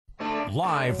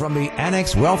Live from the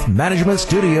Annex Wealth Management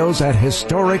Studios at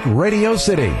historic Radio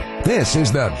City, this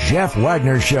is the Jeff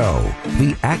Wagner Show.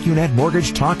 The AccuNet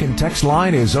Mortgage Talk and Text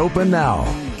line is open now.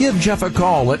 Give Jeff a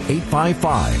call at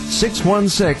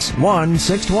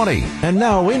 855-616-1620. And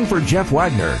now in for Jeff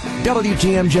Wagner,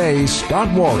 WTMJ's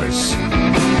Scott Warras.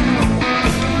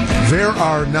 There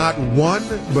are not one,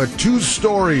 but two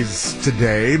stories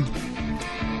today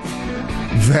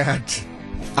that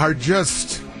are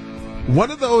just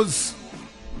one of those,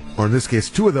 or in this case,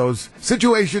 two of those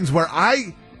situations where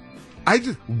I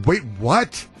just, wait,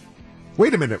 what?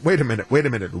 Wait a minute, what?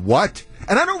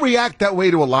 And I don't react that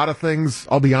way to a lot of things,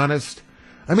 I'll be honest.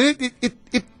 I mean,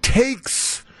 it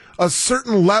takes a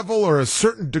certain level or a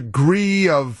certain degree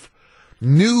of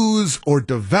news or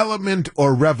development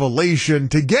or revelation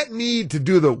to get me to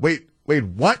do the, wait,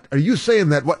 what? Are you saying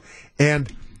that? What?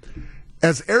 And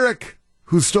as Eric,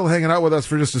 who's still hanging out with us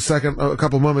for just a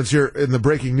couple moments here in the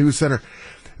Breaking News Center,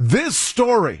 this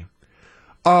story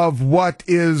of what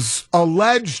is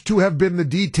alleged to have been the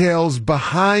details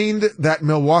behind that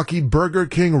Milwaukee Burger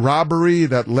King robbery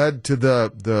that led to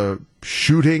the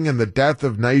shooting and the death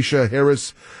of Naisha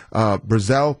Harris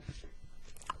Brazel.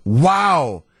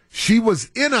 Wow. She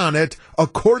was in on it,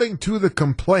 according to the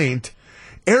complaint.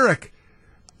 Eric,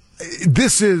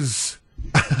 this is...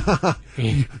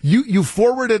 you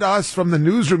forwarded us from the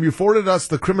newsroom, you forwarded us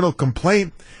the criminal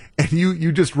complaint, and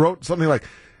you just wrote something like,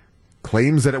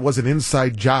 claims that it was an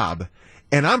inside job.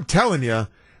 And I'm telling you,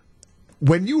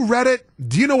 when you read it,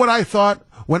 do you know what I thought?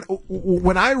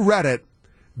 When I read it,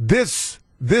 this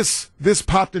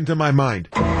popped into my mind.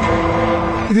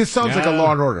 This sounds like a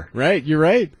Law and Order. Right, you're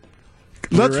right.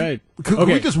 Could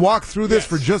we just walk through this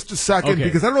for just a second? Okay.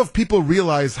 Because I don't know if people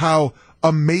realize how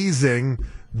amazing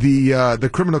the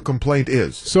criminal complaint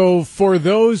is. So for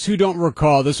those who don't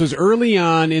recall, this was early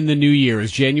on in the new year. It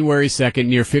was January 2nd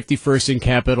near 51st and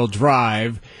Capitol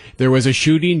Drive. There was a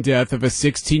shooting death of a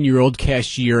 16-year-old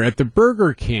cashier at the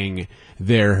Burger King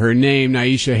there. Her name,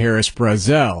 Naisha Harris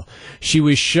Brazel. She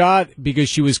was shot because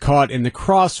she was caught in the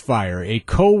crossfire. A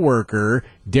co-worker,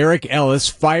 Derek Ellis,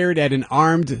 fired at an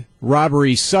armed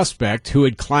robbery suspect who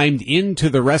had climbed into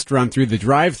the restaurant through the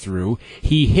drive-thru.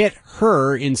 He hit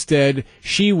her. Instead,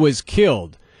 she was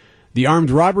killed. The armed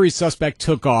robbery suspect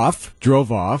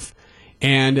drove off,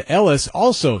 and Ellis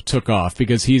also took off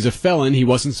because he's a felon. He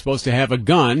wasn't supposed to have a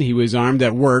gun. He was armed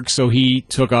at work, so he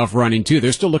took off running too.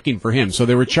 They're still looking for him. So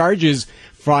there were charges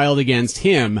filed against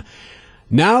him.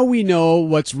 Now we know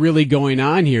what's really going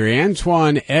on here.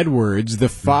 Antoine Edwards, the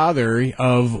father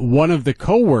of one of the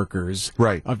co-workers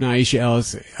of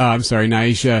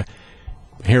Naisha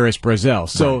Harris Brazel.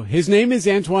 So his name is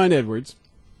Antoine Edwards.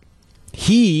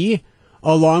 He,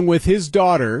 along with his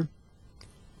daughter,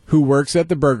 who works at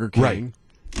the Burger King,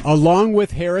 along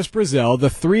with Harris Brazel, the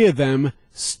three of them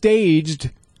staged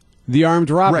the armed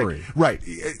robbery. Right.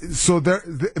 So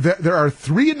there are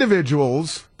three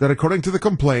individuals that, according to the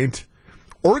complaint,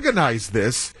 organized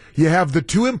this. You have the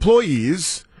two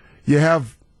employees, you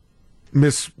have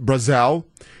Miss Brazel,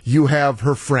 you have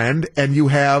her friend, and you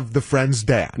have the friend's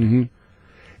dad. Mm-hmm.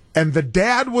 And the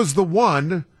dad was the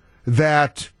one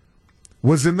that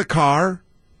was in the car,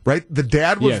 right? The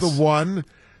dad was the one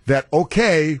that,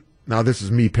 okay, now this is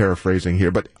me paraphrasing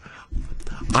here, but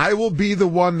I will be the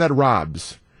one that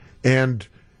robs, and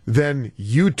then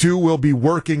you two will be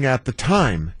working at the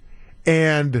time.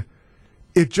 And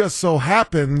it just so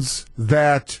happens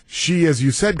that she, as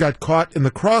you said, got caught in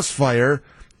the crossfire,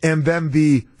 and then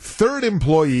the third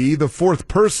employee, the fourth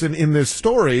person in this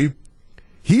story,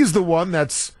 he's the one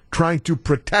that's trying to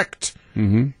protect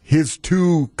his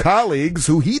two colleagues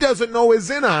who he doesn't know is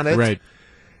in on it. Right.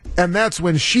 And that's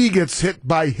when she gets hit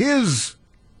by his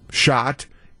shot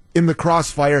in the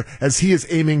crossfire as he is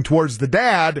aiming towards the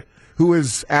dad, who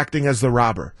is acting as the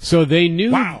robber. So they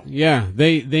knew,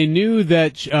 they knew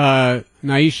that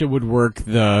Naisha would work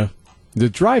the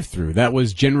drive-thru. That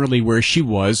was generally where she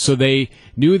was. So they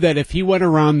knew that if he went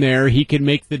around there, he could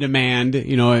make the demand,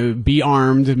 be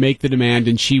armed, make the demand,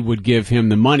 and she would give him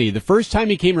the money. The first time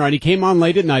he came around, he came on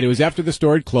late at night. It was after the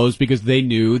store had closed because they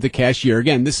knew the cashier.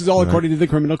 Again, this is all according to the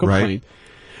criminal complaint.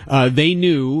 They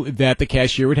knew that the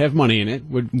cashier would have money in it,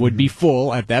 would be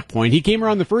full at that point. He came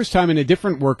around the first time, and a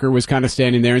different worker was kind of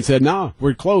standing there and said, "No,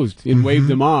 we're closed," and waved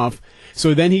them off.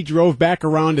 So then he drove back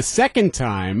around a second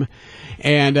time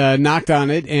and knocked on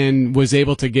it and was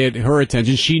able to get her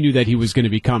attention. She knew that he was going to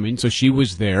be coming, so she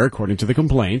was there, according to the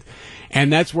complaint.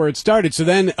 And that's where it started. So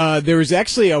then there was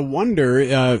actually a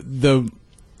wonder.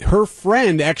 Her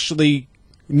friend actually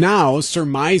now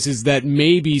surmises that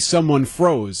maybe someone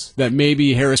froze, that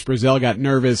maybe Harris Brazel got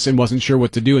nervous and wasn't sure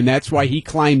what to do, and that's why he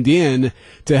climbed in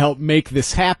to help make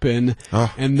this happen.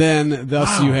 And then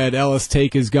thus you had Ellis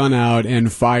take his gun out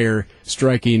and fire,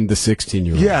 striking the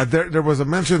 16-year-old. Yeah, there was a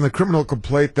mention in the criminal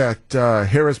complaint that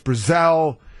Harris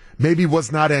Brazel maybe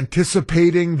was not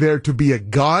anticipating there to be a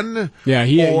gun. Yeah,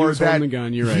 he was holding the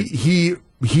gun. You're right.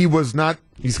 He was not.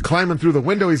 He's climbing through the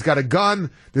window. He's got a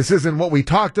gun. This isn't what we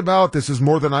talked about. This is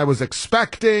more than I was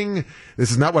expecting.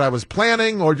 This is not what I was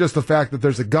planning. Or just the fact that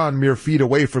there's a gun mere feet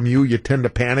away from you. You tend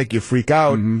to panic. You freak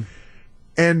out. Mm-hmm.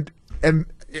 And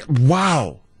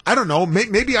wow. I don't know.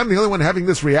 Maybe I'm the only one having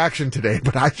this reaction today,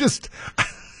 but I just...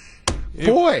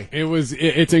 Boy,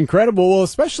 it's incredible. Well,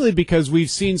 especially because we've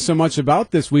seen so much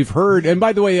about this. We've heard, and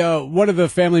by the way, one of the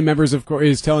family members, of course,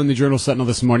 is telling the Journal Sentinel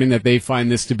this morning that they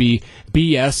find this to be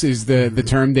BS. Is the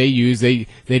term they use. They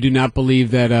do not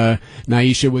believe that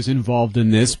Naisha was involved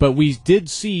in this. But we did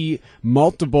see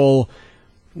multiple,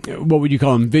 what would you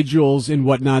call them, vigils and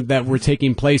whatnot that were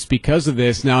taking place because of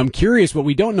this. Now, I'm curious. What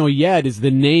we don't know yet is the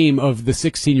name of the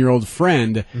 16-year-old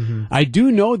friend. Mm-hmm. I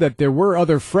do know that there were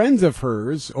other friends of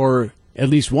hers, or at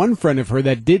least one friend of her,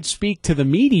 that did speak to the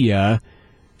media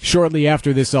shortly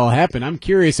after this all happened. I'm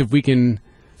curious if we can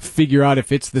figure out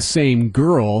if it's the same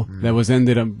girl that was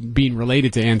ended up being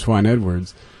related to Antoine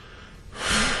Edwards.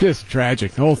 Just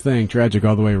tragic. The whole thing, tragic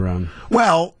all the way around.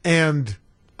 Well, and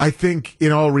I think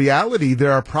in all reality,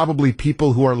 there are probably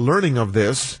people who are learning of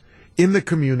this in the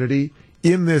community,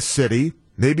 in this city,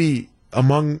 maybe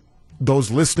among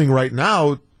those listening right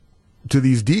now to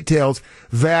these details,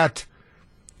 that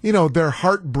their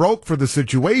heart broke for the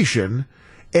situation,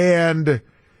 and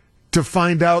to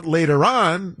find out later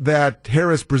on that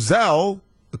Harris Brazel,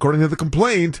 according to the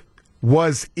complaint,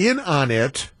 was in on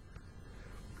it,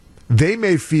 they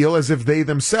may feel as if they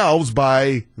themselves,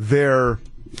 by their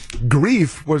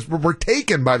grief, were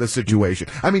taken by the situation.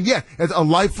 I mean, yeah, a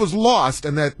life was lost,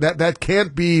 and that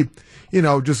can't be,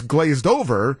 just glazed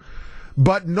over,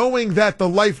 but knowing that the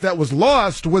life that was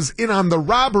lost was in on the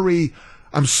robbery,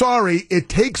 I'm sorry, it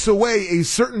takes away a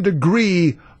certain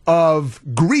degree of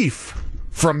grief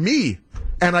from me,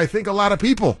 and I think a lot of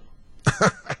people.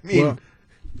 I mean, well,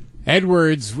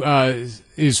 Edwards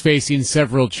is facing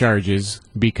several charges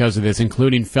because of this,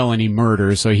 including felony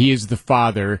murder. So he is the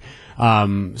father.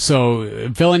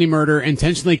 So felony murder,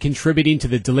 intentionally contributing to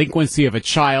the delinquency of a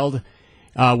child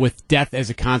with death as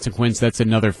a consequence. That's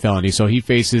another felony. So he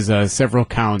faces several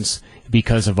counts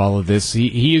because of all of this.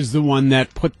 He is the one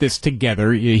that put this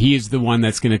together. He is the one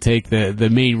that's going to take the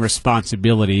main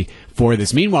responsibility for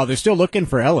this. Meanwhile, they're still looking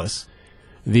for Ellis,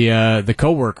 the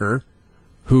coworker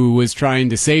who was trying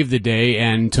to save the day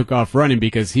and took off running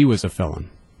because he was a felon.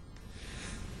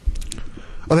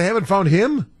 Oh, they haven't found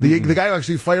him? The guy who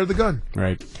actually fired the gun.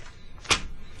 Right.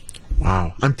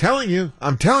 Wow. I'm telling you.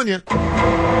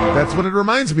 That's what it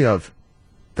reminds me of.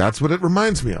 That's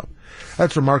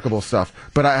remarkable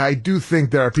stuff. But I do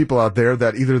think there are people out there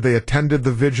that either they attended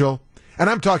the vigil, and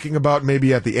I'm talking about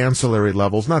maybe at the ancillary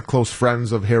levels, not close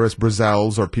friends of Harris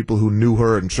Brazel's or people who knew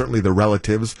her, and certainly the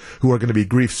relatives who are going to be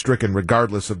grief-stricken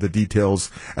regardless of the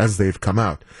details as they've come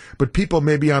out. But people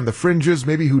maybe on the fringes,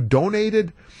 maybe who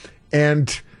donated,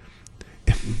 and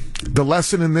the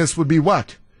lesson in this would be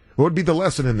what? What would be the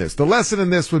lesson in this? The lesson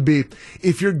in this would be,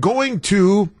 if you're going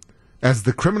to, as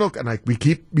the criminal, and we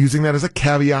keep using that as a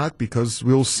caveat because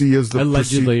we'll see as the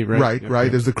allegedly, right,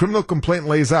 as the criminal complaint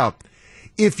lays out,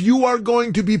 if you are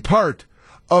going to be part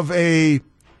of a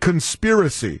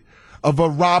conspiracy, of a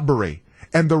robbery,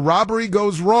 and the robbery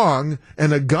goes wrong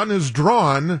and a gun is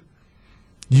drawn,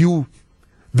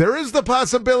 there is the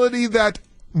possibility that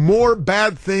more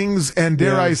bad things and,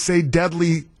 dare I say,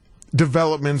 deadly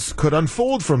developments could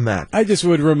unfold from that. I just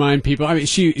would remind people, I mean,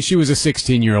 she was a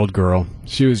 16-year-old girl.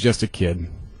 She was just a kid.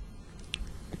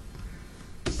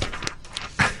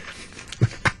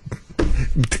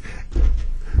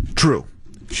 True.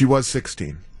 She was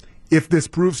 16. If this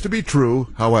proves to be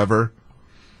true, however,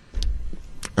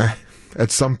 at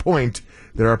some point,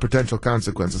 there are potential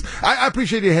consequences. I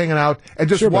appreciate you hanging out and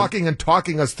just walking and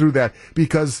talking us through that,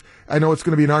 because I know it's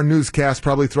going to be in our newscast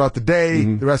probably throughout the day,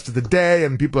 the rest of the day,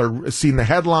 and people are seeing the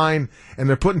headline, and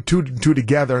they're putting two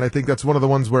together, and I think that's one of the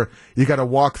ones where you got to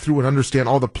walk through and understand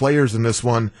all the players in this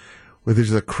one, which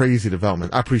is a crazy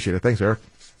development. I appreciate it. Thanks, Eric.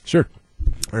 Sure.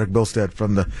 Eric Bilstead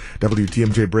from the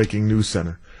WTMJ Breaking News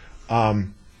Center.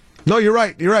 No, you're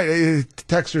right.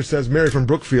 Texter says Mary from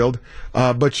Brookfield,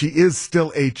 but she is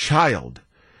still a child.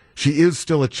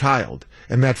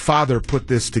 And that father put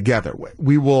this together.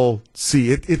 We will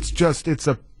see. It's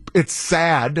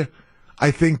sad.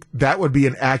 I think that would be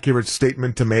an accurate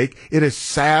statement to make. It is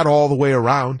sad all the way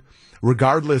around,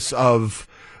 regardless of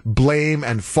blame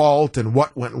and fault and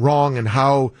what went wrong and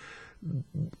how,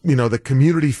 the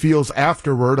community feels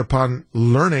afterward upon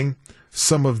learning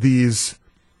some of these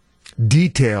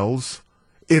details.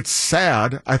 It's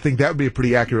sad. I think that would be a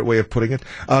pretty accurate way of putting it.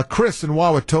 Chris in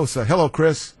Wauwatosa. Hello,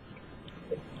 Chris.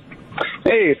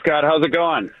 Hey, Scott. How's it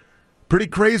going? Pretty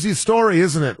crazy story,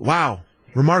 isn't it? Wow.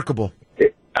 Remarkable.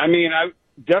 I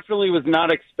definitely was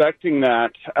not expecting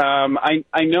that.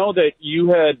 I know that you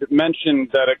had mentioned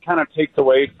that it kind of takes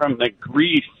away from the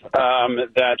grief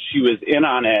that she was in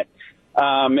on it.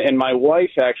 And my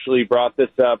wife actually brought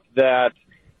this up that,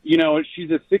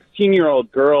 she's a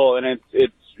 16-year-old girl, and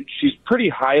she's pretty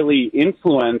highly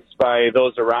influenced by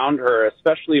those around her,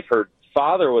 especially if her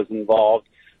father was involved.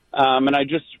 And I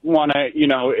just want to,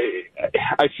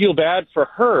 I feel bad for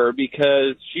her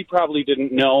because she probably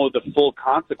didn't know the full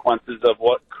consequences of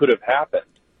what could have happened.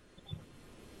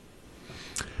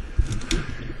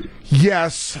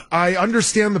 Yes, I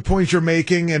understand the point you're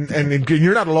making, and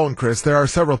you're not alone, Chris. There are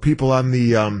several people on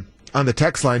the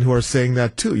text line who are saying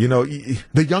that too.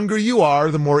 The younger you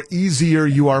are, the more easier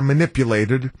you are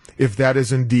manipulated, if that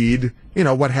is indeed,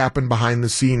 what happened behind the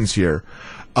scenes here.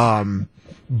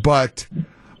 But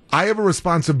I have a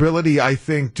responsibility, I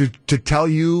think, to tell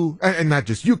you, and not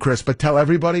just you, Chris, but tell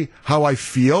everybody how I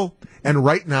feel. And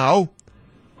right now,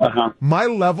 my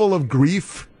level of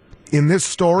grief in this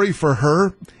story for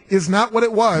her is not what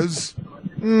it was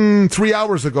 3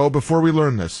 hours ago before we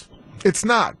learned this. It's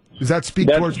not. Does that speak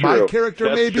towards my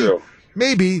character?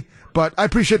 Maybe. But I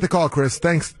appreciate the call, Chris.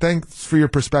 Thanks for your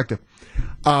perspective.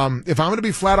 If I'm going to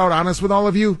be flat out honest with all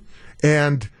of you,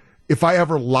 and if I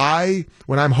ever lie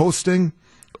when I'm hosting,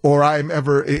 or I'm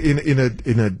ever in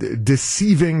a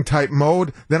deceiving type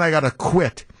mode, then I gotta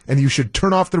quit. And you should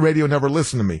turn off the radio and never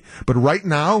listen to me. But right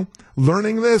now,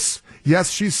 learning this, yes,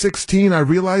 she's 16. I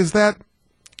realize that.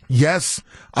 Yes,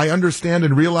 I understand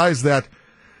and realize that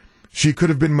she could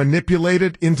have been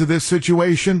manipulated into this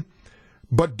situation.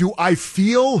 But do I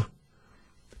feel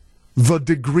the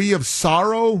degree of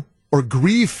sorrow or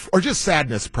grief or just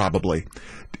sadness probably?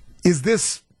 Is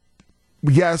this,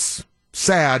 yes,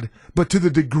 sad, but to the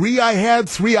degree I had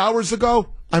 3 hours ago,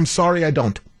 I'm sorry, I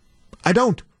don't.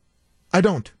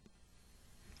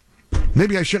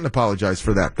 Maybe I shouldn't apologize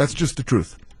for that. That's just the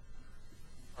truth.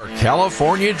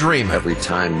 California Dreamer. Every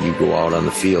time you go out on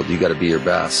the field, you got to be your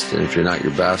best. And if you're not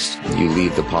your best, you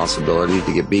leave the possibility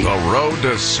to get beat. The road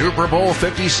to Super Bowl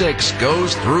 56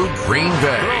 goes through Green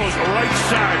Bay. Throws right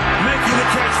side, making the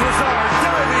catch, Lazard,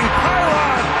 diving,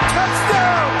 pylon,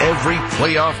 touchdown! Every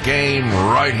playoff game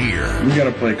right here. We got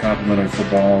to play complimentary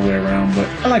football all the way around, but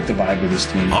I like the vibe of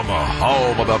this team. On the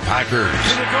home of the Packers.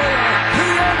 To the goal line, to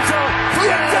the end zone, for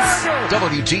the dagger!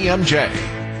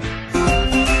 WTMJ.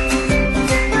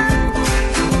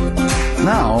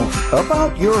 Now,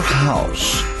 about your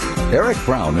house. Eric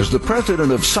Brown is the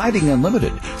president of Siding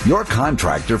Unlimited, your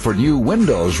contractor for new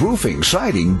windows, roofing,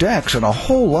 siding, decks, and a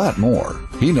whole lot more.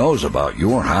 He knows about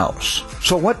your house.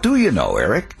 So what do you know,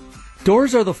 Eric?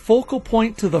 Doors are the focal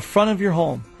point to the front of your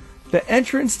home, the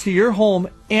entrance to your home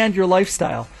and your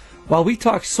lifestyle. While we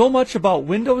talk so much about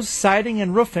windows, siding,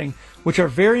 and roofing, which are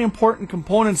very important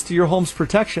components to your home's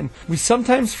protection, we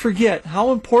sometimes forget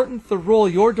how important the role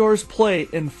your doors play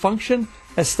in function,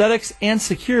 aesthetics, and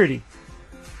security.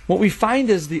 What we find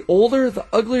is the older, the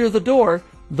uglier the door,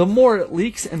 the more it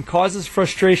leaks and causes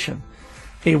frustration.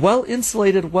 A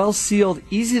well-insulated, well-sealed,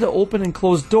 easy-to-open and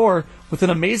close door with an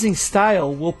amazing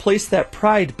style will place that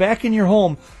pride back in your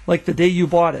home like the day you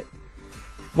bought it.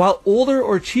 While older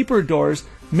or cheaper doors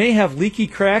may have leaky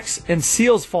cracks and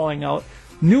seals falling out,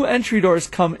 new entry doors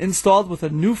come installed with a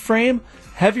new frame,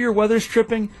 heavier weather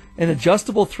stripping, an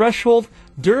adjustable threshold,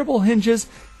 durable hinges,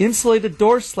 insulated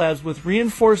door slabs with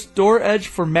reinforced door edge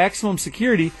for maximum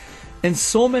security, and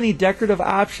so many decorative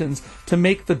options to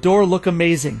make the door look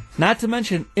amazing. Not to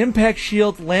mention impact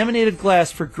shield laminated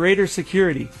glass for greater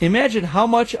security. Imagine how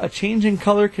much a change in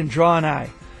color can draw an eye.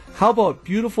 How about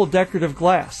beautiful decorative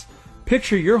glass?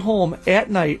 Picture your home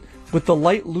at night with the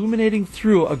light illuminating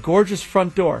through a gorgeous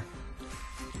front door.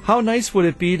 How nice would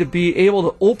it be to be able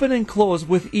to open and close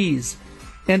with ease,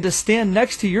 and to stand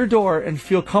next to your door and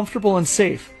feel comfortable and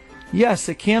safe? Yes,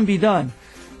 it can be done.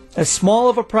 As small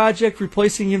of a project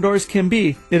replacing your doors can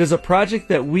be, it is a project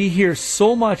that we hear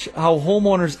so much how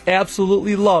homeowners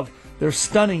absolutely love their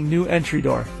stunning new entry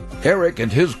door. Eric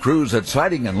and his crews at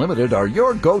Siding Unlimited are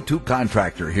your go-to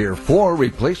contractor here for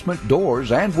replacement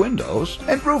doors and windows,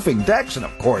 and roofing, decks, and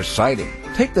of course siding.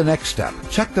 Take the next step.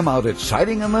 Check them out at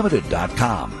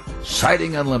sidingunlimited.com.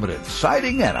 Siding Unlimited,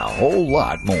 siding and a whole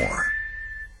lot more.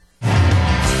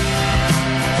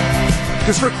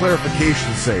 Just for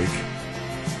clarification's sake,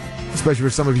 especially for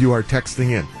some of you who are texting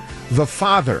in, the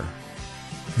father,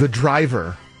 the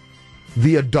driver,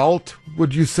 the adult,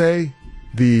 would you say?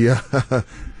 The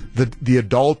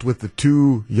adult with the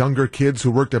two younger kids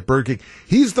who worked at Burger King,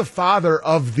 he's the father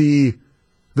of the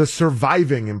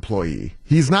surviving employee.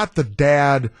 He's not the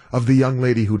dad of the young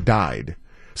lady who died.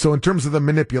 So in terms of the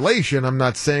manipulation, I'm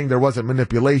not saying there wasn't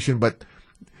manipulation, but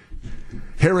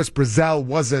Harris Brazel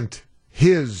wasn't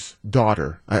his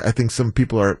daughter. I think some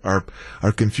people are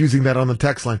confusing that on the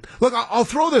text line. Look, I'll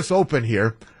throw this open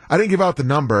here. I didn't give out the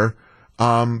number,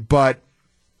 but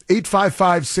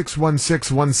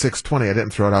 855-616-1620. I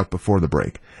didn't throw it out before the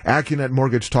break. AccuNet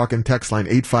Mortgage Talk and Text Line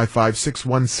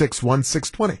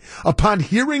 855-616-1620. Upon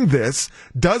hearing this,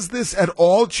 does this at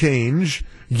all change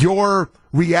your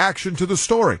reaction to the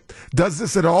story? Does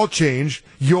this at all change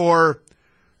your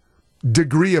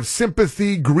degree of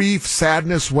sympathy, grief,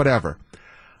 sadness, whatever?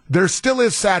 There still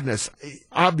is sadness,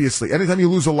 obviously. Anytime you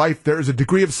lose a life, there is a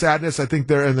degree of sadness. I think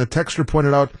there, and the texter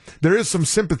pointed out, there is some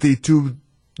sympathy to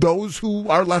those who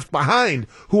are left behind,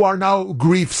 who are now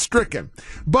grief-stricken.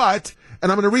 But, and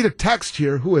I'm going to read a text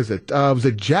here. Who is it? Was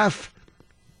it Jeff?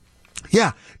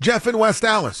 Yeah, Jeff in West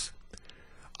Allis.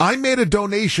 I made a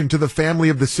donation to the family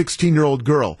of the 16-year-old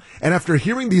girl, and after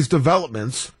hearing these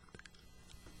developments,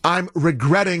 I'm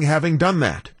regretting having done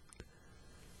that.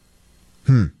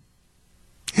 Yeah.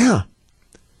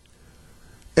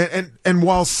 And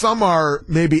while some are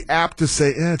maybe apt to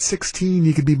say, at 16,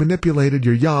 you could be manipulated,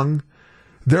 you're young,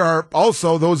 there are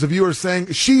also those of you who are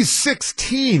saying, she's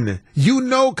 16. You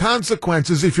know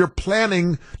consequences if you're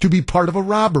planning to be part of a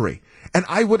robbery. And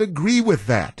I would agree with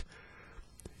that.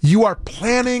 You are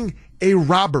planning a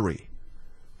robbery,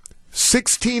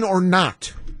 16 or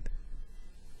not.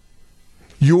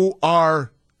 You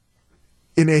are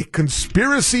in a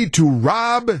conspiracy to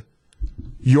rob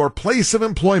your place of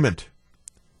employment.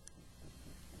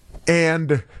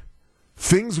 And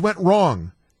things went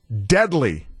wrong.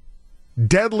 Deadly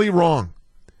wrong.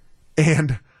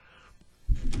 And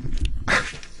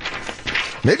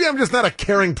maybe I'm just not a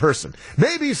caring person.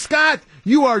 Maybe, Scott,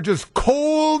 you are just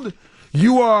cold.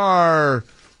 You are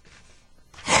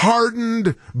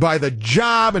hardened by the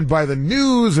job and by the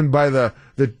news and by the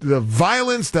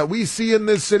violence that we see in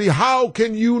this city. How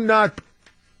can you not?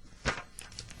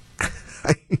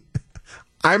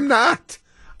 I'm not.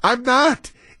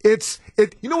 You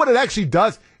know what it actually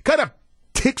does? It kind of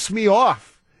ticks me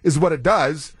off is what it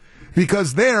does,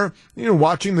 because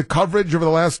watching the coverage over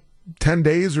the last 10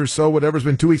 days or so, whatever's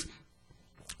been 2 weeks,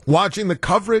 watching the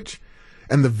coverage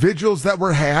and the vigils that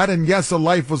were had, and yes, a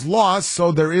life was lost,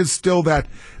 so there is still that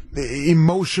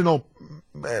emotional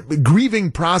grieving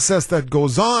process that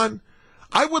goes on.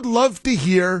 I would love to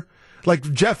hear,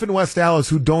 like Jeff in West Allis,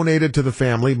 who donated to the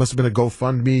family, must have been a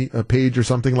GoFundMe page or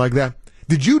something like that.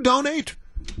 Did you donate?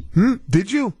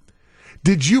 Did you?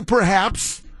 Did you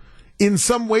perhaps, in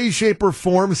some way, shape, or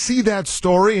form, see that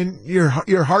story and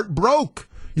your heart broke?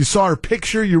 You saw her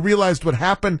picture, you realized what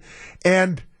happened,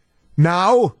 and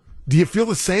now, do you feel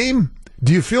the same?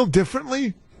 Do you feel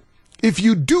differently? If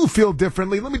you do feel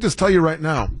differently, let me just tell you right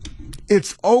now,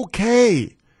 it's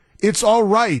okay. It's all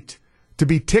right to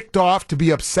be ticked off, to be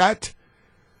upset,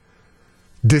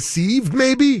 deceived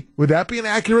maybe? Would that be an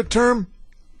accurate term?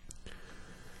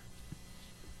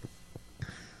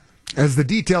 As the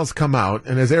details come out,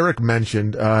 and as Eric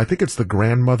mentioned, I think it's the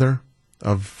grandmother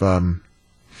of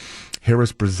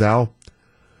Harris Brazel,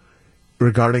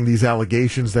 regarding these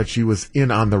allegations that she was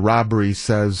in on the robbery,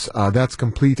 says, that's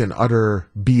complete and utter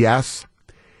BS.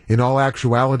 In all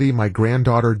actuality, my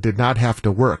granddaughter did not have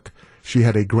to work. She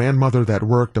had a grandmother that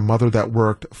worked, a mother that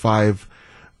worked, 5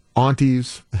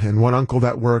 aunties, and 1 uncle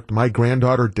that worked. My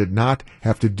granddaughter did not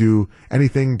have to do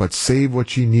anything but save what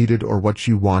she needed or what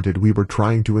she wanted. We were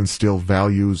trying to instill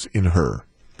values in her.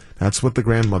 That's what the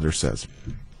grandmother says,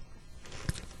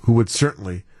 who would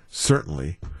certainly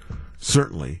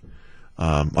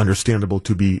understandable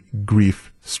to be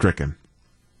grief-stricken.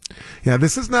 Yeah,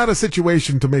 this is not a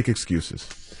situation to make excuses.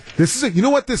 This is you know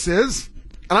what this is?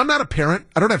 And I'm not a parent.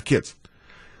 I don't have kids.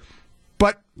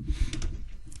 But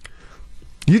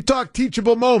you talk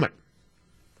teachable moment.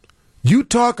 You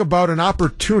talk about an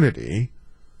opportunity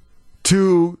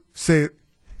to say,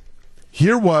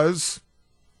 here was,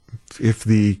 if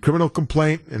the criminal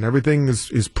complaint and everything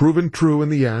is proven true in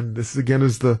the end, this again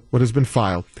is what has been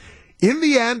filed. In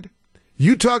the end,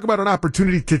 you talk about an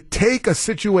opportunity to take a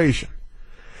situation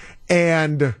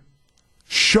and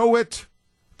show it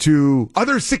to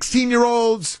other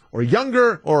 16-year-olds or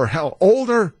younger or hell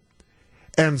older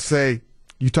and say,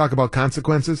 you talk about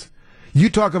consequences. You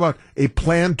talk about a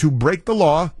plan to break the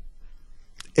law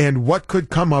and what could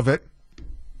come of it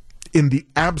in the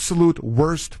absolute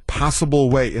worst possible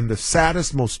way, in the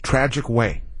saddest, most tragic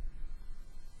way.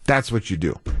 That's what you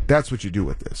do. That's what you do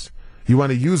with this. You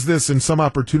want to use this in some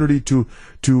opportunity to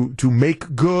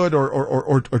make good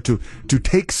or to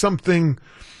take something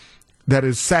that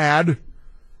is sad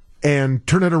and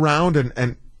turn it around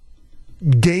and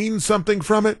gain something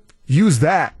from it. Use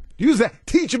that. Use that.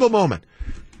 Teachable moment.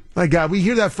 My God, we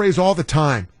hear that phrase all the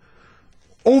time.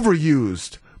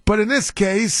 Overused. But in this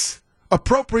case,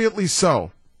 appropriately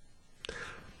so.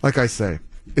 Like I say,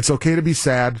 it's okay to be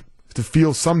sad, to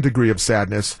feel some degree of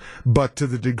sadness, but to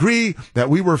the degree that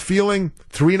we were feeling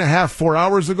 3.5, 4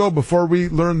 hours ago before we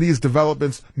learned these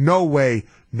developments, no way,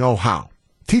 no how.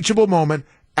 Teachable moment,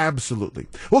 absolutely.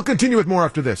 We'll continue with more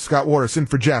after this. Scott Warras in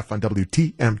for Jeff on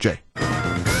WTMJ.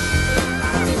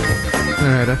 All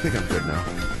right, I think I'm good now.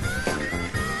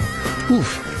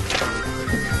 Oof.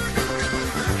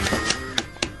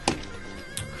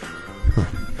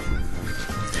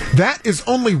 That is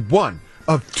only one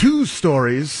of two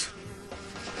stories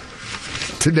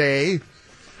today.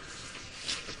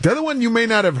 The other one you may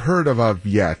not have heard of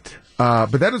yet,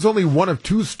 but that is only one of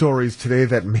two stories today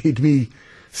that made me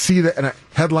see the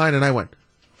headline and I went,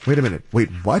 wait a minute, wait,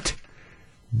 what?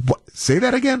 What? Say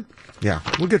that again? Yeah,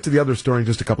 we'll get to the other story in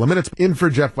just a couple of minutes. In for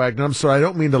Jeff Wagner. I'm sorry, I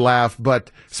don't mean to laugh, but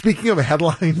speaking of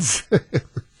headlines,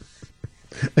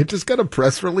 I just got a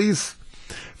press release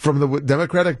from the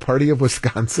Democratic Party of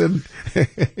Wisconsin,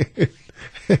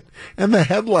 and the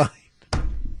headline,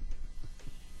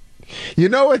 you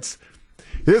know, it's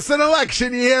an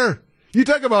election year. You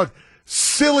talk about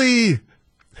silly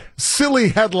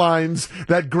headlines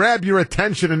that grab your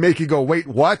attention and make you go, wait,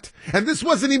 what? And this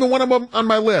wasn't even one of them on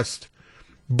my list,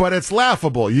 but it's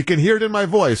laughable. You can hear it in my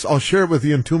voice. I'll share it with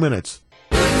you in 2 minutes.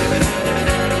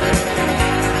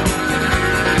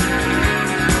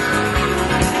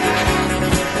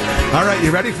 All right,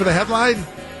 you ready for the headline?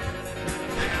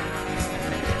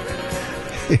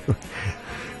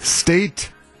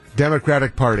 State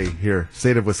Democratic Party here,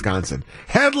 state of Wisconsin.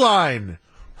 Headline!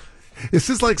 This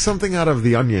is like something out of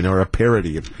The Onion or a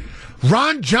parody of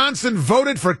Ron Johnson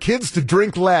voted for kids to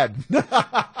drink lead.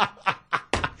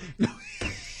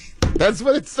 That's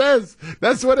what it says.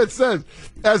 That's what it says.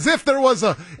 As if there was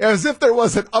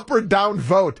an up or down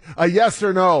vote, a yes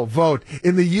or no vote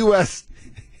in the U.S.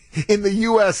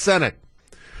 Senate.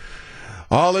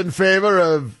 All in favor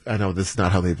of, I know this is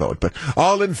not how they vote, but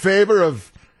all in favor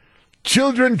of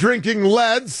children drinking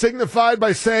lead signified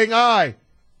by saying aye.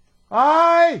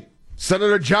 Aye.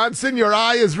 Senator Johnson, your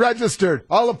aye is registered.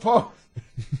 All opposed.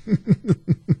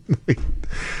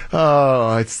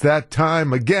 Oh, it's that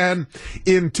time again.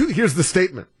 Here's the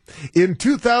statement. In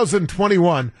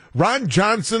 2021, Ron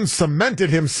Johnson cemented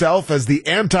himself as the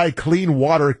anti-clean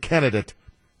water candidate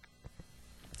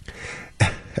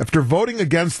after voting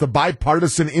against the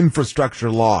bipartisan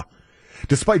infrastructure law.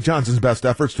 Despite Johnson's best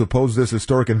efforts to oppose this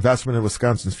historic investment in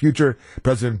Wisconsin's future,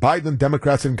 President Biden and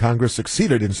Democrats in Congress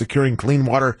succeeded in securing clean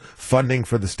water funding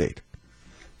for the state.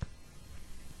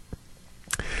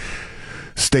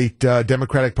 State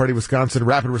Democratic Party Wisconsin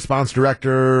Rapid Response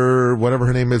Director, whatever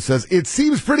her name is, says, it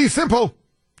seems pretty simple.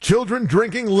 Children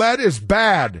drinking lead is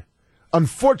bad.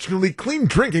 Unfortunately, clean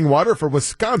drinking water for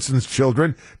Wisconsin's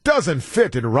children doesn't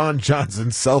fit in Ron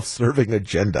Johnson's self-serving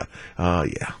agenda. Oh,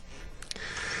 yeah.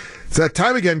 It's that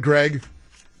time again, Greg.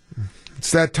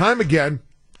 It's that time again.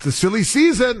 It's the silly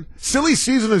season. Silly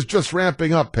season is just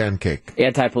ramping up, Pancake.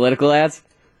 Anti-political ads?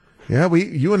 Yeah,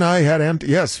 you and I had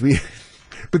yes, we...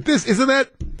 But this, isn't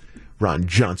that... Ron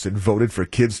Johnson voted for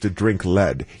kids to drink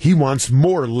lead. He wants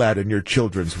more lead in your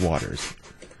children's waters.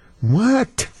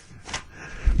 What?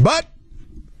 But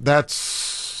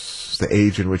that's the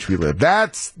age in which we live.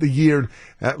 That's the year.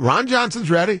 Ron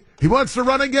Johnson's ready. He wants to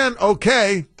run again.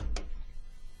 Okay.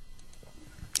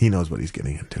 He knows what he's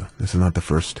getting into. This is not the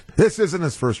first. This isn't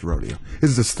his first rodeo. This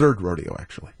is his third rodeo,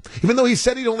 actually. Even though he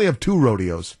said he'd only have 2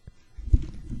 rodeos.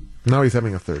 Now he's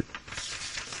having a third.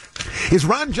 Is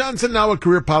Ron Johnson now a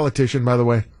career politician, by the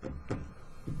way?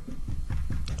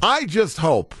 I just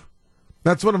hope.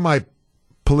 That's one of my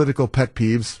political pet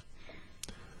peeves.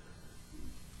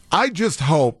 I just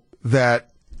hope that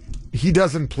he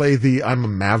doesn't play the I'm a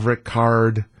maverick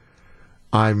card.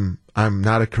 I'm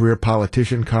not a career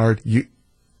politician card. You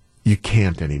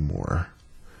can't anymore.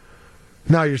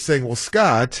 Now you're saying, well,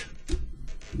 Scott,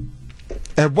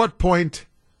 at what point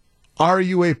are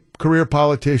you a career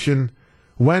politician?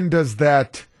 When does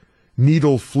that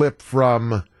needle flip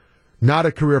from not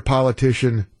a career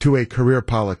politician to a career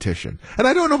politician? And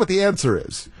I don't know what the answer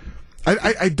is.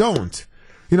 I don't.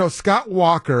 You know, Scott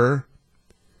Walker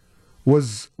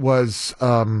was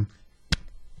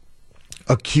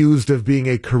accused of being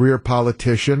a career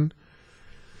politician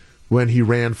when he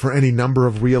ran for any number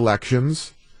of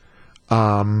re-elections.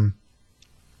 Can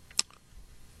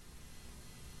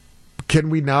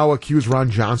we now accuse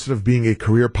Ron Johnson of being a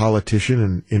career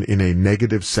politician in a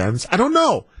negative sense? I don't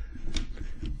know.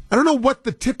 I don't know what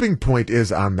the tipping point is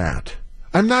on that.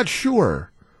 I'm not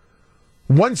sure.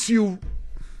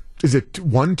 Is it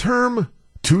one term?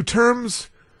 2 terms?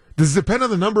 Does it depend on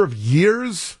the number of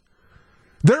years?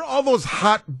 There are all those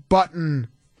hot button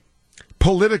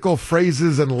political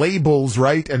phrases and labels,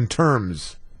 right, and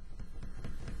terms.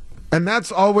 And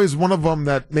that's always one of them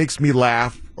that makes me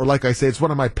laugh, or like I say, it's one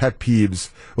of my pet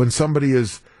peeves, when somebody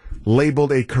is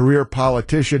labeled a career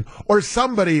politician, or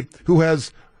somebody who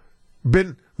has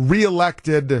been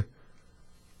reelected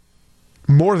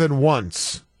more than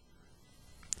once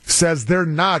says they're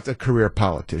not a career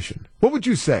politician. What would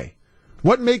you say?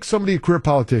 What makes somebody a career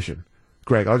politician?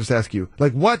 Greg, I'll just ask you.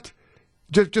 Like what?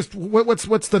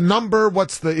 What's the number?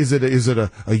 Is it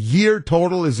a year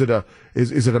total? Is it a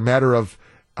matter of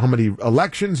how many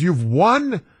elections you've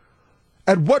won?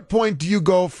 At what point do you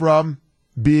go from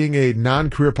being a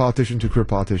non-career politician to career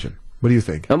politician? What do you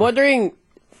think? I'm wondering,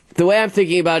 the way I'm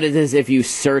thinking about it is if you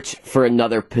search for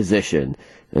another position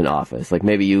in office. Like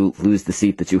maybe you lose the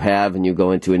seat that you have and you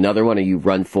go into another one, or you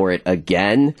run for it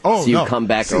again. So you come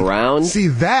back around. See,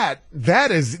 that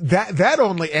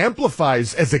only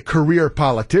amplifies as a career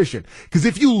politician. Because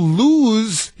if you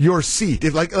lose your seat,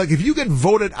 if you get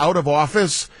voted out of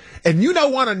office and you now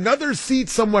want another seat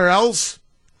somewhere else,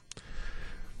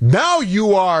 now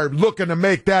you are looking to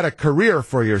make that a career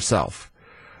for yourself.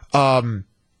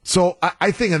 So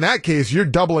I think in that case, you're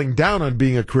doubling down on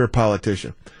being a career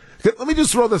politician. Let me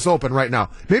just throw this open right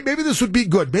now. Maybe this would be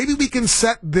good. Maybe we can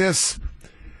set this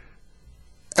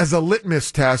as a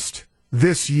litmus test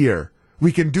this year.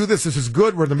 We can do this. This is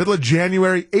good. We're in the middle of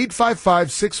January.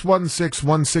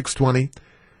 855-616-1620.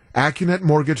 AccuNet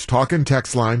Mortgage Talk and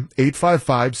Text Line.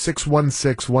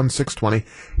 855-616-1620.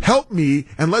 Help me,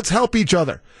 and let's help each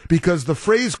other. Because the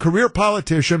phrase career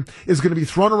politician is going to be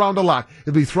thrown around a lot.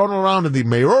 It'll be thrown around in the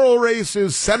mayoral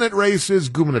races, Senate races,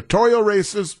 gubernatorial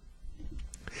races.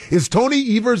 Is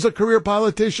Tony Evers a career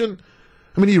politician?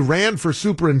 I mean, he ran for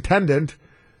superintendent.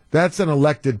 That's an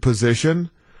elected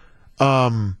position.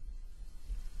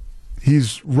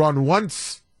 He's run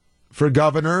once for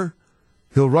governor.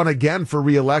 He'll run again for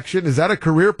re-election. Is that a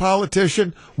career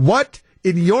politician? What,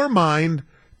 in your mind,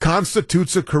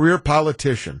 constitutes a career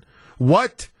politician?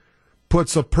 What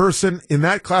puts a person in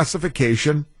that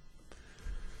classification?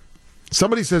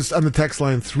 Somebody says on the text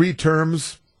line, 3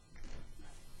 terms.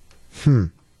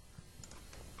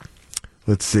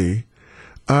 Let's see.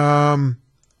 I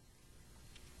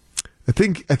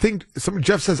think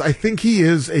Jeff says, I think he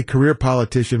is a career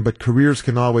politician, but careers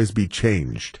can always be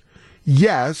changed.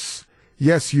 Yes,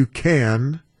 you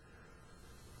can.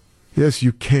 Yes,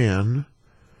 you can.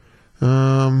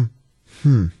 I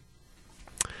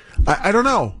don't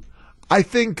know. I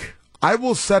think I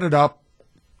will set it up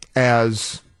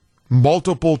as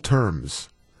multiple terms.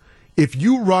 If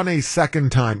you run a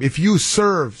second time, if you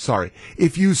serve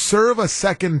a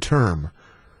second term,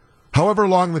 however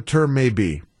long the term may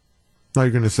be, now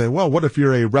you're going to say, well, what if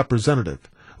you're a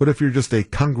representative? What if you're just a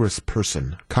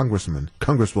congressperson, congressman,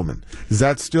 congresswoman? Does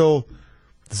that still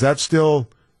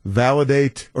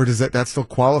validate, or does that still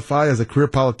qualify as a career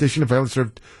politician if I haven't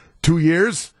served 2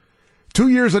 years? 2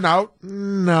 years and out?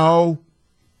 No.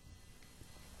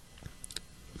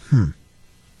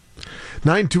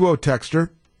 920 texter.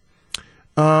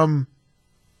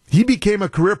 He became a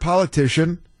career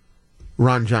politician,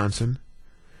 Ron Johnson,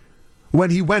 when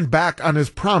he went back on his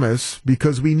promise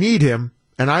because we need him,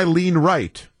 and I lean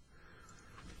right.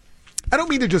 I don't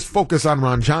mean to just focus on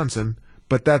Ron Johnson,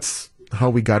 but that's how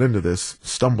we got into this,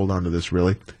 stumbled onto this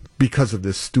really, because of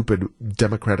this stupid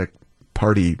Democratic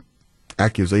Party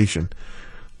accusation.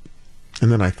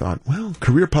 And then I thought, well,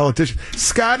 career politician.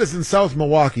 Scott is in South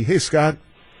Milwaukee. Hey, Scott.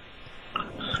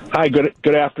 Hi,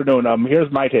 good afternoon.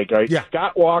 Here's my take, right? Yeah.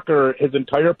 Scott Walker, his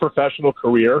entire professional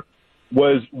career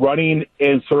was running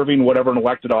and serving whatever an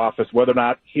elected office, whether or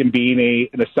not him being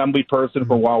an assembly person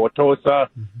for Wauwatosa,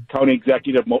 county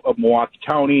executive of Milwaukee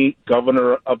County,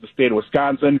 governor of the state of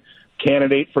Wisconsin,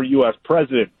 candidate for U.S.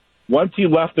 president. Once he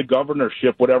left the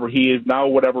governorship, he is now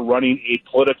running a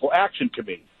political action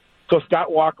committee. So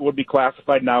Scott Walker would be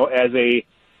classified now as a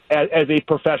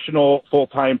professional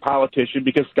full-time politician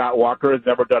because Scott Walker has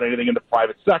never done anything in the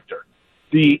private sector.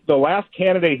 The last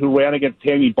candidate who ran against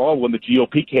Tammy Baldwin, the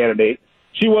GOP candidate,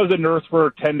 she was a nurse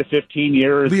for 10 to 15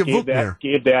 years, gave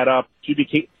that up.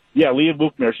 She Yeah, Leah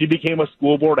Wagner. She became a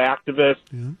school board activist.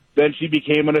 Yeah. Then she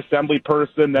became an assembly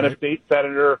person, then a state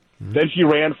senator. Mm-hmm. Then she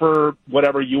ran for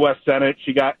whatever U.S. Senate.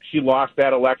 She lost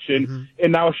that election,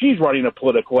 and now she's running a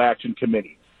political action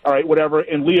committee. All right, whatever.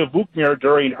 And Leah Wagner,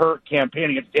 during her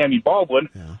campaign against Tammy Baldwin,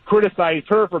 criticized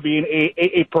her for being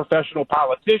a professional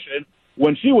politician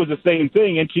when she was the same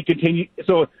thing, and she continued.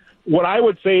 So what I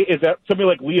would say is that somebody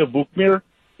like Leah Wagner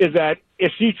is that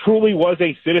if she truly was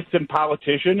a citizen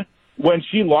politician, when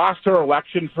she lost her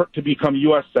election to become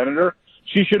U.S. Senator,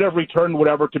 she should have returned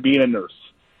whatever to being a nurse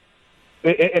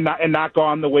and not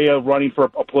gone the way of running for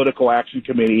a political action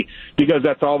committee, because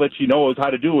that's all that she knows how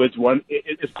to do is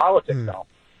is politics now.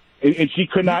 And she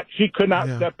could not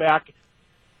step back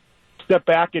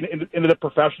into the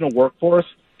professional workforce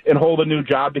and hold a new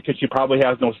job because she probably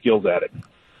has no skills at it.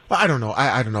 Well, I don't know.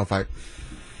 I don't know if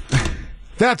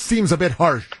that seems a bit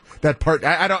harsh. That part,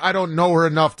 I don't know her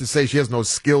enough to say she has no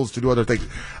skills to do other things.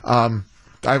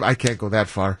 I can't go that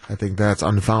far. I think that's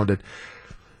unfounded.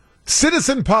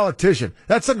 Citizen politician.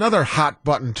 That's another hot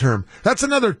button term. That's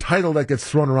another title that gets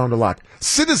thrown around a lot.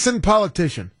 Citizen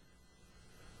politician.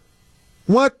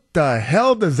 What the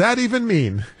hell does that even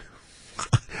mean?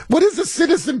 What is a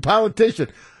citizen politician?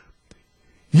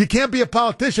 You can't be a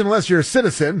politician unless you're a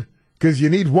citizen, because you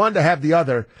need one to have the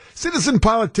other. Citizen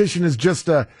politician is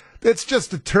it's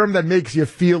just a term that makes you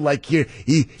feel like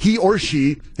he or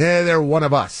she, they're one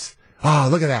of us. Oh,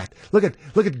 look at that.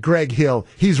 Look at Greg Hill.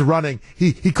 He's running.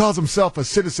 He calls himself a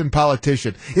citizen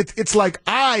politician. It's like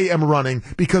I am running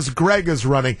because Greg is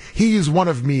running. He is one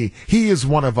of me. He is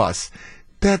one of us.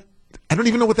 I don't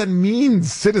even know what that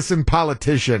means, citizen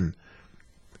politician.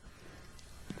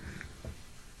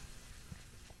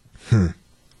 I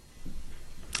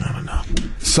don't know.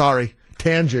 Sorry.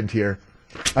 Tangent here.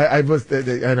 I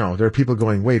know there are people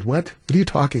going, wait, what are you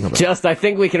talking about? I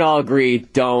think we can all agree,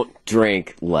 don't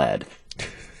drink lead.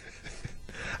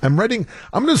 I'm going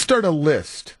to start a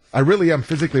list. I really am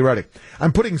physically writing.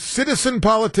 I'm putting citizen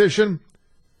politician.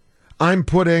 I'm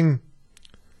putting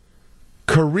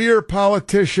career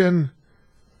politician.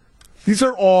 These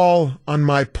are all on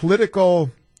my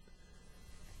political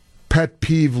pet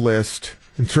peeve list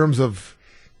in terms of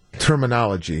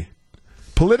terminology.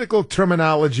 Political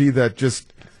terminology that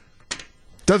just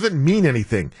doesn't mean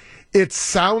anything. It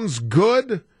sounds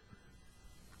good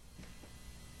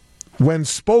when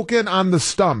spoken on the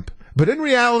stump, but in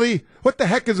reality, what the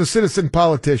heck is a citizen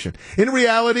politician? In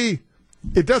reality,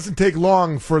 it doesn't take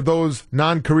long for those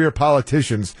non-career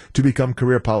politicians to become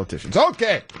career politicians.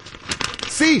 Okay.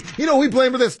 See, we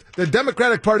blame the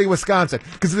Democratic Party of Wisconsin,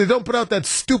 because they don't put out that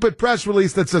stupid press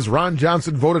release that says Ron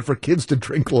Johnson voted for kids to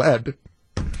drink lead.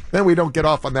 Then we don't get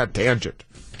off on that tangent.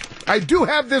 I do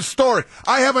have this story.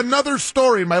 I have another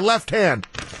story in my left hand.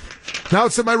 Now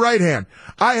it's in my right hand.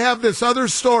 I have this other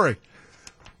story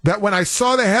that when I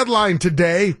saw the headline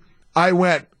today, I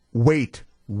went, wait,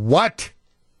 what?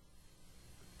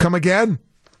 Come again?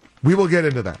 We will get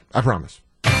into that. I promise.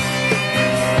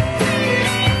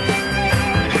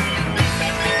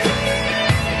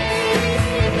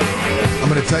 I'm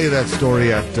going to tell you that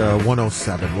story at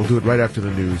 1:07. We'll do it right after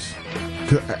the news.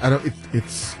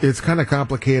 It's kind of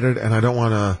complicated, and I don't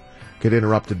want to get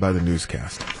interrupted by the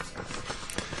newscast.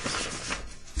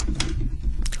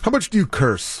 How much do you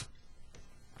curse?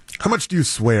 How much do you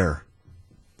swear?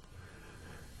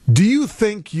 Do you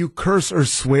think you curse or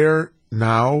swear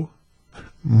now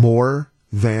more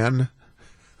than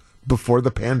before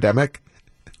the pandemic?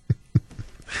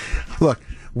 Look,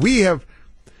 we have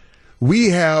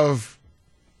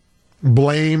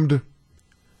blamed,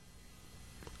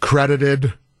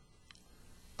 credited,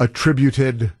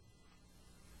 attributed,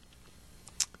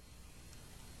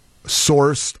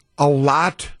 sourced a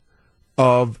lot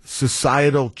of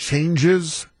societal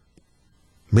changes,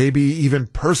 maybe even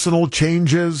personal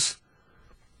changes,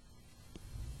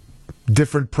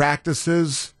 different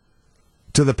practices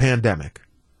to the pandemic.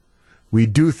 We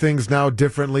do things now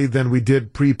differently than we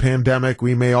did pre-pandemic.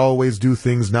 We may always do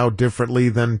things now differently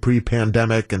than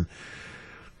pre-pandemic, and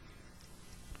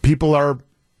people are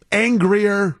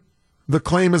angrier, the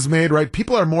claim is made, right?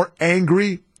 People are more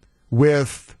angry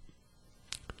with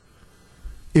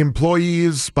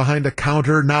employees behind a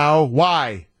counter now.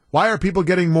 Why? Why are people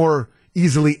getting more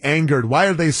easily angered? Why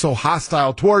are they so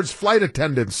hostile towards flight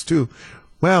attendants too?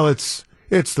 Well, it's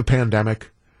the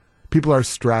pandemic. People are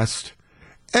stressed.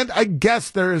 And I guess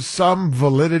there is some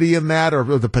validity in that, or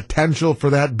the potential for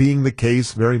that being the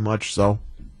case, very much so.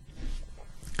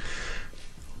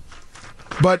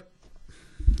 But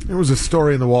there was a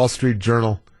story in the Wall Street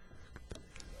Journal.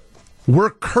 We're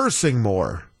cursing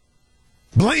more.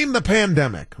 Blame the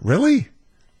pandemic. Really?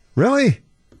 Really?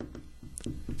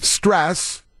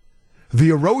 Stress, the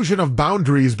erosion of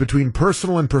boundaries between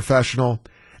personal and professional,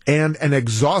 and an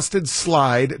exhausted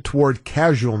slide toward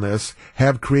casualness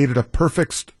have created a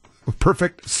perfect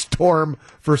storm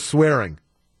for swearing.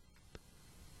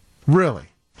 Really?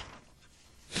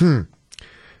 And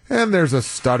there's a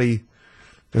study.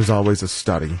 There's always a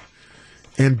study.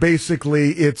 And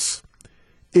basically it's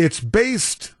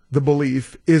based, the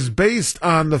belief is based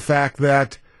on the fact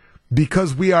that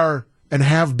because we are and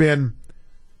have been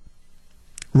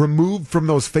removed from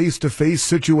those face-to-face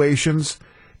situations,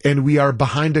 and we are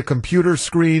behind a computer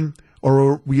screen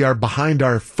or we are behind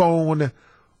our phone,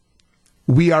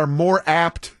 we are more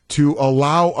apt to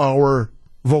allow our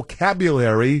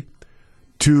vocabulary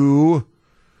to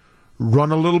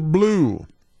run a little blue.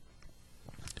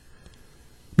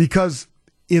 Because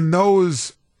in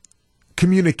those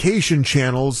communication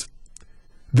channels,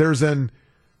 there's an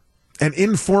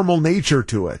informal nature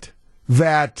to it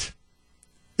that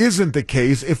isn't the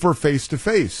case if we're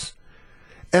face-to-face.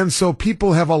 And so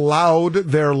people have allowed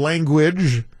their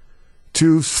language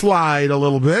to slide a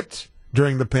little bit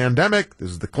during the pandemic. This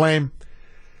is the claim.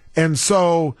 And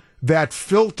so that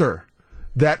filter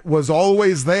that was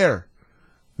always there,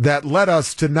 that led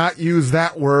us to not use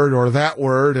that word or that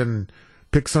word and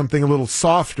pick something a little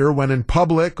softer when in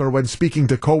public or when speaking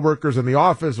to coworkers in the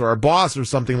office or our boss or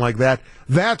something like that,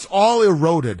 that's all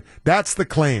eroded. That's the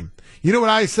claim. You know what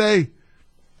I say?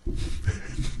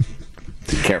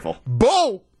 Careful.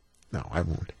 Bull! No, I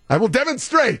won't. I will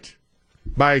demonstrate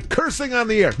by cursing on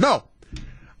the air. No,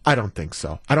 I don't think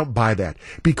so. I don't buy that.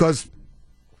 Because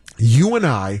you and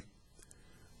I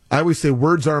always say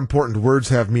words are important. Words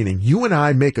have meaning. You and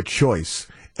I make a choice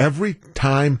every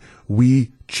time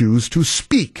we choose to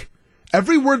speak.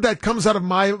 Every word that comes out of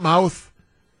my mouth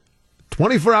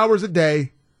 24 hours a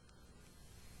day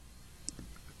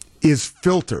is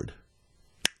filtered.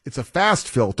 It's a fast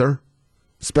filter,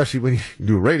 especially when you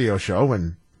do a radio show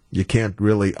and you can't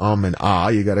really and ah.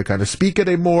 You got to kind of speak at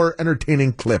a more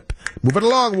entertaining clip. Move it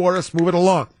along, Warras. Move it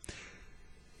along.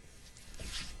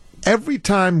 Every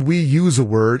time we use a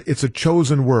word, it's a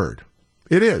chosen word.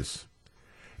 It is.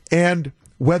 And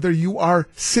whether you are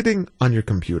sitting on your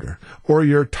computer or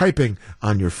you're typing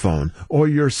on your phone or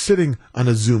you're sitting on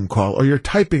a Zoom call or you're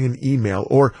typing an email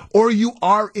or you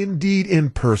are indeed in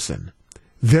person,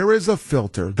 there is a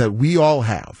filter that we all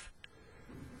have.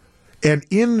 And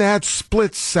in that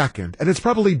split second, and it's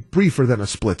probably briefer than a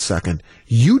split second,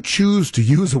 you choose to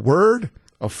use a word,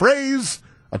 a phrase,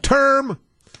 a term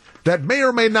that may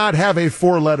or may not have a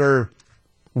 4-letter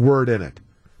word in it.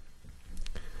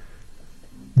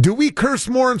 Do we curse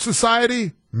more in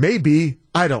society? Maybe.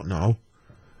 I don't know.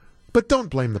 But don't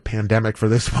blame the pandemic for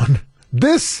this one.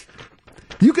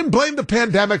 You can blame the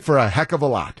pandemic for a heck of a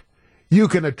lot. You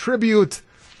can attribute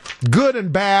good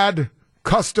and bad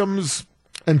customs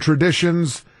and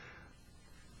traditions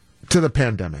to the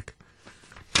pandemic.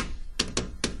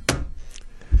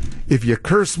 If you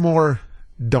curse more,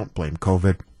 don't blame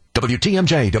COVID.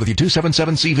 WTMJ,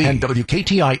 W277CV, and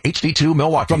WKTI HD2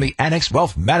 Milwaukee from the Annex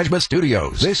Wealth Management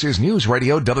Studios. This is News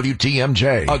Radio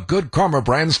WTMJ, a good karma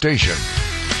brand station.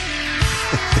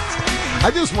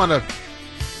 I just want to...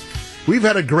 We've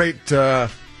had a great...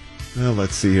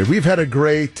 let's see here. We've had a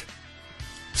great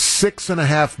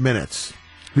 6.5 minutes.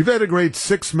 We've had a great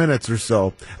 6 minutes or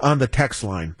so on the text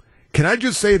line. Can I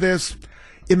just say this?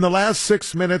 In the last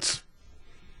 6 minutes,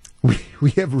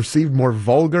 we have received more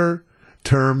vulgar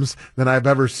terms than I've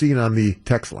ever seen on the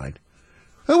text line.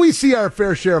 And we see our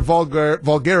fair share of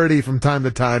vulgarity from time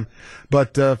to time,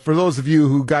 but for those of you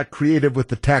who got creative with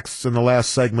the texts in the last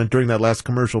segment during that last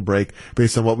commercial break,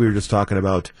 based on what we were just talking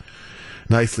about,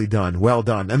 nicely done. Well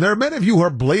done. And there are many of you who are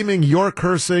blaming your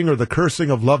cursing or the cursing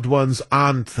of loved ones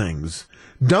on things.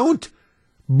 Don't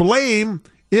blame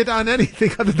it on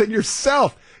anything other than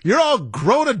yourself. You're all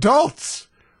grown adults.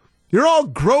 You're all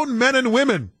grown men and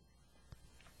women.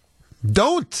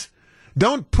 Don't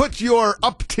put your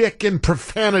uptick in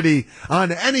profanity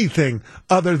on anything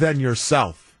other than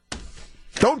yourself.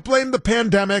 Don't blame the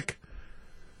pandemic.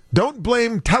 Don't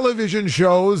blame television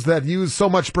shows that use so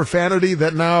much profanity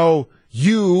that now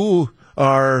you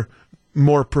are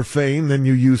more profane than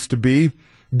you used to be.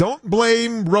 Don't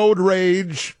blame road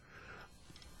rage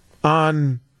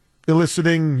on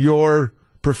eliciting your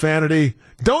profanity.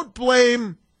 Don't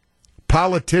blame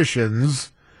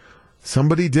politicians.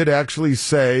 Somebody did actually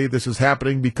say this is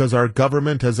happening because our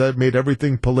government has made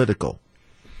everything political.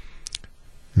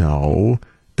 No,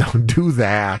 don't do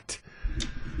that.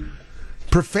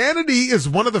 Profanity is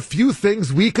one of the few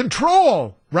things we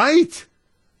control, right?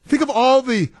 Think of all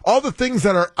the things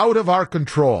that are out of our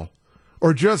control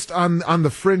or just on the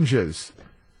fringes.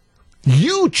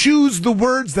 You choose the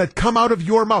words that come out of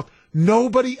your mouth.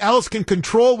 Nobody else can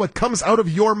control what comes out of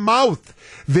your mouth.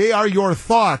 They are your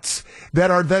thoughts that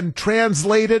are then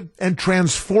translated and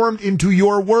transformed into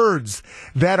your words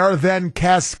that are then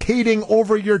cascading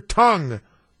over your tongue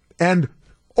and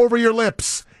over your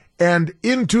lips and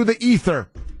into the ether.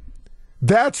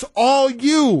 That's all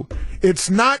you. It's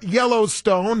not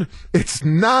Yellowstone. It's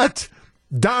not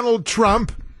Donald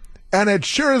Trump. And it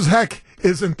sure as heck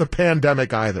isn't the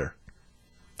pandemic either.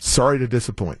 Sorry to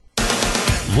disappoint.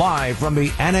 Live from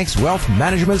the Annex Wealth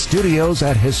Management Studios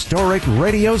at historic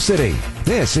Radio City,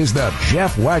 this is the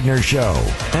Jeff Wagner Show.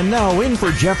 And now in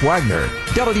for Jeff Wagner,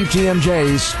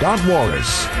 WTMJ's Scott Warras.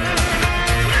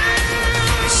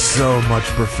 So much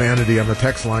profanity on the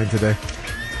text line today.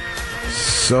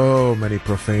 So many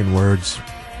profane words.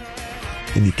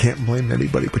 And you can't blame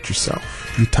anybody but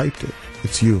yourself. You typed it.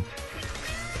 It's you.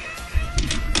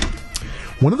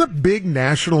 One of the big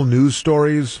national news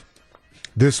stories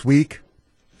this week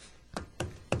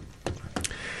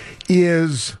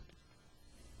is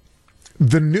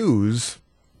the news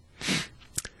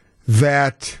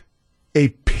that a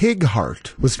pig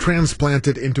heart was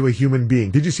transplanted into a human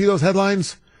being. Did you see those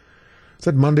headlines? Is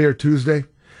that Monday or Tuesday?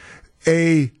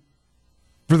 For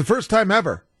the first time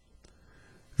ever,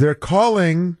 they're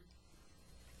calling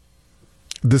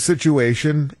the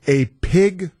situation a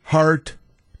pig heart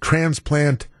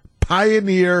transplant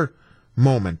pioneer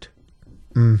moment.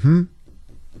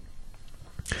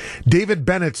 David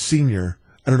Bennett Sr.,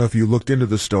 I don't know if you looked into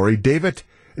the story, David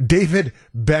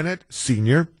Bennett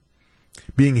Sr.,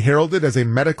 being heralded as a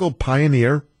medical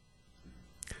pioneer,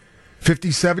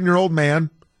 57-year-old man,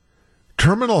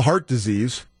 terminal heart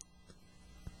disease,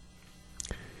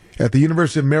 at the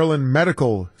University of Maryland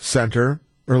Medical Center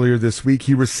earlier this week,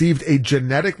 he received a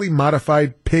genetically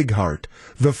modified pig heart,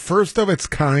 the first of its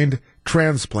kind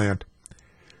transplant.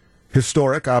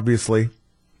 Historic, obviously.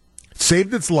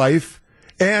 Saved its life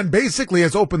and basically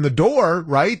has opened the door,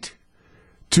 right,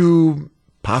 to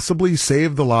possibly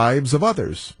save the lives of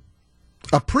others.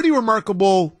 A pretty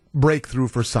remarkable breakthrough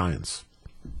for science.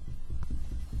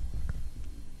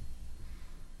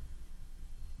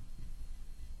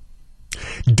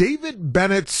 David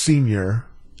Bennett Sr.,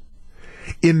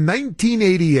 in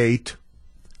 1988,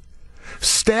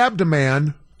 stabbed a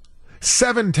man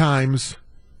 7 times,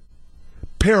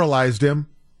 paralyzed him.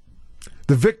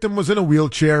 The victim was in a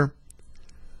wheelchair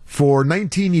for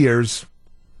 19 years,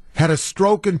 had a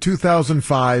stroke in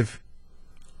 2005,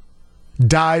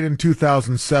 died in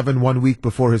 2007, 1 week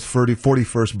before his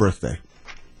 41st birthday.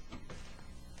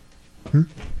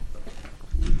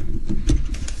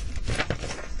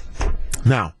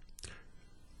 Now,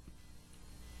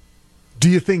 do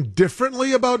you think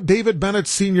differently about David Bennett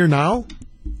Sr. now?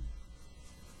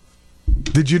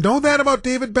 Did you know that about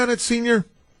David Bennett Sr.?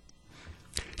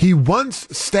 He once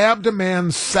stabbed a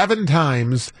man 7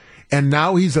 times, and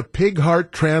now he's a pig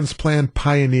heart transplant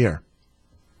pioneer.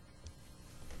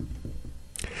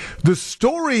 The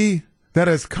story that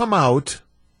has come out,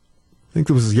 I think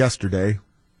it was yesterday,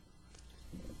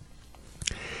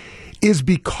 is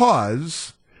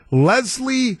because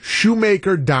Leslie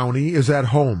Shoemaker Downey is at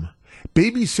home,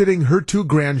 babysitting her 2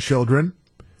 grandchildren.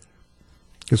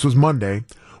 This was Monday,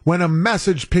 when a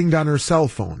message pinged on her cell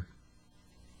phone.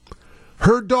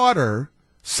 Her daughter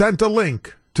sent a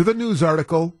link to the news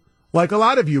article, like a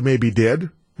lot of you maybe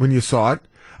did when you saw it,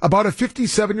 about a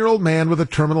 57-year-old man with a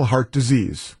terminal heart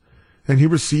disease, and he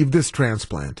received this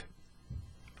transplant.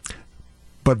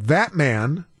 But that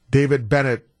man, David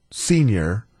Bennett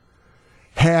Sr.,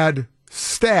 had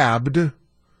stabbed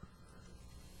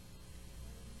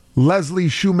Leslie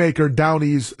Shoemaker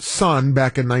Downey's son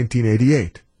back in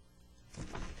 1988.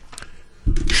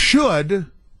 Should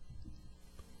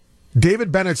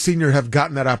David Bennett Sr. have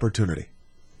gotten that opportunity?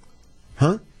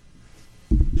 Huh?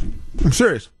 I'm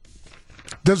serious.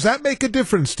 Does that make a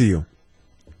difference to you?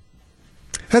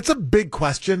 That's a big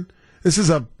question. This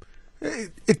is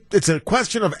it's a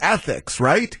question of ethics,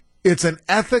 right? It's an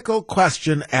ethical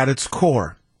question at its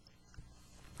core.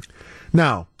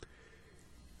 Now,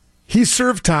 he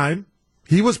served time.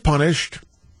 He was punished.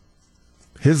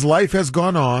 His life has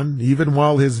gone on, even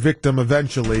while his victim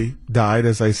eventually died,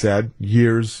 as I said,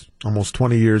 years, almost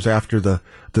 20 years after the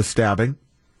stabbing,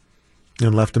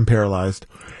 and left him paralyzed.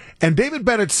 And David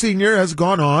Bennett Sr. has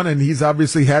gone on, and he's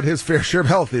obviously had his fair share of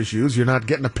health issues. You're not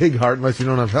getting a pig heart unless you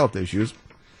don't have health issues.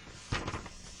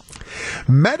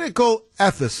 Medical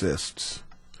ethicists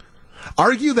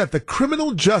argue that the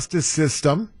criminal justice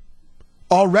system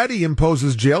already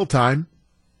imposes jail time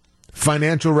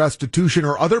financial restitution,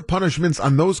 or other punishments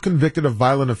on those convicted of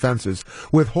violent offenses.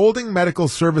 Withholding medical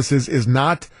services is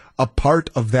not a part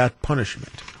of that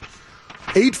punishment.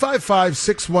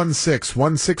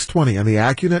 855-616-1620 on the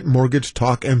AccuNet Mortgage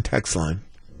Talk and Text line.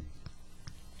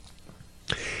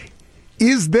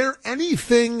 Is there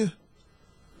anything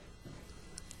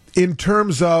in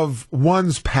terms of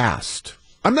one's past?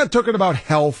 I'm not talking about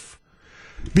health,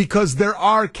 because there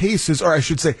are cases, or I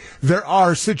should say, there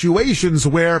are situations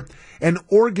where an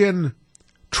organ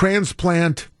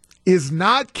transplant is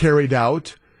not carried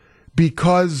out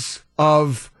because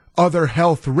of other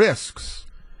health risks.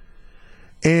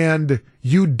 And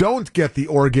you don't get the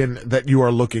organ that you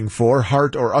are looking for,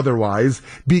 heart or otherwise,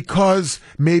 because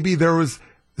maybe there was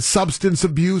substance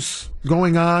abuse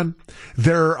going on.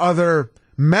 There are other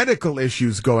medical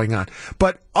issues going on.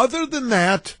 But other than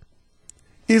that,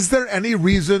 is there any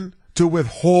reason to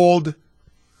withhold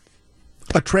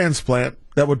a transplant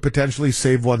that would potentially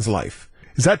save one's life?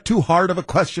 Is that too hard of a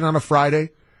question on a Friday?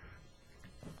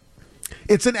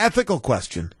 It's an ethical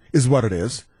question, is what it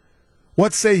is.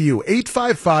 What say you?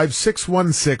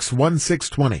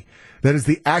 855-616-1620. That is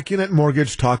the AccuNet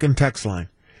Mortgage Talk and Text line.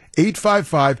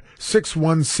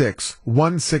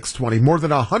 855-616-1620. More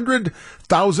than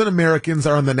 100,000 Americans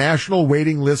are on the national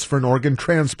waiting list for an organ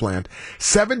transplant.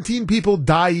 17 people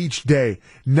die each day,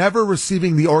 never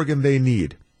receiving the organ they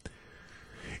need.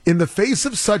 In the face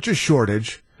of such a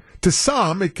shortage, to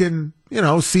some it can,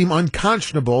 seem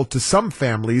unconscionable to some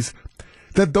families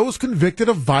that those convicted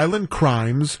of violent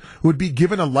crimes would be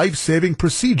given a life-saving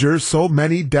procedure so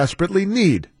many desperately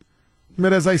need.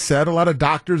 But as I said, a lot of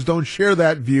doctors don't share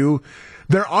that view.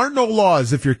 There are no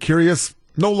laws, if you're curious,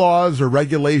 no laws or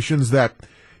regulations that,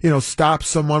 stop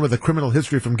someone with a criminal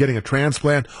history from getting a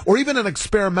transplant or even an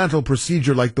experimental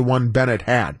procedure like the one Bennett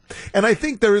had. And I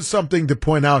think there is something to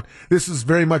point out. This is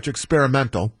very much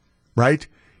experimental, right?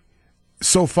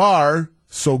 So far,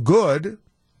 so good.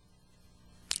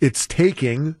 It's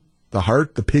taking the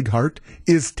heart, the pig heart,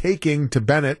 is taking to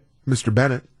Bennett, Mr.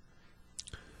 Bennett.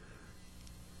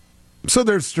 So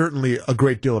there's certainly a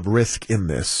great deal of risk in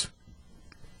this.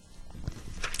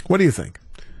 What do you think?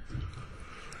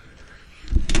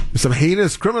 There's some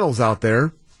heinous criminals out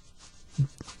there.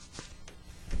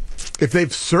 If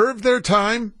they've served their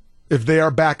time, if they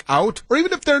are back out, or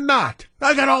even if they're not,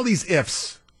 I got all these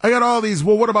ifs. I got all these,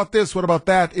 well, what about this? What about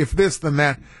that? If this, then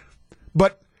that.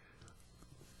 But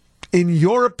in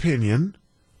your opinion,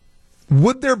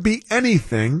 would there be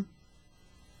anything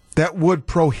that would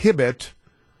prohibit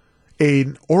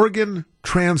an organ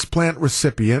transplant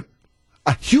recipient,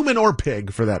 a human or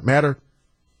pig for that matter,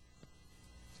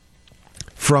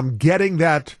 from getting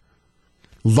that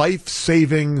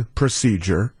life-saving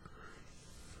procedure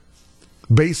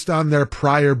based on their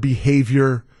prior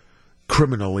behavior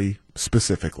criminally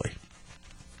specifically?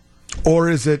 Or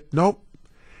is it, nope,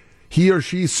 he or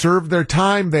she served their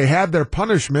time, they had their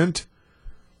punishment,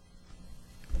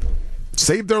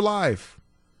 saved their life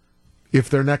if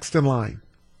they're next in line,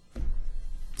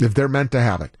 if they're meant to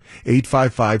have it?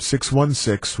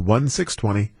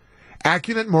 855-616-1620.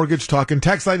 AccuNet Mortgage Talk and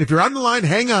Text line. If you're on the line,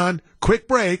 hang on. Quick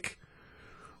break.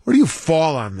 Where do you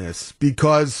fall on this?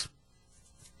 Because,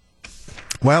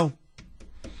 well,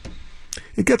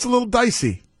 it gets a little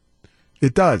dicey.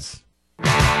 It does.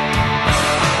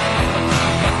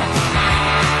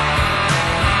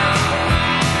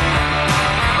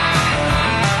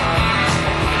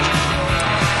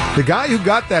 The guy who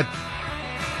got that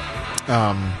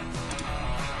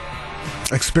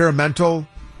experimental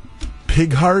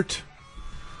pig heart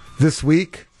this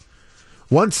week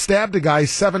once stabbed a guy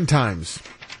 7 times,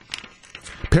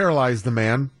 paralyzed the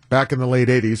man back in the late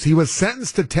 80s. He was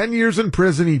sentenced to 10 years in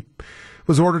prison. He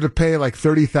was ordered to pay like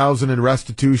 $30,000 in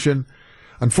restitution.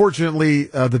 Unfortunately,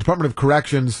 the Department of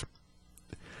Corrections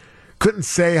couldn't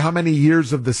say how many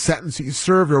years of the sentence he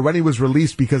served or when he was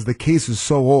released because the case is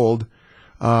so old.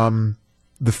 The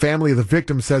family of the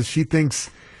victim says she thinks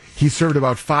he served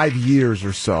about 5 years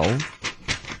or so.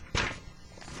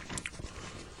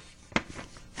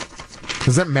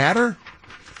 Does that matter?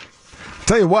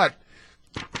 Tell you what,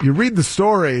 you read the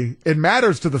story, it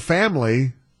matters to the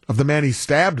family of the man he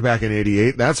stabbed back in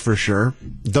 88, that's for sure.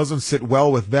 It doesn't sit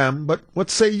well with them, but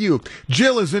what say you?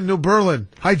 Jill is in New Berlin.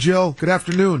 Hi, Jill. Good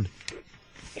afternoon.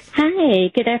 Hi.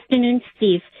 Good afternoon,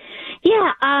 Steve.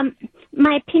 Yeah,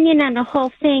 my opinion on the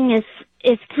whole thing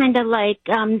is kind of like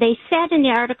they said in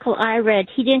the article I read,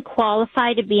 he didn't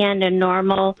qualify to be on the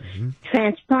normal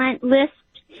transplant list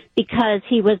because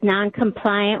he was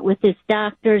non-compliant with his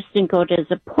doctors, didn't go to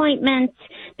his appointments,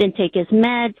 didn't take his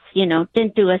meds,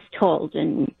 didn't do as told.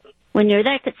 And when you're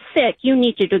that sick, you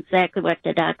need to do exactly what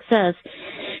the doc says.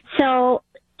 So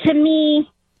to me,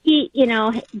 he,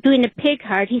 doing a pig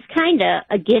heart, he's kind of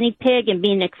a guinea pig and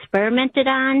being experimented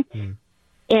on.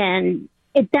 And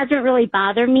it doesn't really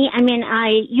bother me. I mean,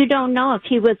 you don't know if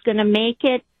he was going to make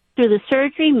it through the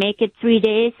surgery, make it 3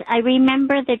 days. I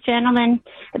remember the gentleman,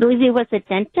 I believe he was a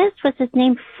dentist, was his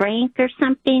name Frank or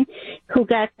something, who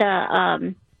got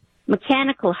the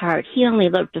mechanical heart. He only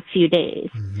lived a few days.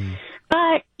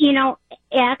 But,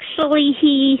 actually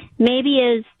he maybe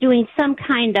is doing some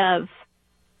kind of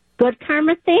good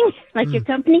karma thing, like your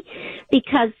company,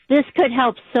 because this could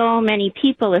help so many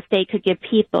people if they could give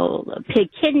people pig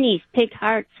kidneys, pig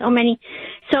hearts. So many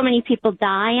people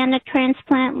die on the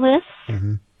transplant list.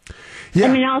 Yeah.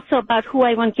 I mean, also about who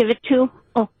I want to give it to.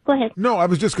 Oh, go ahead. No, I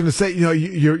was just going to say,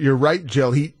 you're right,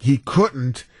 Jill. He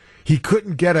couldn't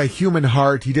get a human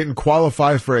heart. He didn't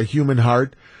qualify for a human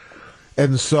heart.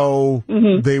 And so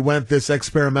they went this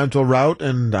experimental route,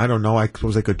 and I don't know, I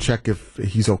suppose I could check if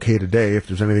he's okay today, if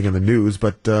there's anything in the news,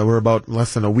 but we're about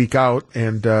less than a week out,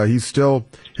 and he's still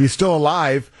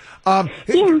alive. Let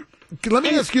me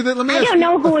ask you that. I don't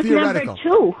know who was number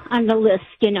 2 on the list,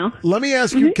 Let me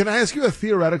ask you, can I ask you a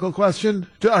theoretical question?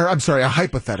 Or, I'm sorry, a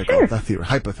hypothetical. Sure.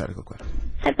 Hypothetical question.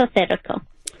 Hypothetical.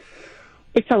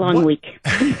 It's a long week.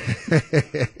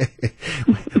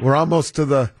 We're almost to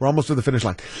the finish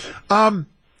line.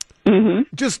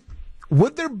 Just,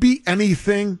 would there be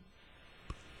anything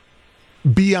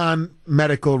beyond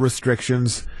medical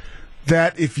restrictions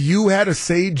that, if you had to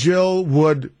say, Jill,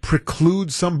 would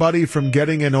preclude somebody from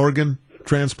getting an organ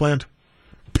transplant,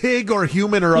 pig or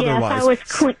human or otherwise? If I was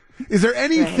queen, is there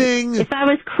anything? Right. If I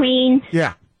was queen,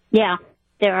 yeah,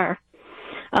 there are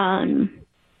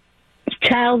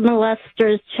child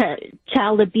molesters,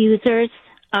 child abusers,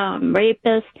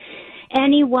 rapists,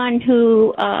 anyone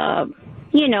who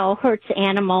hurts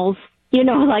animals.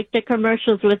 Like the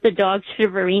commercials with the dog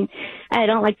shivering. I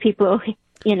don't like people who,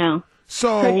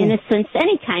 So, for innocence,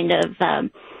 any kind of,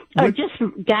 or just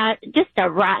a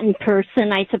rotten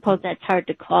person. I suppose that's hard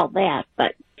to call that,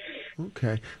 but.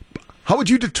 Okay. How would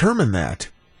you determine that?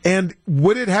 And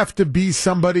would it have to be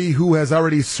somebody who has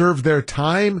already served their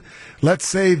time? Let's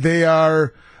say they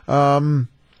are,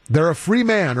 they're a free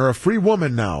man or a free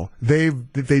woman now. They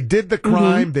did the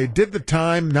crime, they did the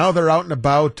time, now they're out and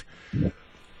about.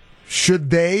 Should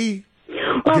they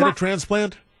get a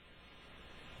transplant?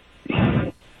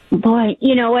 Boy,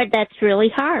 you know what? That's really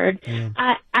hard.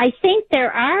 Yeah. I think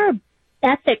there are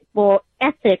ethics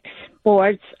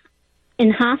boards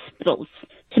in hospitals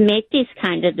to make these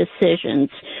kind of decisions,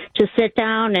 to sit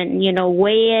down and,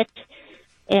 weigh it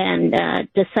and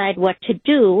decide what to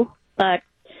do. But,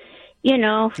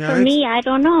 for me, I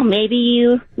don't know.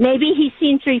 Maybe he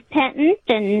seems repentant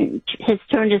and has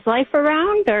turned his life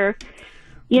around, or...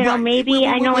 maybe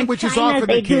I know in China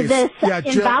they do this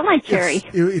involuntary.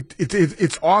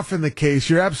 It's often the case.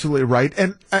 You're absolutely right.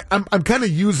 And I'm kind of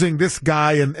using this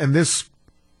guy and this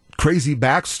crazy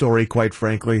backstory, quite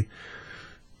frankly,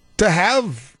 to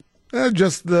have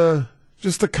just the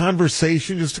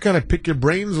conversation, just to kind of pick your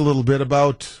brains a little bit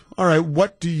about, all right,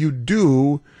 what do you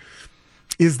do?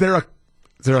 Is there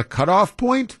a cutoff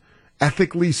point,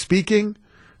 ethically speaking?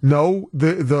 No,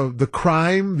 the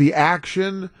crime, the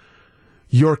action.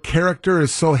 Your character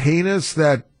is so heinous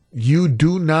that you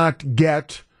do not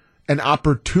get an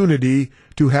opportunity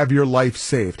to have your life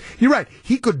saved. You're right.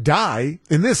 He could die,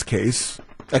 in this case,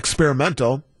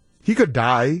 experimental. He could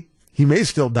die. He may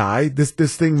still die. This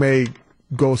thing may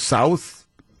go south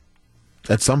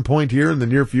at some point here in the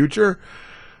near future.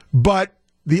 But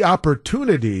the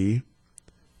opportunity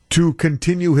to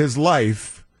continue his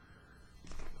life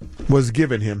was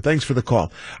given him. Thanks for the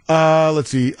call. Let's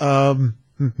see.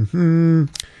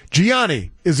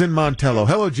 Gianni is in Montello.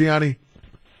 Hello, Gianni.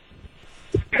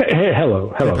 Hey,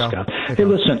 hello, Scott. Hey,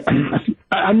 listen,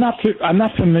 I'm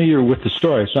not familiar with the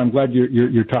story, so I'm glad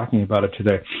you're talking about it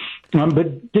today.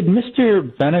 But did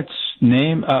Mr. Bennett's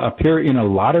name appear in a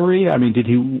lottery? I mean, did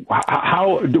he?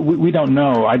 How? We don't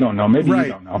know. I don't know. Maybe you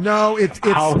don't know. No,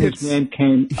 his name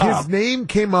came. His name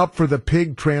came up for the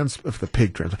pig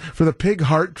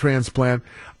heart transplant.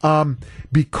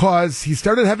 Because he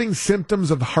started having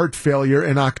symptoms of heart failure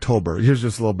in October. Here's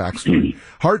just a little backstory.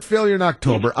 Heart failure in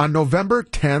October. On November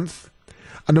 10th,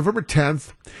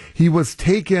 he was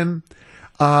taken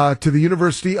to the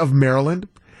University of Maryland.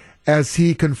 As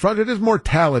he confronted his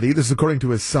mortality, this is according to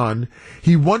his son,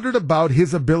 he wondered about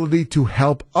his ability to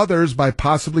help others by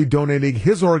possibly donating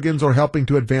his organs or helping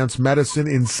to advance medicine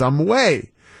in some way.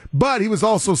 But he was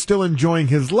also still enjoying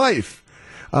his life.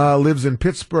 lives in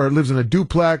Pittsburgh, lives in a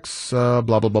duplex, blah,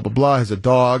 blah, blah, blah, blah, has a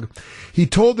dog. He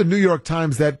told the New York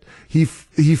Times that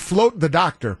the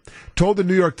doctor told the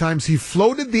New York Times he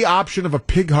floated the option of a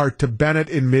pig heart to Bennett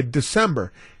in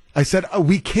mid-December. I said,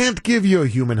 we can't give you a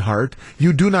human heart.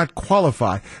 You do not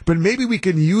qualify. But maybe we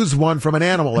can use one from an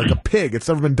animal, like a pig. It's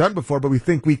never been done before, but we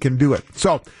think we can do it.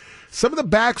 So some of the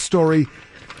backstory,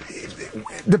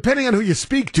 depending on who you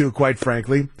speak to, quite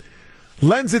frankly,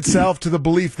 lends itself to the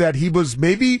belief that he was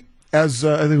maybe, as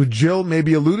I think Jill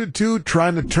maybe alluded to,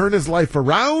 trying to turn his life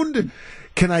around.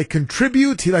 Can I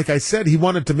contribute? Like I said, he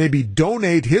wanted to maybe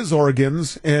donate his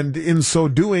organs, and in so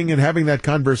doing and having that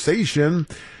conversation,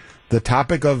 the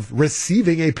topic of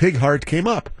receiving a pig heart came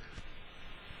up.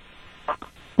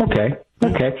 Okay.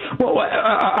 Well,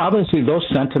 obviously those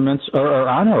sentiments are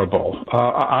honorable.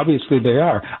 Obviously they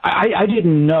are. I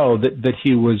didn't know that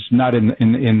he was not in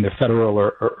the federal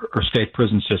or state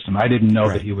prison system. I didn't know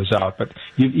that he was out, but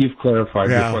you've clarified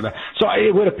before that. So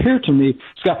it would appear to me,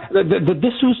 Scott, that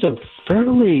this was a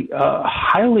fairly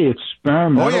highly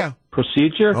experimental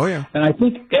procedure. And I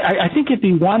think if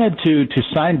he wanted to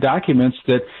sign documents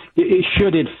that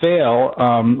should it fail,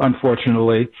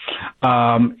 unfortunately,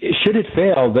 should it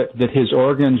fail that his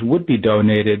organs would be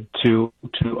donated to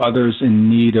others in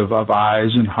need of eyes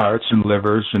and hearts and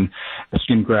livers and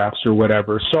skin grafts or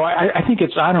whatever. So I think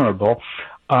it's honorable.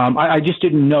 I just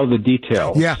didn't know the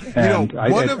details. Yeah, and I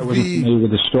wasn't familiar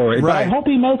with the story. Right. But I hope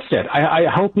he makes it. I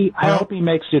hope he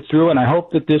makes it through, and I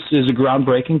hope that this is a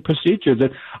groundbreaking procedure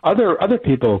that other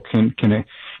people can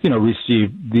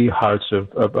receive the hearts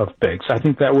of pigs. I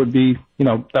think that would be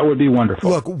wonderful.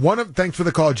 Look, thanks for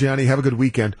the call, Gianni. Have a good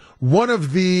weekend. One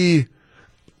of the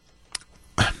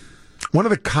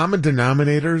common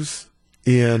denominators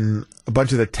in a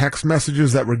bunch of the text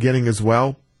messages that we're getting as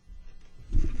well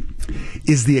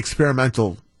is the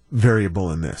experimental variable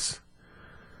in this.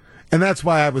 And that's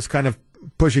why I was kind of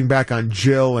pushing back on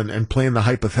Jill and playing the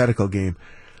hypothetical game.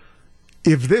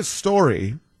 If this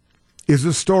story is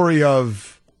a story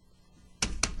of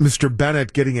Mr.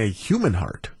 Bennett getting a human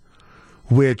heart,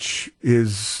 which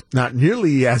is not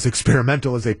nearly as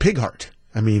experimental as a pig heart.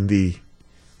 I mean,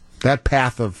 that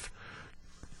path of,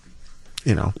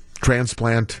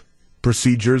 transplant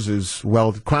procedures is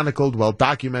well chronicled, well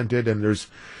documented, and there's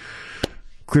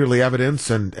clearly evidence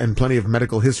and plenty of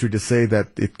medical history to say that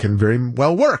it can very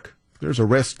well work. There's a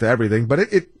risk to everything, but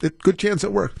it good chance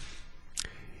it works.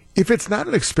 If it's not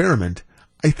an experiment,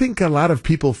 I think a lot of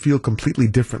people feel completely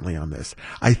differently on this.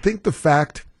 I think the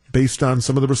fact, based on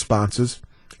some of the responses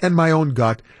and my own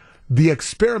gut, the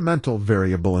experimental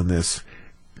variable in this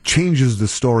changes the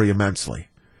story immensely.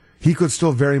 He could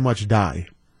still very much die,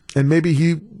 and maybe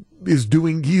he's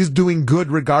doing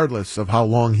good regardless of how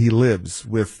long he lives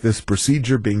with this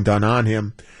procedure being done on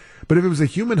him. But if it was a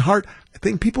human heart, I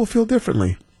think people feel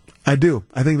differently. I do.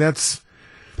 I think that's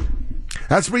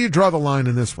where you draw the line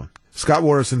in this one. Scott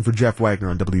Warras for Jeff Wagner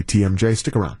on WTMJ.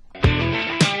 Stick around.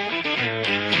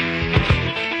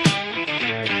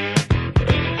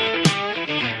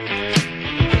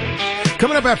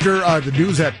 Coming up after the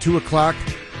news at 2 o'clock,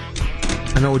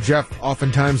 I know Jeff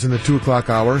oftentimes in the 2 o'clock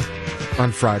hour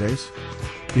on Fridays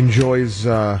enjoys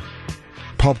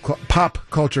pop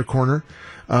culture corner.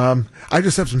 I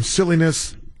just have some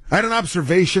silliness. I had an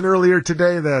observation earlier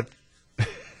today that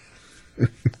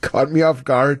caught me off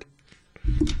guard.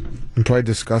 And probably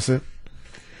discuss it.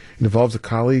 It involves a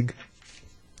colleague.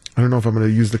 I don't know if I'm going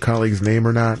to use the colleague's name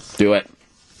or not. Do it.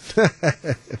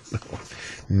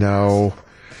 No.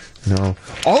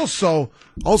 Also,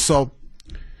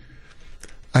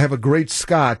 I have a great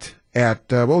Scott at,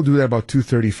 we'll do that about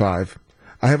 2:35.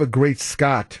 I have a great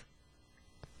Scott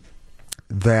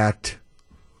that,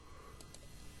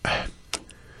 let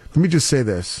me just say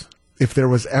this. If there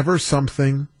was ever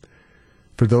something,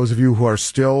 for those of you who are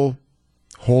still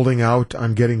holding out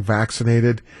on getting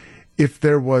vaccinated, if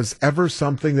there was ever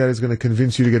something that is going to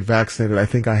convince you to get vaccinated, I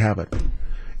think I have it.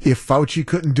 If Fauci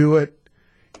couldn't do it,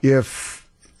 if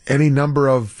any number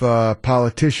of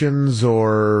politicians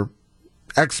or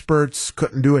experts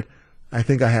couldn't do it, I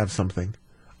think I have something.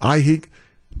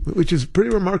 Which is pretty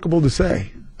remarkable to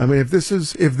say. I mean, if this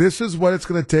is what it's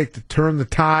going to take to turn the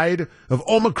tide of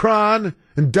Omicron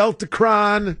and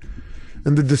Deltacron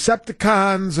and the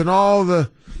Decepticons and all the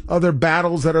other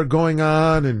battles that are going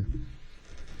on in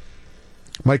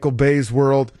Michael Bay's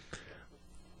world,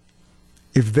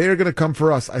 if they're going to come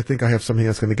for us, I think I have something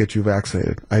that's going to get you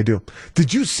vaccinated. I do.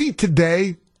 Did you see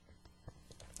today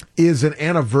is an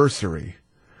anniversary?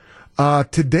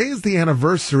 Today is the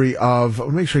anniversary of, let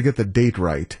me make sure I get the date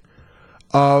right,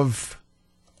 of,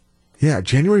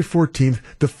 January 14th,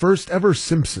 the first ever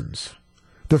Simpsons.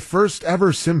 the first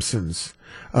ever Simpsons,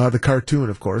 the cartoon,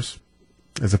 of course,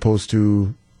 as opposed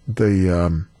to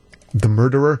the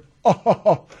murderer.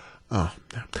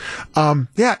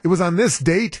 Yeah, it was on this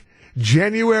date,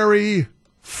 January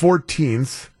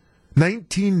 14th,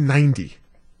 1990.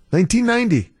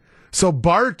 1990. So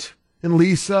Bart and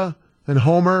Lisa and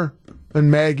Homer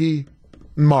and Maggie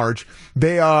and Marge,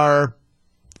 they are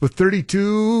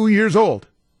 32 years old.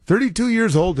 32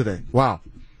 years old today. Wow.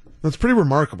 That's pretty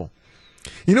remarkable.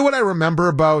 You know what I remember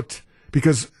about,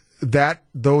 because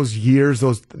those years,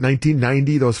 those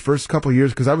 1990, those first couple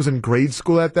years, because I was in grade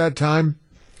school at that time,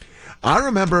 I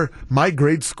remember my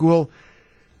grade school,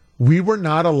 we were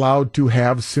not allowed to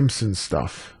have Simpsons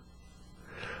stuff.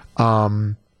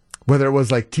 Whether it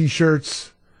was like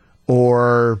T-shirts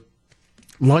or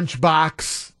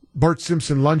lunchbox, Bart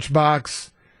Simpson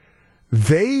lunchbox,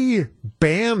 they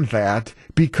banned that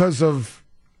because of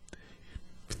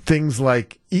things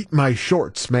like "eat my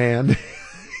shorts, man."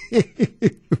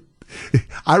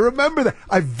 I remember that.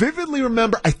 I vividly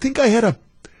remember. I think I had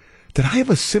did I have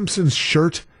a Simpsons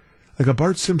shirt? Like a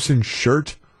Bart Simpson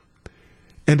shirt?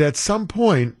 And at some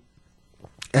point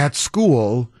at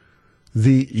school,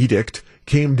 the edict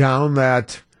came down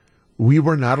that we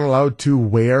were not allowed to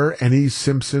wear any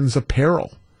Simpsons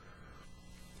apparel.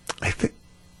 I think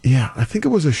it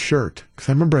was a shirt. Because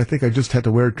I remember, I think I just had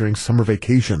to wear it during summer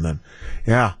vacation then.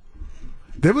 Yeah.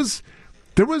 There was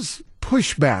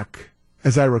pushback,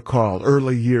 as I recall,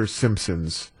 early year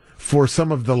Simpsons, for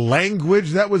some of the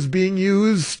language that was being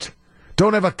used.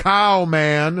 Don't have a cow,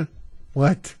 man.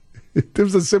 What? There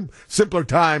was a simpler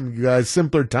time, you guys,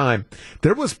 simpler time.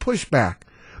 There was pushback.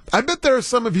 I bet there are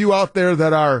some of you out there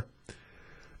that are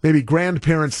maybe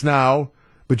grandparents now,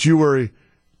 but you were,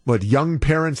 young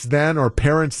parents then or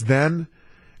parents then,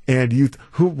 and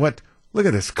look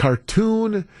at this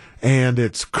cartoon, and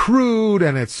it's crude,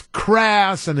 and it's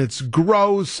crass, and it's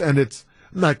gross, and I'm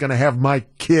not going to have my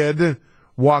kid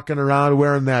walking around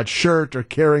wearing that shirt or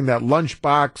carrying that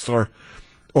lunchbox or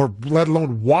let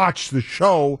alone watch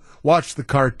the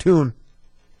cartoon.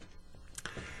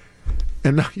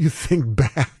 And now you think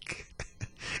back,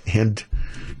 and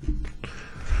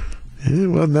it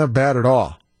wasn't that bad at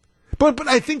all. But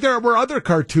I think there were other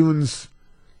cartoons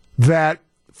that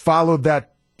followed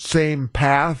that same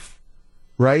path,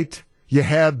 right? You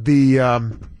had the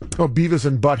Beavis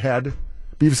and Butthead.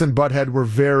 Beavis and Butthead were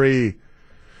very,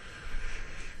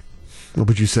 what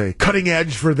would you say, cutting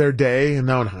edge for their day. And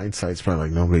now in hindsight, it's probably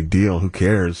like, no big deal. Who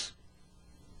cares?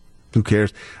 Who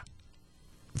cares?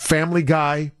 Family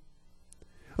Guy.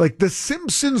 Like, The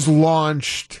Simpsons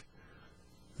launched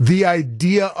the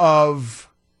idea of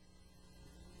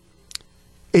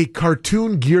a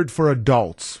cartoon geared for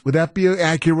adults. Would that be an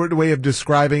accurate way of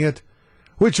describing it?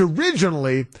 Which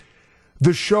originally,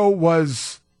 the show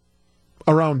was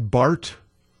around Bart.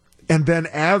 And then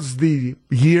as the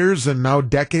years and now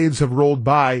decades have rolled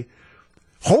by,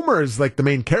 Homer is like the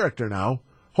main character now.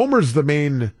 Homer's the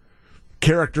main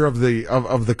character of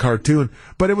the cartoon.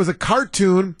 But it was a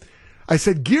cartoon, I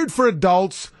said, geared for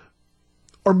adults,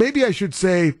 or maybe I should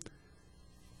say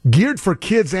geared for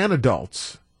kids and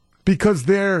adults, because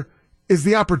there is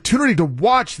the opportunity to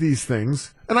watch these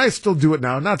things, and I still do it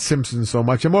now, not Simpsons so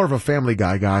much. I'm more of a Family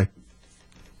guy.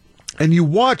 And you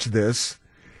watch this,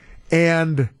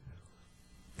 and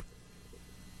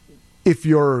if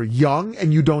you're young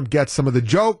and you don't get some of the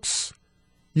jokes,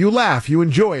 you laugh, you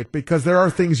enjoy it, because there are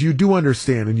things you do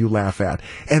understand and you laugh at.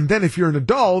 And then if you're an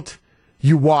adult,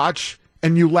 you watch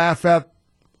and you laugh at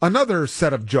another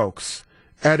set of jokes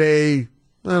at a,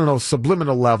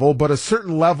 subliminal level, but a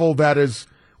certain level that is,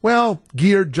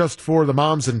 geared just for the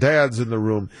moms and dads in the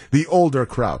room, the older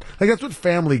crowd. Like, that's what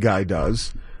Family Guy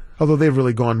does. Although they've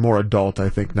really gone more adult, I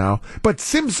think, now. But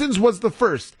Simpsons was the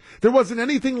first. There wasn't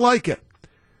anything like it.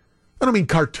 I don't mean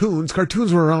cartoons.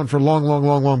 Cartoons were around for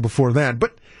long before then.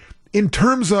 But in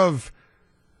terms of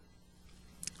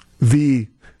the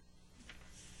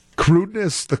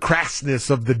crudeness, the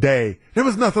crassness of the day, there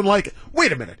was nothing like it.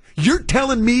 Wait a minute. You're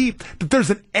telling me that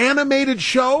there's an animated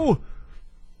show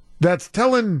that's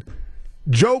telling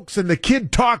jokes and the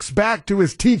kid talks back to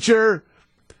his teacher?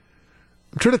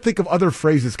 I'm trying to think of other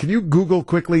phrases. Can you Google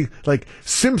quickly, like,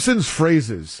 Simpsons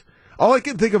phrases? All I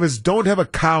can think of is, don't have a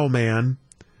cow, man.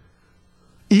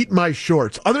 Eat my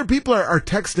shorts. Other people are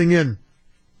texting in.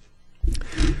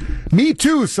 Me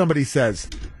too, somebody says.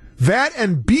 That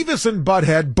and Beavis and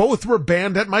Butthead both were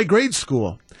banned at my grade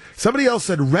school. Somebody else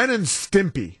said Ren and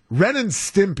Stimpy. Ren and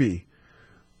Stimpy.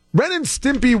 Ren and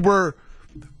Stimpy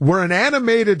were an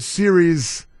animated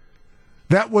series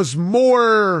that was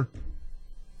more,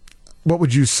 what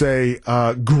would you say,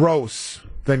 gross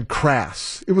than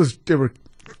crass. They were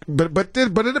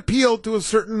it appealed to a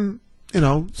certain,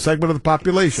 segment of the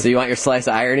population. So you want your slice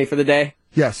of irony for the day?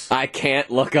 Yes. I can't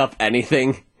look up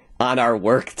anything on our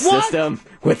work system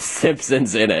with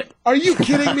Simpsons in it. Are you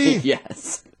kidding me?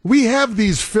 Yes. We have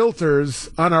these filters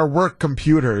on our work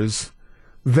computers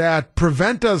that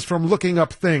prevent us from looking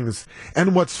up things.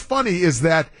 And what's funny is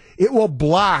that it will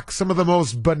block some of the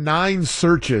most benign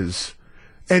searches.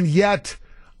 And yet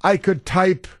I could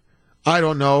type, I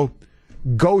don't know,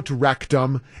 goat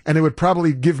rectum, and it would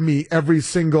probably give me every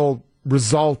single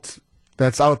result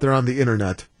that's out there on the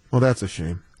internet. Well, that's a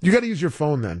shame. You got to use your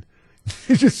phone then.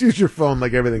 You just use your phone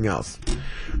like everything else.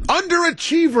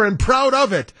 Underachiever and proud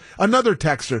of it. Another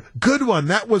texter. Good one.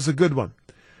 That was a good one.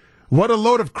 What a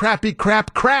load of crappy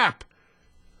crap.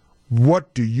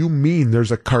 What do you mean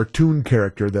there's a cartoon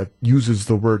character that uses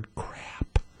the word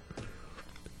crap?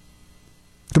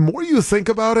 The more you think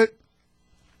about it,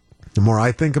 the more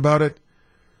I think about it,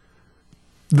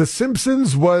 The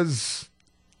Simpsons was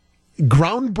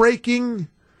groundbreaking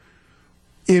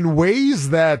in ways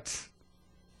that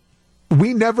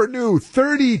we never knew.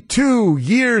 32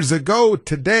 years ago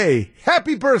today.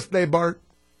 Happy birthday, Bart.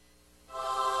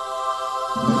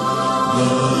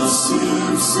 The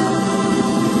Simpsons.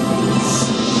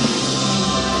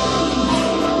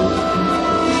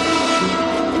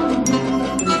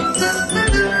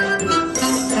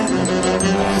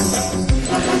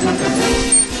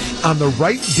 On the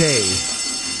right day,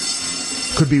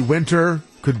 could be winter,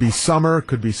 could be summer,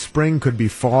 could be spring, could be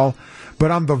fall, but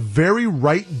on the very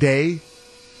right day,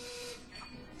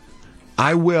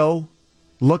 I will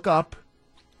look up,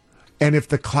 and if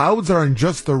the clouds are in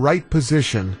just the right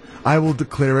position, I will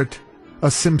declare it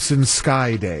a Simpsons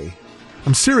sky day.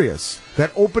 I'm serious.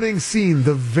 That opening scene,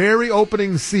 the very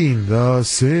opening scene, The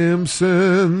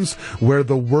Simpsons, where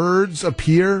the words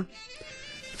appear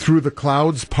through the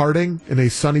clouds parting in a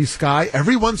sunny sky,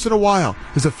 every once in a while,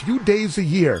 there's a few days a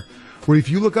year where if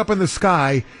you look up in the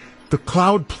sky, the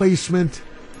cloud placement,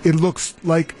 it looks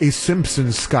like a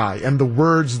Simpsons sky, and the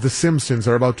words The Simpsons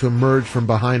are about to emerge from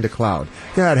behind a cloud.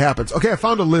 Yeah, it happens. Okay, I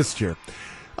found a list here.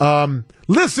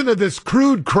 Listen to this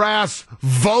crude, crass,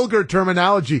 vulgar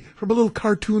terminology from a little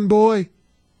cartoon boy.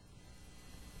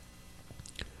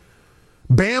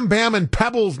 Bam Bam and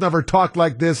Pebbles never talked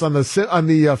like this on the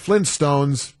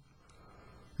Flintstones.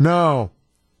 No.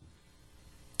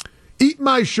 Eat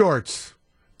my shorts.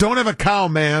 Don't have a cow,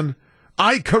 man.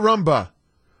 Ay caramba.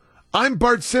 I'm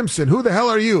Bart Simpson. Who the hell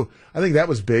are you? I think that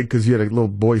was big because you had a little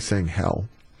boy saying hell.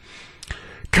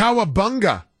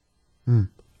 Cowabunga.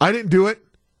 I didn't do it.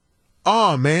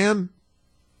 Oh man.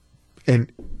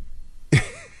 And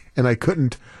I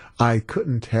couldn't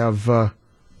have my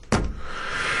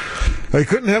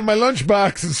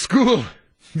lunchbox in school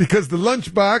because the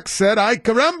lunchbox said, ay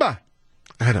caramba.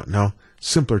 I don't know.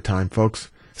 Simpler time, folks.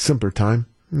 Simpler time.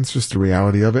 It's just the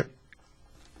reality of it.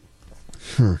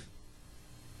 And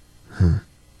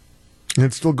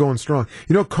it's still going strong.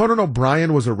 You know, Conan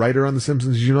O'Brien was a writer on The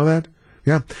Simpsons. Did you know that?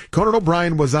 Yeah. Conan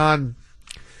O'Brien was on...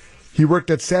 He worked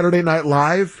at Saturday Night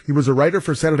Live. He was a writer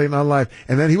for Saturday Night Live.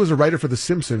 And then he was a writer for The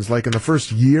Simpsons, like in the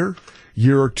first year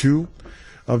or two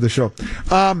of the show.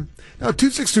 Now,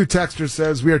 262 Texter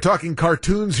says, we are talking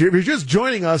cartoons here. If you're just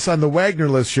joining us on the Wagner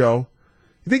List show,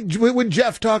 you think, would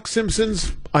Jeff talk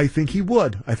Simpsons? I think he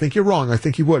would. I think you're wrong. I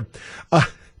think he would.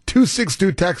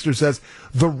 262 Texter says,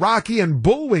 the Rocky and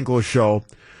Bullwinkle show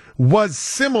was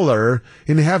similar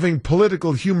in having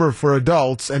political humor for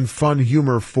adults and fun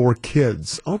humor for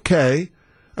kids. Okay.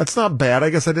 That's not bad. I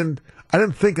guess I didn't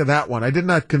think of that one. I did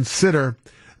not consider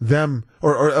them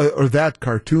or that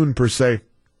cartoon per se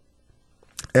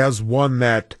as one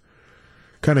that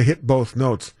kind of hit both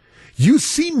notes. You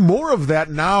see more of that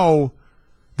now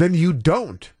than you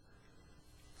don't.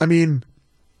 I mean,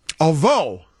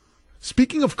 although,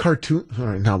 speaking of cartoon... All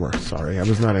right, now we're sorry. I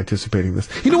was not anticipating this.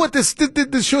 You know what? This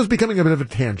show is becoming a bit of a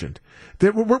tangent.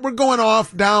 We're going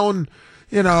off down,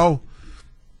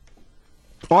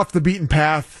 off the beaten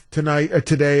path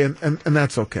today, and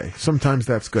that's okay. Sometimes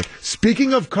that's good.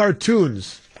 Speaking of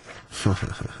cartoons...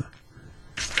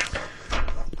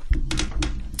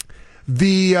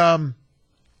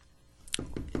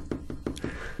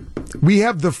 we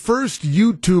have the first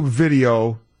YouTube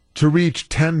video to reach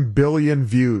 10 billion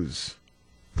views.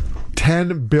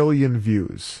 10 billion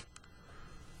views.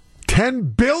 10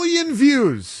 billion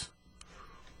views!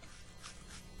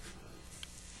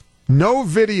 No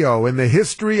video in the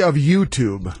history of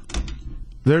YouTube.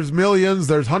 There's millions,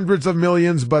 there's hundreds of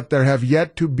millions, but there have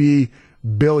yet to be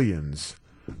billions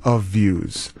of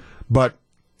views. But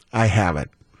I have it.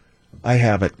 I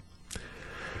have it.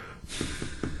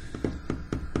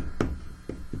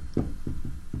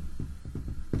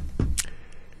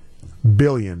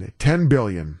 billion, 10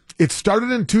 billion. It started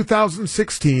in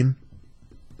 2016.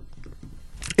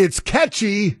 It's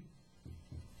catchy.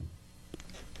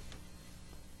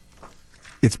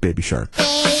 It's Baby Shark.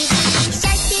 Oh,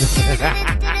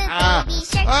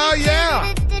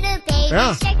 yeah.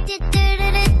 Yeah.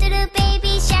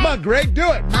 Come on, Greg,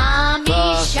 do it. Mommy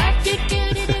shark, do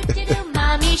do do do do do.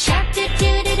 Mommy shark, do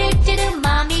do do do do do.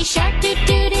 Mommy shark, do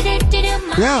do do do do do.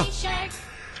 Yeah.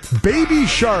 Baby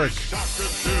Shark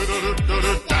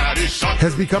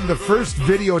has become the first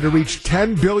video to reach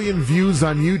 10 billion views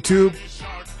on YouTube.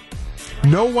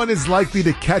 No one is likely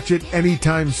to catch it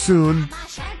anytime soon.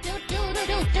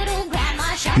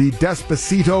 The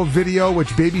Despacito video,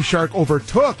 which Baby Shark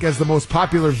overtook as the most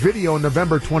popular video in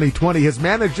November 2020, has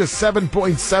managed just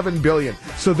 7.7 billion.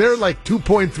 So they're like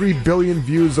 2.3 billion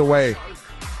views away.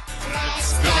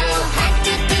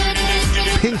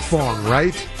 Pink Fong,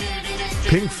 right?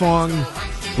 Pink Fong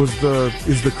is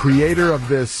the creator of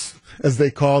this, as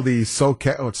they call the So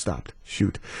Catchy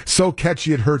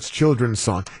It Hurts Children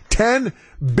song. 10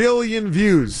 billion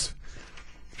views.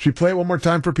 Should we play it one more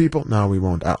time for people? No, we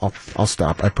won't. I'll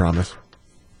stop. I promise.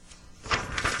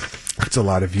 That's a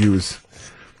lot of views.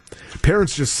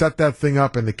 Parents just set that thing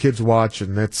up and the kids watch,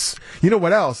 and that's, you know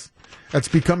what else? That's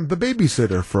become the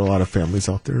babysitter for a lot of families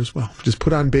out there as well. Just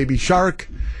put on Baby Shark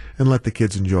and let the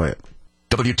kids enjoy it.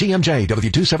 WTMJ,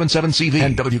 W277CV,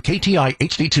 and WKTI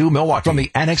HD2 Milwaukee from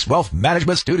the Annex Wealth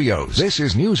Management Studios. This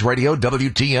is News Radio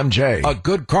WTMJ, a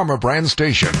Good Karma brand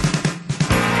station.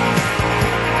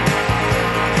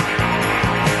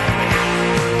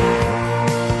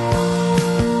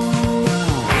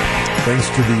 Thanks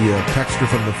to the texter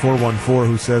from the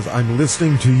 414 who says, I'm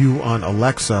listening to you on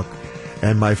Alexa,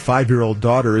 and my 5-year-old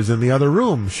daughter is in the other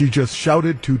room. She just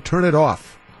shouted to turn it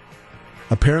off.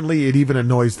 Apparently, it even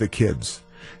annoys the kids.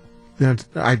 And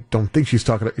I don't think she's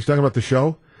talking about the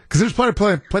show. Because there's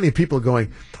plenty of people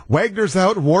going, Wagner's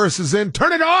out, Warras is in.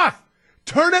 Turn it off!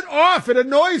 Turn it off! It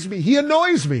annoys me. He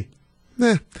annoys me.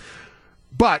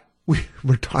 But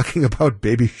we're talking about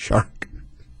Baby Shark.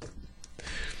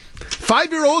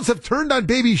 5-year-olds have turned on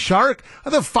Baby Shark.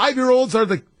 The 5-year-olds are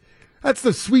that's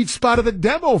the sweet spot of the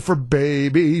demo for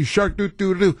Baby Shark.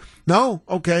 Do. No?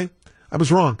 Okay. I was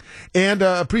wrong. And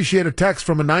appreciate a text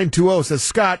from a 920 says,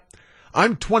 Scott,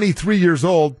 I'm 23 years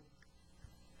old.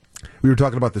 We were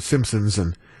talking about The Simpsons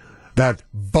and that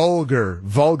vulgar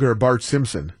Bart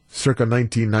Simpson, circa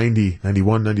 1990,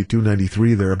 91, 92,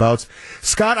 93, thereabouts.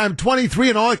 Scott, I'm 23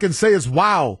 and all I can say is,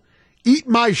 wow, eat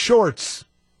my shorts.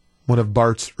 One of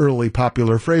Bart's early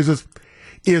popular phrases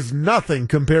is nothing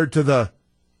compared to the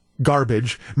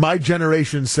garbage my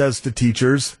generation says to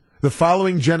teachers. The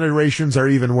following generations are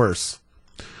even worse.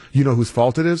 You know whose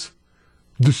fault it is?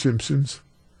 The Simpsons.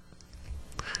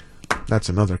 That's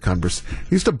another conversation.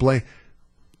 Used to blame.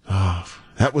 Oh,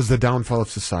 that was the downfall of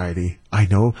society. I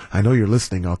know you're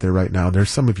listening out there right now. There's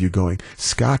some of you going,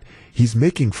 Scott, he's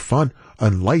making fun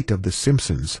and light of the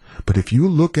Simpsons. But if you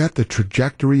look at the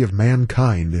trajectory of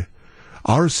mankind,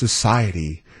 our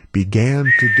society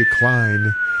began to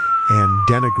decline and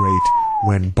denigrate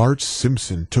when Bart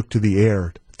Simpson took to the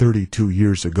air 32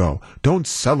 years ago. Don't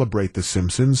celebrate The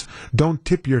Simpsons. Don't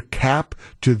tip your cap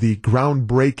to the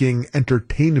groundbreaking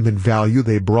entertainment value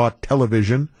they brought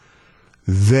television.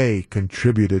 They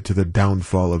contributed to the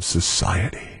downfall of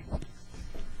society.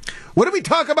 What did we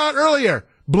talk about earlier?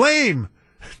 Blame.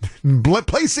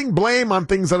 Placing blame on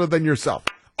things other than yourself.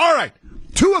 All right.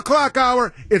 2 o'clock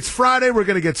hour. It's Friday. We're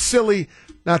going to get silly.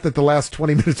 Not that the last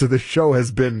 20 minutes of this show has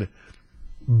been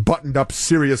buttoned up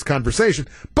serious conversation,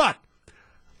 but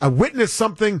I witnessed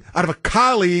something out of a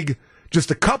colleague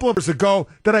just a couple of years ago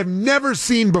that I've never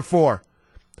seen before.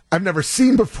 I've never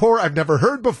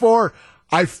heard before.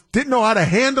 I didn't know how to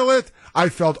handle it. I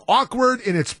felt awkward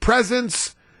in its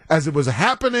presence as it was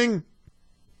happening.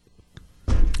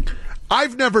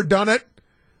 I've never done it.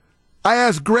 I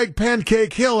asked Greg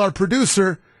Pancake Hill, our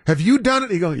producer, have you done it?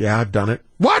 He goes, yeah, I've done it.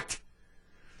 What?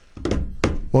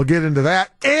 We'll get into that.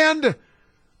 And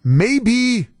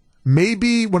maybe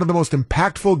one of the most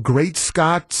impactful great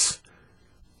Scots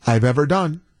I've ever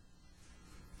done.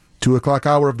 2 o'clock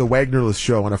hour of the Wagnerless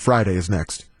Show on a Friday is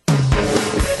next.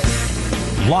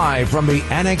 Live from the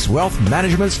Annex Wealth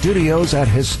Management Studios at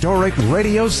historic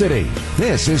Radio City,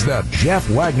 this is the Jeff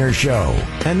Wagner Show.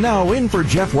 And now in for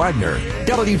Jeff Wagner,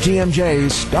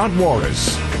 WTMJ's Scott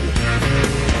Warras.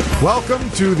 Welcome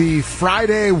to the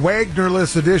Friday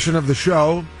Wagnerless edition of the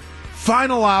show.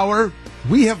 Final hour.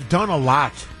 We have done a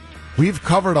lot. We've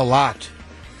covered a lot.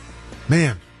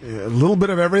 Man, a little bit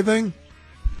of everything.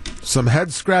 Some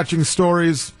head-scratching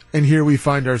stories. And here we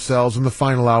find ourselves in the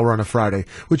final hour on a Friday,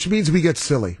 which means we get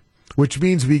silly. which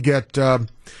means we get,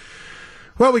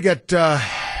 we get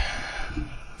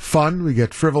fun, we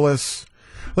get frivolous.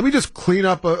 Let me just clean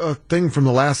up a thing from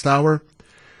the last hour.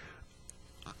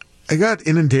 I got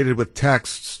inundated with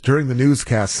texts during the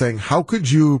newscast saying, how could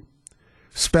you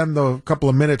spend a couple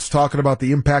of minutes talking about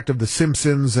the impact of The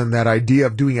Simpsons and that idea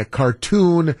of doing a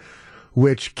cartoon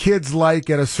which kids like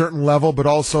at a certain level, but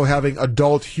also having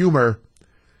adult humor,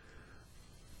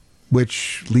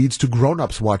 which leads to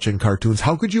grown-ups watching cartoons.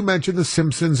 How could you mention The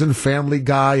Simpsons and Family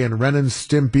Guy and Ren and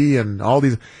Stimpy and all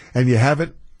these, and you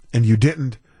haven't, and you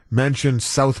didn't mention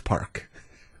South Park?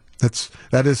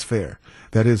 That is fair.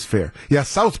 That is fair. Yeah,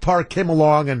 South Park came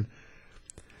along and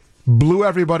blew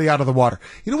everybody out of the water.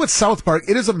 You know what, South Park,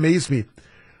 it has amazed me.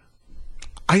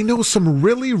 I know some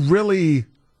really, really,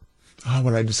 how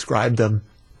would I describe them?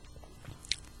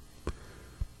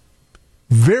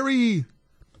 Very,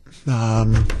 I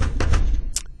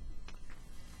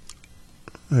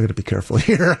gotta be careful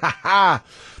here. Let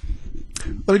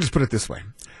me just put it this way.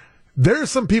 There are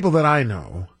some people that I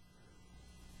know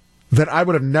that I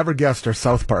would have never guessed are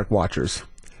South Park watchers.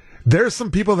 There's some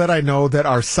people that I know that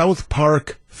are South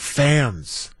Park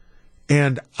fans,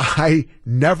 and I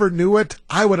never knew it.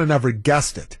 I would have never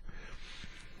guessed it.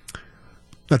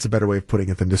 That's a better way of putting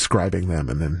it than describing them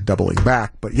and then doubling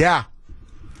back. But yeah,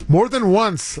 more than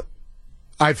once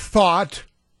I've thought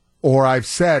or I've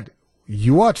said,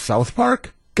 you watch South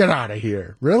Park? Get out of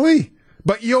here. Really?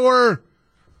 But you're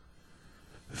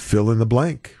fill in the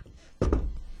blank.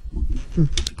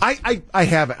 I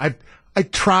haven't. I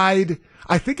tried.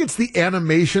 I think it's the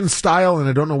animation style, and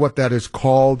I don't know what that is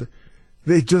called.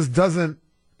 It just doesn't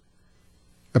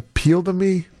appeal to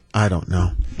me. I don't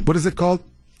know. What is it called?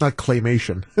 Not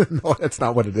claymation. No, that's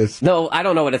not what it is. No, I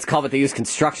don't know what it's called, but they use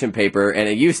construction paper, and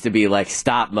it used to be like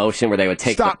stop motion where they would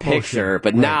take the picture,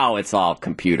 but right. Now it's all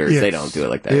computers. They don't do it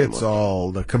like that anymore. It's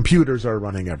all, the computers are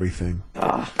running everything.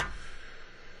 All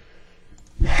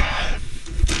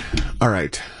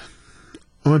right.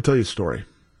 I want to tell you a story.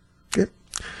 Okay.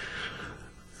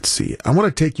 Let's see. I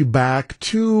want to take you back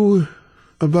to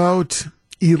about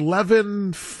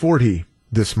 11:40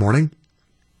 this morning.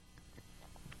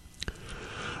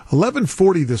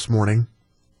 11:40 this morning.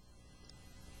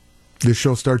 This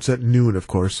show starts at noon, of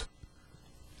course.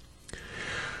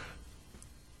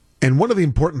 And one of the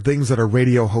important things that a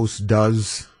radio host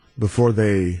does before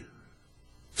they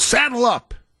saddle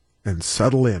up and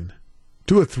settle in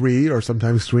to a 3 or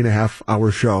sometimes 3.5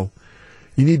 hour show,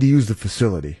 you need to use the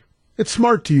facility. It's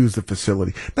smart to use the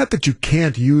facility. Not that you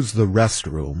can't use the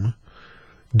restroom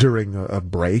during a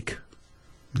break.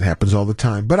 It happens all the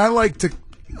time. But I like to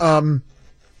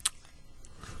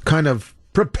kind of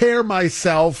prepare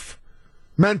myself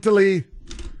mentally,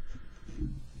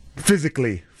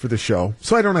 physically for the show,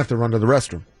 so I don't have to run to the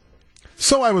restroom.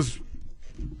 So I was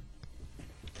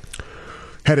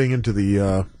heading into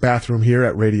the bathroom here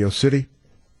at Radio City.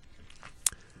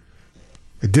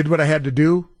 I did what I had to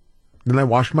do. Then I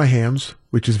washed my hands,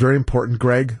 which is very important,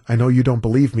 Greg. I know you don't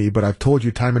believe me, but I've told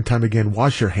you time and time again,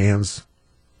 wash your hands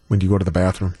when you go to the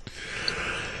bathroom.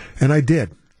 And I did.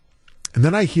 And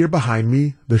then I hear behind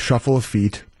me the shuffle of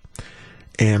feet,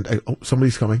 and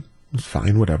somebody's coming. It's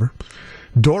fine, whatever.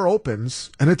 Door opens,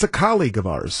 and it's a colleague of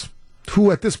ours, who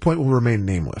at this point will remain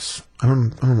nameless. I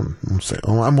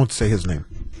won't say his name.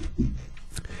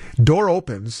 Door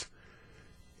opens,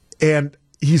 and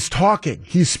he's talking.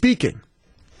 He's speaking.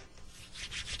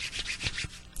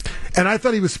 And I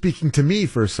thought he was speaking to me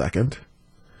for a second,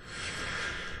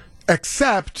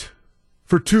 except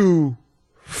for two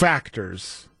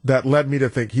factors that led me to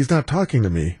think he's not talking to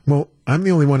me. Well, I'm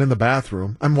the only one in the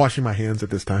bathroom. I'm washing my hands at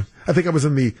this time. I think I was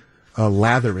in the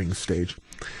lathering stage.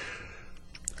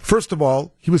 First of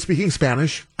all, he was speaking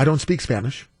Spanish. I don't speak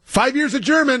Spanish. 5 years of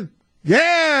German.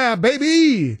 Yeah,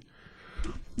 baby.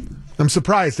 I'm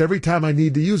surprised every time I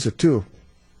need to use it, too.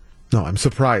 No, I'm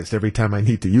surprised every time I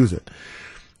need to use it.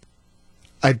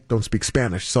 I don't speak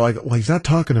Spanish, so I go, well, he's not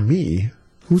talking to me.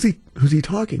 Who's he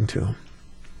talking to?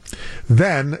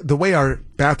 Then, the way our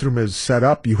bathroom is set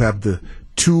up, you have the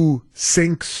two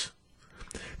sinks,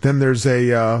 then there's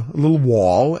a little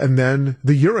wall, and then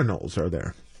the urinals are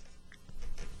there.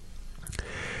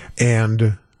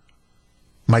 And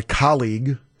my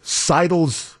colleague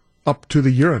sidles up to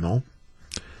the urinal,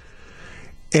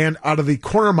 and out of the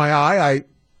corner of my eye, I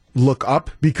look up,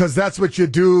 because that's what you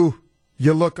do.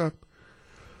 You look up.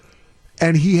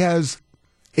 And he has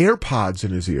AirPods in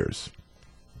his ears.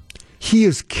 He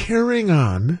is carrying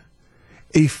on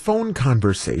a phone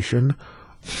conversation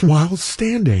while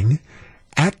standing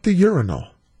at the urinal.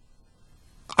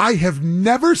 I have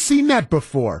never seen that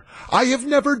before. I have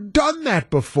never done that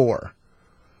before.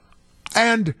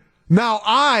 And Now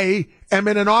I am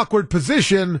in an awkward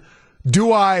position.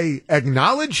 Do I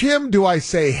acknowledge him? Do I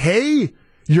say, hey,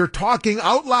 you're talking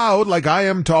out loud like I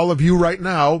am to all of you right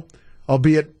now,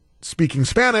 albeit speaking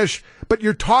Spanish, but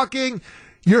you're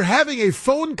having a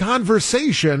phone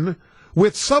conversation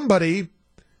with somebody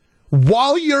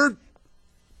while you're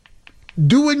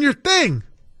doing your thing,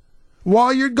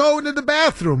 while you're going to the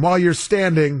bathroom, while you're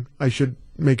standing. I should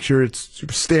make sure it's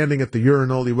standing at the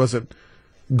urinal. He wasn't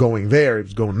going there. He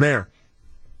was going there.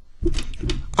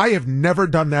 I have never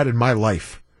done that in my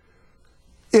life.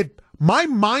 My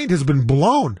mind has been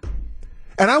blown.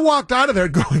 And I walked out of there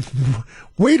going,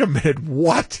 wait a minute,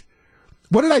 what?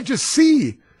 What did I just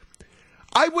see?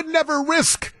 I would never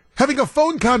risk having a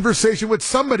phone conversation with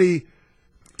somebody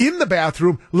in the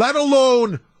bathroom, let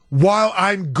alone while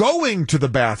I'm going to the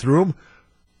bathroom.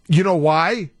 You know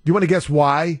why? Do you want to guess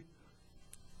why?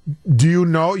 Do you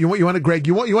know? You want to, Greg?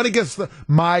 You want to guess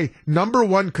my number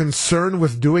one concern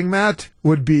with doing that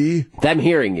would be them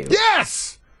hearing you.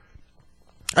 Yes.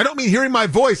 I don't mean hearing my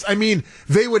voice. I mean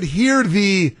they would hear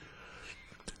the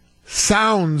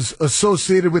sounds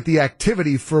associated with the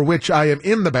activity for which I am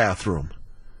in the bathroom.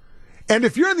 And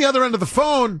if you're on the other end of the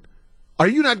phone, are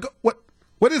you not?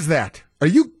 What is that? Are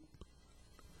you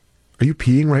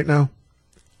peeing right now?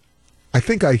 I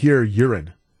think I hear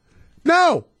urine.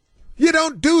 No, you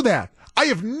don't do that. I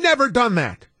have never done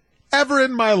that ever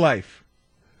in my life.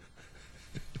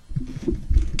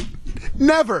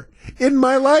 Never in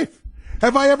my life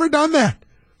have I ever done that.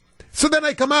 So then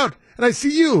I come out and I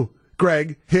see you,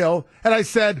 Greg Hill, and I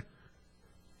said,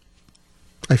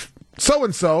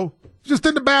 so-and-so, just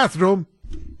in the bathroom,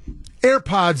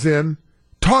 AirPods in,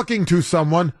 talking to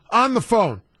someone on the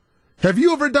phone. Have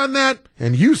you ever done that?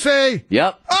 And you say,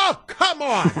 yep. Oh, come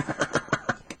on.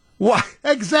 Why?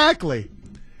 Exactly.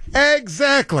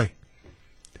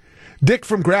 Dick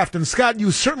from Grafton. Scott,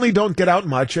 you certainly don't get out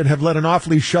much and have led an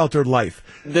awfully sheltered life.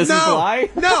 This is why?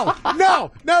 No,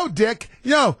 Dick.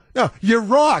 No, you're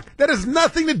wrong. That has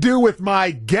nothing to do with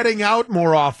my getting out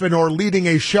more often or leading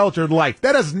a sheltered life.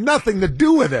 That has nothing to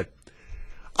do with it.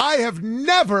 I have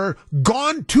never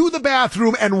gone to the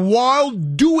bathroom and while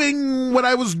doing what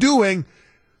I was doing,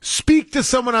 speak to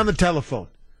someone on the telephone.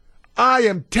 I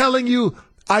am telling you,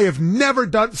 I have never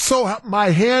done so.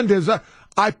 My hand is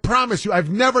I promise you, I've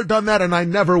never done that and I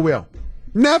never will.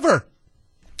 Never.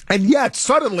 And yet,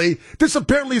 suddenly, this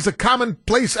apparently is a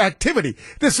commonplace activity.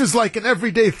 This is like an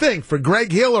everyday thing for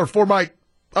Greg Hill or for my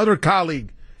other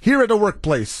colleague here at the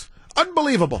workplace.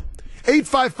 Unbelievable.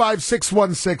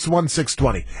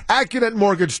 855-616-1620. AccuNet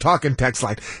Mortgage Talk and Text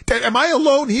Line. Am I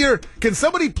alone here? Can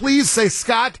somebody please say,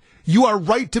 Scott, you are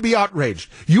right to be outraged.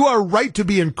 You are right to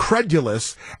be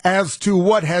incredulous as to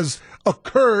what has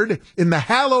occurred in the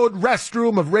hallowed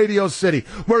restroom of Radio City,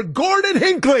 where Gordon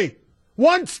Hinckley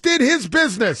once did his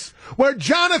business, where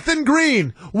Jonathan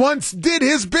Green once did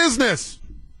his business.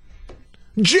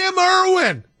 Jim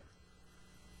Irwin.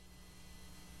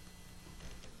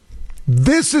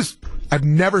 I've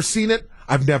never seen it.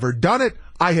 I've never done it.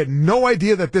 I had no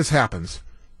idea that this happens.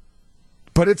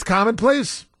 But it's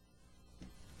commonplace.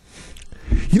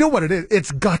 You know what it is?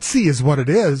 It's gutsy is what it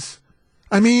is.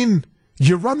 I mean,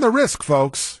 you run the risk,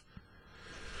 folks.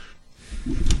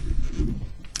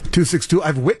 262,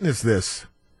 I've witnessed this.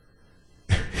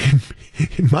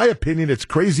 In my opinion, it's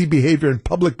crazy behavior in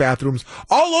public bathrooms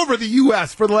all over the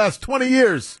U.S. for the last 20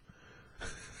 years.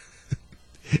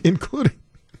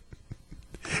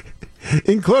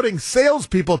 Including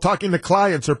salespeople talking to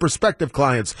clients or prospective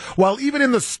clients, while even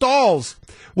in the stalls,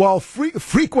 while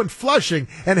frequent flushing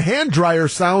and hand dryer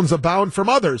sounds abound from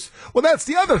others. Well, that's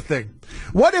the other thing.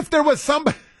 What if there was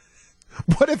somebody?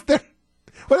 What if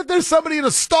there's somebody in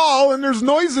a stall and there's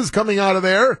noises coming out of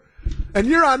there, and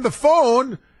you're on the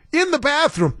phone in the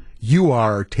bathroom? You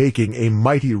are taking a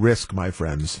mighty risk, my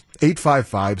friends.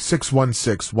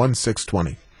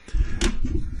 855-616-1620.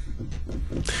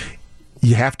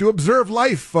 You have to observe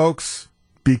life, folks,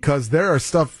 because there are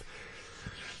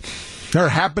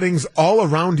happenings all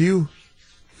around you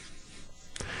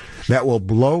that will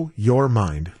blow your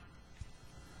mind.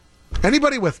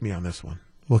 Anybody with me on this one?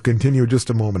 We'll continue in just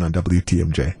a moment on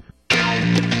WTMJ.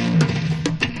 I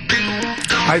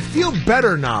feel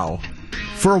better now.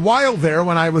 For a while there,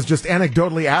 when I was just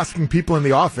anecdotally asking people in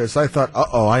the office, I thought,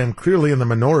 I am clearly in the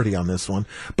minority on this one.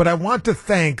 But I want to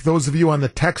thank those of you on the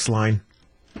text line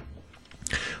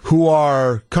who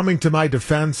are coming to my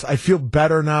defense. I feel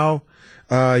better now.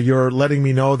 You're letting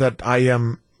me know that I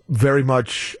am very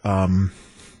much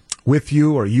with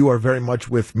you, or you are very much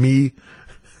with me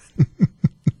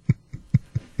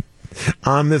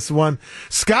on this one.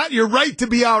 Scott, you're right to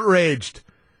be outraged.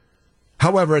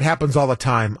 However, it happens all the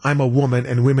time. I'm a woman,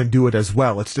 and women do it as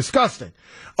well. It's disgusting.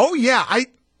 Oh yeah,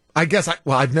 I guess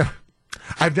I've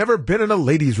never been in a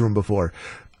ladies' room before,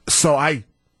 so I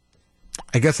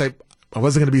guess I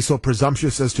wasn't going to be so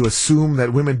presumptuous as to assume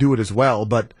that women do it as well.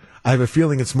 But I have a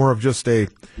feeling it's more of just a.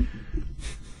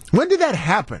 When did that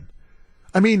happen?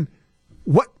 I mean,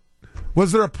 what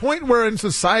was there a point where in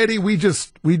society we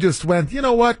just went, you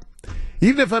know what?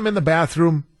 Even if I'm in the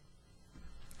bathroom,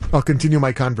 I'll continue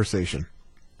my conversation.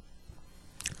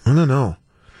 I don't know.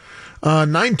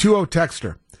 920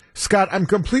 texter. Scott, I'm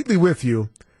completely with you.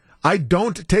 I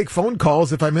don't take phone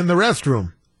calls if I'm in the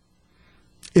restroom.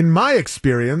 In my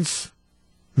experience,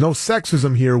 no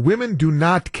sexism here, women do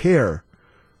not care.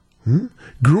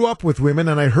 Grew up with women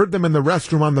and I heard them in the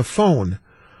restroom on the phone.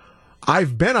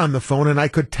 I've been on the phone and I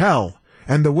could tell.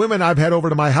 And the women I've had over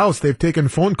to my house, they've taken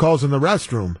phone calls in the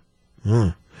restroom.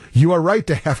 You are right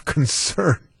to have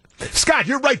concern. Scott,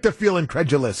 you're right to feel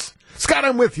incredulous. Scott,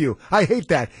 I'm with you. I hate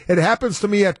that. It happens to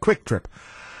me at Quick Trip.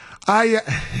 All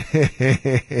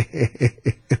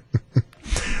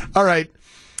right.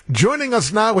 Joining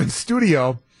us now in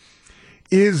studio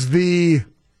is the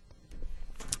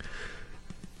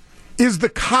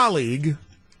colleague.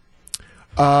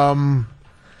 Can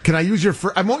I use your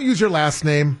I won't use your last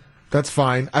name. That's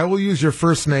fine. I will use your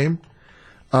first name.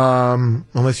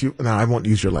 Unless you... No, I won't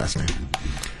use your last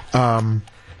name.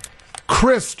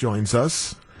 Chris joins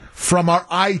us from our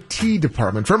IT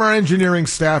department, from our engineering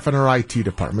staff and our IT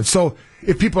department. So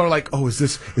if people are like, oh, is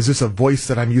this a voice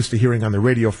that I'm used to hearing on the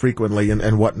radio frequently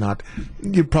and whatnot,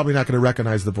 you're probably not going to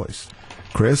recognize the voice.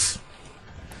 Chris?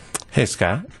 Hey,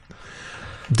 Scott.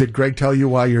 Did Greg tell you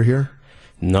why you're here?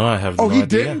 No, I have no idea. Oh, he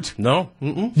didn't? No.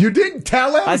 Mm-mm. You didn't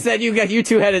tell him? I said you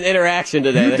two had an interaction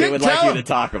today that he would like you to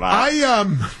talk about.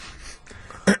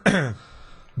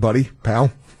 Buddy,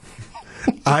 pal,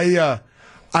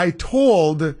 I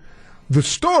told the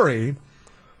story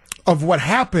of what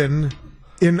happened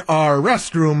in our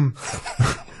restroom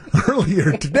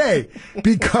earlier today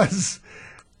because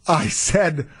I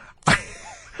said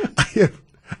I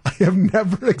have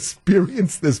never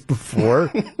experienced this before,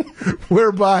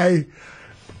 whereby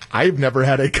I've never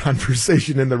had a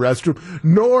conversation in the restroom,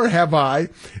 nor have I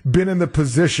been in the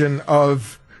position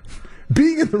of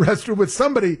being in the restroom with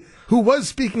somebody who was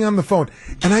speaking on the phone.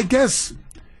 And I guess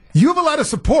you have a lot of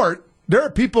support. There are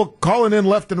people calling in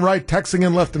left and right, texting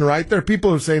in left and right. There are people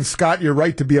who are saying, Scott, you're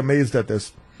right to be amazed at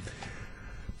this.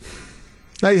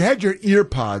 Now, you had your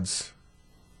AirPods,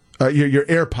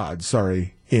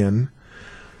 in.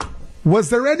 Was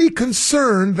there any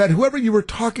concern that whoever you were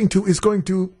talking to is going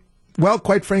to, well,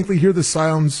 quite frankly, hear the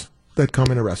sounds that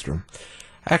come in a restroom?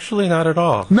 Actually, not at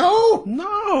all. No?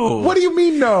 No. What do you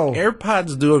mean, no?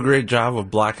 AirPods do a great job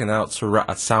of blocking out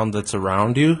a sound that's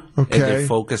around you. Okay. And they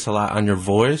focus a lot on your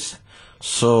voice.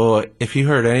 So if you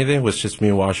heard anything, it was just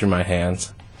me washing my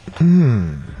hands.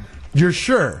 You're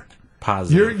sure?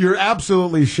 Positive. You're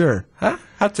absolutely sure? Huh?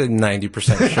 I'd say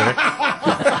 90% sure.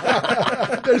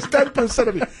 There's 10%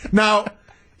 of you. Now,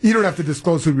 you don't have to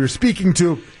disclose who you're speaking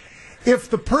to. If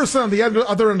the person on the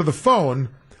other end of the phone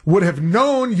would have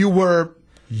known you were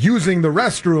using the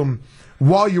restroom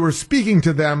while you were speaking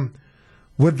to them,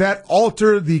 would that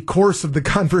alter the course of the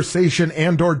conversation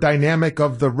and or dynamic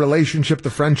of the relationship, the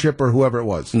friendship, or whoever it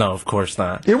was? No, of course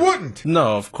not. It wouldn't?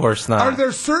 No, of course not. Are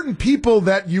there certain people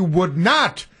that you would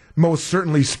not most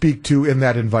certainly speak to in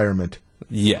that environment?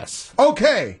 Yes.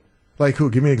 Okay. Like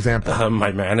who? Give me an example.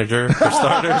 My manager, for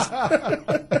starters.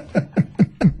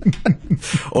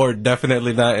 Or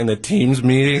definitely not in a Teams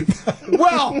meeting.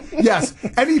 Well, yes,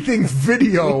 anything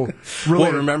video related.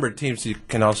 Well, remember, Teams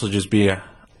can also just be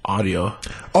audio.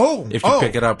 Oh, if you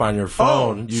pick it up on your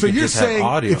phone, you so can you're just saying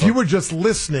have audio. If you were just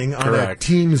listening on Correct. a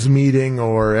Teams meeting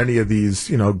or any of these,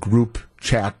 group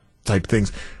chat type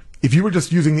things, if you were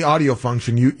just using the audio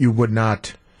function, you would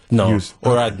not use.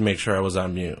 Or I'd make sure I was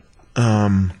on mute. Let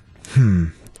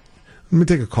me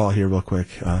take a call here real quick.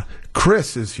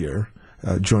 Chris is here.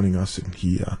 Joining us, and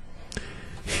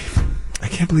I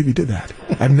can't believe he did that.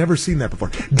 I've never seen that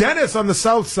before. Dennis on the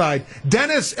south side.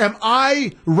 Dennis, am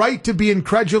I right to be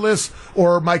incredulous,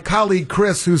 or my colleague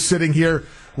Chris, who's sitting here,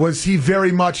 was he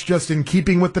very much just in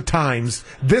keeping with the times?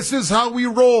 This is how we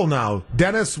roll now.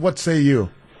 Dennis, what say you?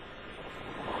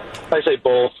 I say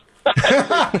both.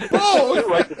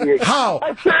 Both? How?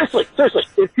 Seriously,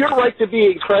 if you're right to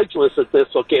be incredulous at this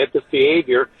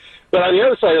behavior, but on the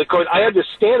other side of the coin, I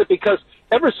understand it because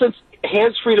ever since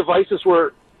hands-free devices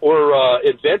were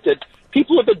invented,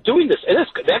 people have been doing this, and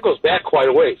that goes back quite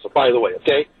a ways. So, by the way,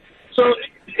 okay, so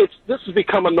this has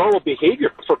become a normal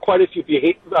behavior for quite a few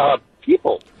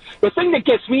people. The thing that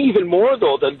gets me even more,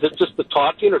 though, than just the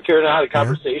talking or carrying on a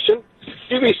conversation,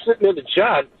 you'd be sitting in the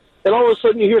jet, and all of a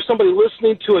sudden you hear somebody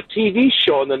listening to a TV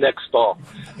show in the next stall.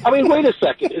 I mean, wait a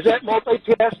second. Is that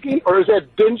multitasking, or is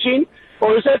that binging,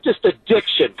 or is that just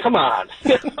addiction? Come on.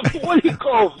 What do you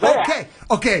call that?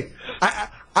 Okay.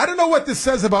 I don't know what this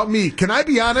says about me. Can I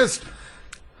be honest?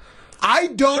 I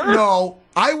don't know.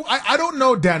 I don't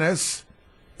know, Dennis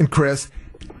and Chris.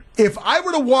 If I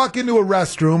were to walk into a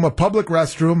restroom, a public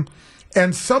restroom,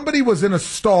 and somebody was in a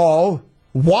stall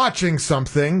watching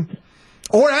something,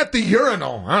 or at the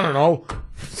urinal, I don't know,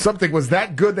 something was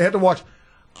that good they had to watch,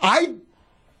 I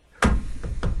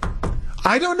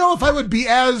don't know if I would be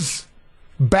as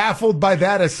baffled by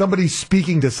that as somebody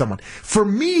speaking to someone. For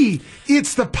me,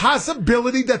 it's the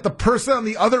possibility that the person on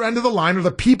the other end of the line or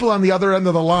the people on the other end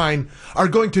of the line are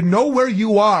going to know where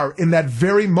you are in that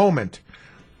very moment,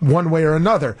 one way or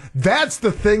another. That's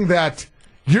the thing that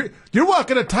you're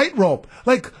walking a tightrope.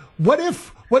 Like, what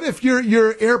if your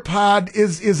AirPod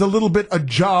is a little bit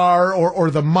ajar, or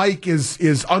the mic is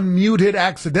unmuted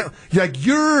accidentally? Like,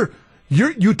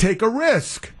 you take a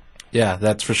risk. Yeah,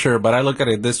 that's for sure. But I look at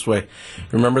it this way.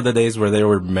 Remember the days where there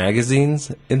were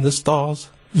magazines in the stalls?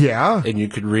 Yeah. And you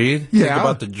could read? Yeah. Think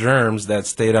about the germs that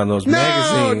stayed on those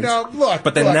magazines. No, look.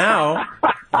 But then now,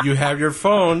 you have your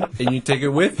phone, and you take it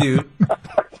with you,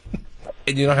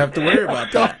 and you don't have to worry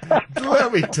about that.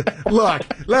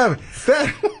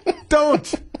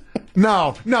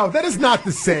 No, that is not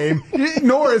the same,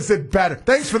 nor is it better.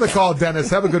 Thanks for the call, Dennis.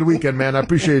 Have a good weekend, man. I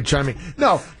appreciate you chiming.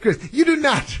 No, Chris, you do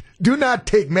not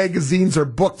take magazines or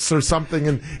books or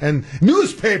something and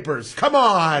newspapers. Come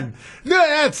on.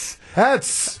 Those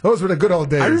were the good old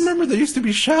days. I remember there used to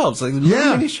be shelves, like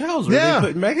little mini shelves where they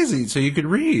put magazines so you could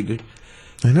read.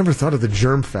 I never thought of the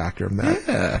germ factor of that.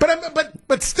 Yeah.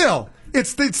 But still,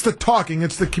 it's the talking,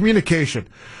 it's the communication.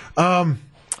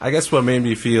 I guess what made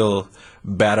me feel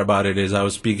bad about it is I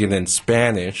was speaking in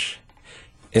Spanish,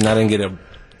 and I didn't get an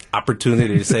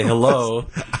opportunity to say hello.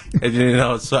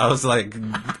 And, so I was like,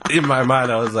 in my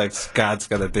mind, I was like, Scott's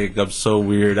going to think I'm so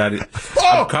weird. So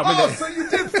you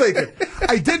did think it.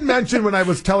 I did mention when I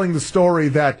was telling the story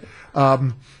that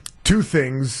two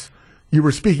things. You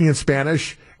were speaking in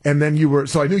Spanish, and then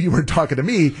so I knew you weren't talking to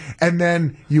me, and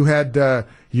then you had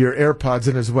your AirPods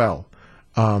in as well.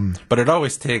 But it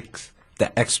always takes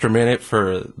the extra minute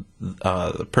for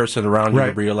the person around you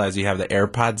to realize you have the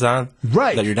AirPods on.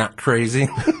 Right. That you're not crazy.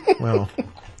 Well,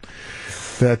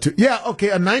 that too. Yeah, okay.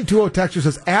 A 920 texter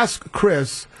says, ask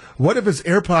Chris, what if his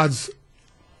AirPods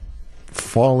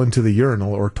fall into the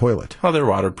urinal or toilet? Oh, they're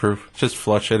waterproof. Just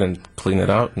flush it and clean it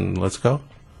out, and let's go.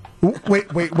 Wait.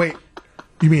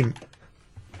 You mean,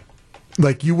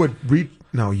 like you would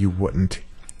No, you wouldn't.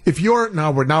 If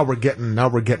now we're getting a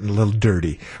little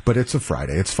dirty, but it's a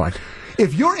Friday. It's fine.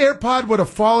 If your AirPod would have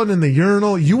fallen in the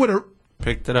urinal, you would have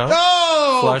picked it up.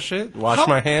 Oh, flush it. Wash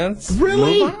my hands.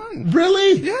 Really? Move on.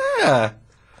 Really? Yeah.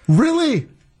 Really?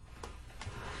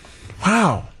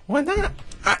 Wow. Why not?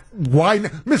 Why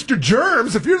not? Mr.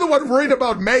 Germs, if you're the one worried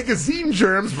about magazine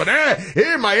germs, but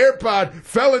here my AirPod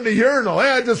fell in the urinal.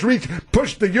 I just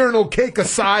pushed the urinal cake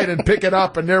aside and pick it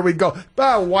up, and there we go.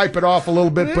 I'll wipe it off a little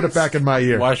bit, put it back in my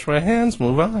ear. Wash my hands,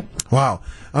 move on. Wow.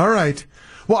 All right.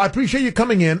 Well, I appreciate you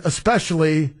coming in,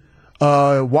 especially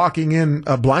walking in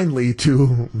blindly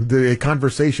to the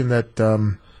conversation that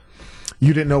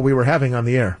you didn't know we were having on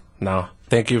the air. No.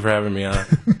 Thank you for having me on.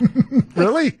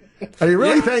 Really? Are you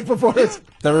really thankful for it?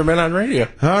 Never been on radio.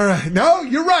 All right. No,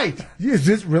 you're right. Is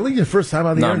this really your first time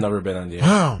on the air? No, I've never been on the air.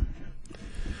 Wow.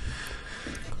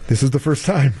 This is the first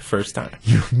time. First time.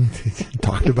 You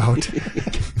talked about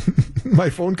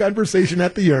my phone conversation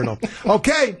at the urinal.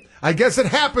 Okay. I guess it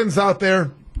happens out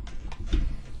there.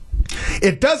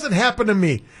 It doesn't happen to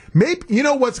me. Maybe, you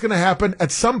know what's going to happen?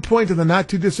 At some point in the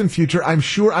not-too-distant future, I'm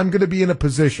sure I'm going to be in a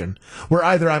position where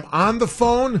either I'm on the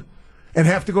phone and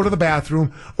have to go to the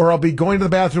bathroom, or I'll be going to the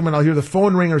bathroom and I'll hear the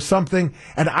phone ring or something,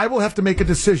 and I will have to make a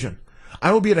decision.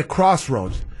 I will be at a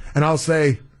crossroads, and I'll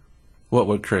say, what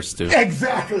would Chris do?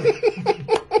 Exactly.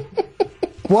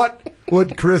 What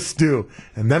would Chris do?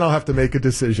 And then I'll have to make a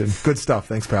decision. Good stuff.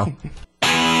 Thanks, pal.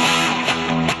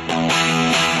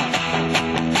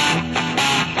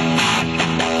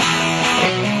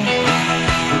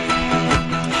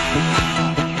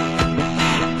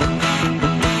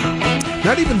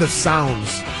 Not even the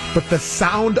sounds, but the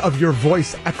sound of your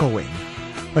voice echoing.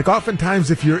 Like oftentimes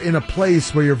if you're in a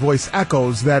place where your voice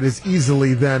echoes, that is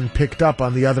easily then picked up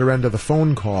on the other end of the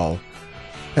phone call.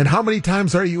 And how many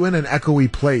times are you in an echoey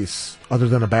place other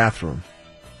than a bathroom?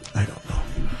 I don't know.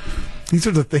 These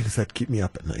are the things that keep me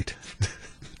up at night.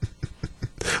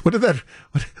 What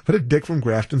did Dick from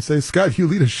Grafton say? Scott, you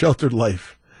lead a sheltered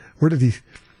life. Where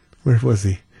was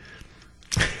he?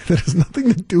 That has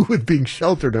nothing to do with being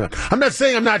sheltered. I'm not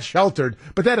saying I'm not sheltered,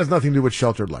 but that has nothing to do with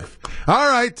sheltered life. All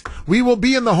right, we will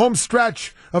be in the home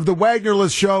stretch of the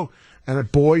Wagnerless show,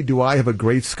 and boy, do I have a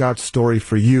great Scott story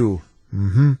for you.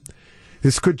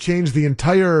 This could change the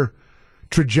entire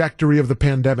trajectory of the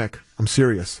pandemic. I'm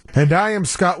serious. And I am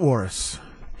Scott Warras.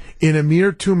 In a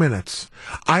mere 2 minutes,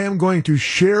 I am going to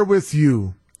share with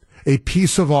you a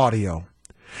piece of audio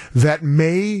that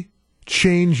may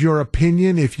change your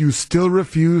opinion if you still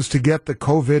refuse to get the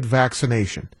COVID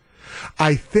vaccination.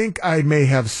 I think I may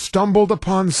have stumbled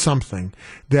upon something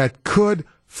that could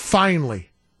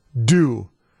finally do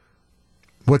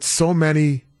what so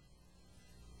many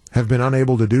have been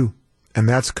unable to do, and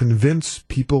that's convince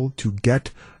people to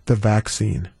get the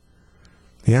vaccine.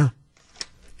 Yeah,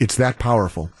 it's that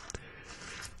powerful.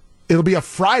 It'll be a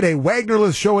Friday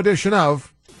Wagnerless show edition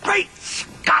of Great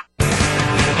Scott!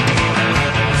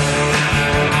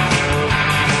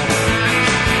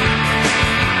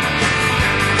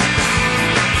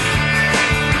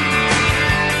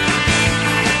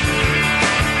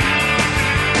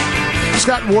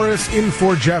 Scott Warras in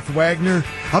for Jeff Wagner.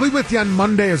 I'll be with you on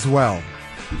Monday as well,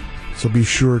 so be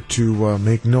sure to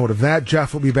make note of that.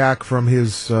 Jeff will be back from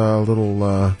his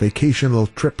little vacation, little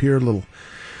trip here, little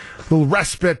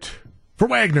respite for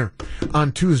Wagner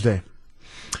on Tuesday.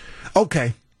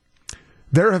 Okay,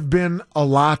 there have been a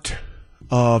lot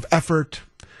of effort,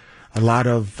 a lot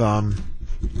of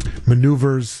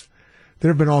maneuvers. There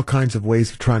have been all kinds of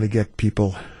ways of trying to get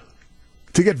people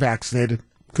to get vaccinated,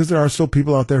 because there are still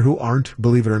people out there who aren't,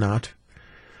 believe it or not.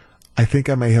 I think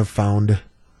I may have found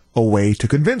a way to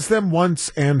convince them once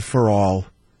and for all.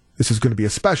 This is going to be a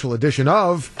special edition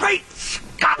of Great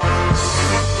Scott!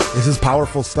 This is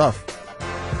powerful stuff.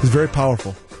 It's very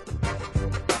powerful.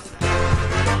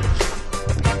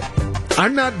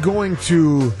 I'm not going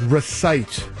to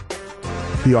recite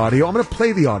the audio. I'm going to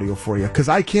play the audio for you because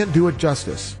I can't do it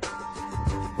justice.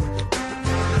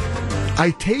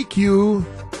 I take you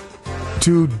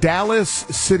to Dallas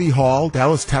City Hall,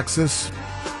 Dallas, Texas,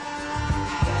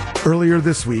 earlier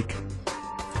this week.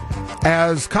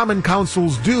 As common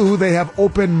councils do, they have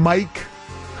open mic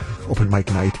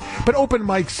night, but open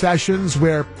mic sessions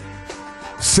where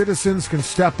citizens can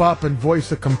step up and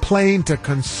voice a complaint, a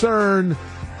concern,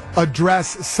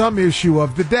 address some issue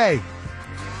of the day.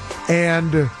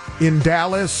 And in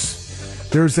Dallas,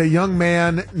 there's a young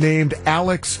man named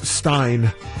Alex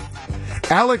Stein.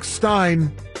 Alex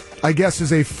Stein, I guess,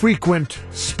 is a frequent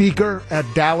speaker at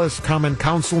Dallas Common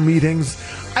Council meetings.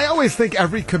 I always think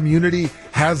every community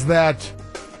has that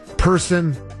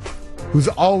person who's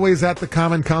always at the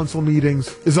Common Council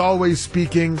meetings, is always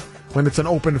speaking when it's an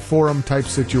open forum type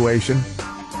situation.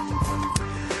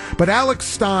 But Alex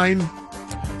Stein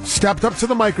stepped up to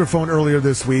the microphone earlier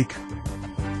this week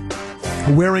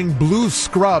wearing blue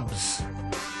scrubs.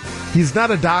 He's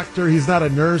not a doctor, he's not a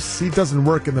nurse, he doesn't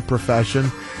work in the profession,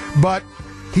 but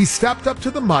he stepped up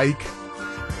to the mic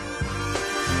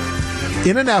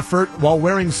in an effort, while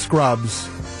wearing scrubs,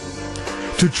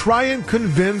 to try and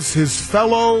convince his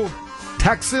fellow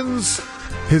Texans,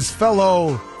 his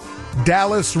fellow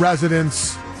Dallas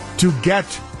residents to get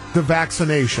the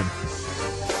vaccination.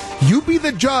 You be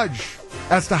the judge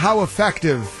as to how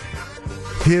effective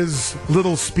his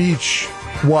little speech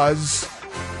was.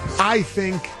 I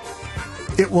think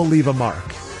it will leave a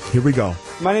mark. Here we go.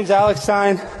 My name's Alex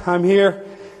Stein. I'm here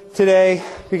today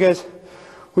because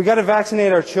we got to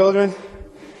vaccinate our children.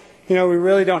 You know, we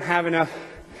really don't have enough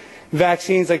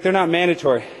vaccines. Like, they're not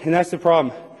mandatory, and that's the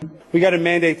problem. We got to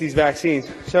mandate these vaccines.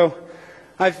 So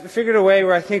I've figured a way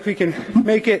where I think we can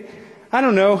make it, I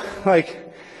don't know,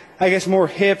 like, I guess more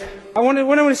hip. What I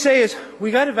want to say is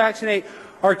we got to vaccinate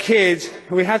our kids,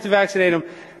 and we have to vaccinate them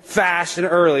fast and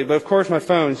early. But of course my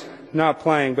phone's not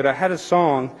playing, but I had a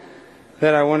song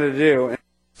that I wanted to do.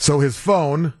 So his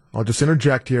phone, I'll just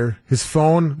interject here, his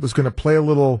phone was going to play a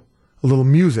little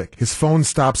music. His phone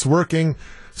stops working,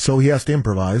 so he has to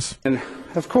improvise. And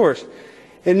of course,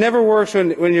 it never works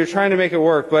when you're trying to make it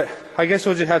work, but I guess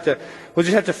we'll just have to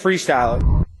freestyle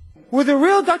it. Will the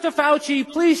real Dr. Fauci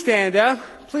please stand up?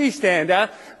 Please stand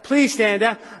up. Please stand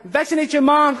up. Vaccinate your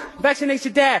mom. Vaccinate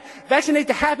your dad. Vaccinate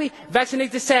the happy.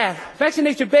 Vaccinate the sad.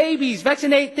 Vaccinate your babies.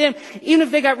 Vaccinate them, even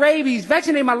if they got rabies.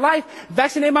 Vaccinate my life.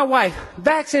 Vaccinate my wife.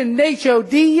 Vaccinate your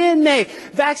DNA.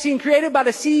 Vaccine created by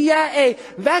the CIA.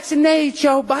 Vaccinate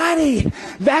your body.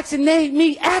 Vaccinate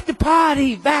me at the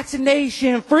party.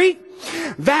 Vaccination freak.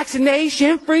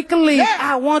 Vaccination freakily. Yeah.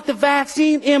 I want the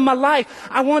vaccine in my life.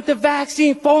 I want the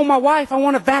vaccine for my wife. I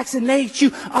want to vaccinate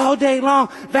you all day long.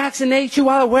 Vaccinate you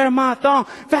while I wear my thong.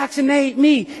 Vaccinate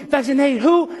me. Vaccinate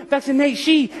who? Vaccinate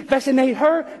she. Vaccinate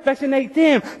her. Vaccinate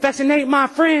them. Vaccinate my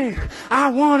friend. I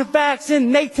want to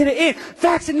vaccinate to the end.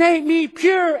 Vaccinate me,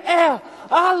 pure L.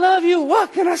 I love you.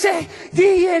 What can I say?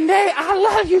 DNA, I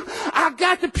love you. I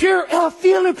got the pure L,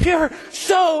 feeling pure,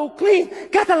 so clean.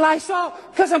 Got the Lysol,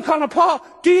 cause I'm calling Paul.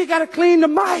 Do you gotta clean the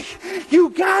mic?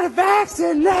 You gotta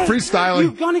vaccinate. Freestyling.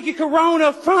 You gonna get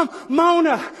corona from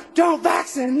Mona. Don't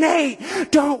vaccinate.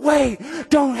 Don't wait.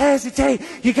 Don't hesitate.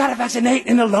 You gotta vaccinate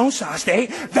in the Lone Star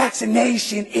State.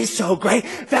 Vaccination is so great.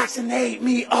 Vaccinate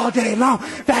me all day long.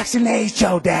 Vaccinate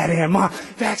your daddy and mom.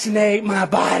 Vaccinate my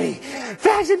body.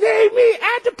 Vaccinate me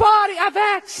at the party. A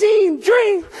vaccine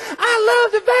dream. I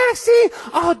love the vaccine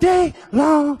all day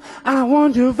long. I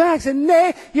want to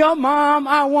vaccinate your mom.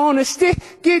 I want to stick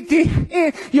it deep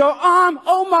in your arm.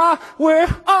 Oh my, where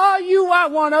are you? I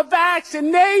want to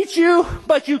vaccinate you,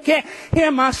 but you can't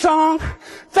hear my song.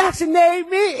 Vaccinate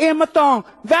me in my thong.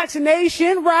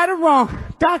 Vaccination, right or wrong.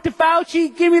 Dr.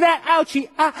 Fauci, give me that ouchie.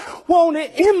 I want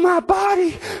it in my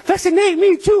body. Vaccinate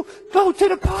me to go to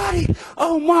the party.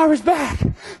 Oh, Mara's back.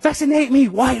 Vaccinate me,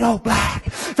 white or black.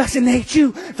 Vaccinate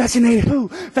you. Vaccinate who?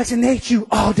 Vaccinate you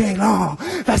all day long.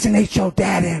 Vaccinate your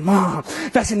dad and mom.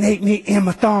 Vaccinate me in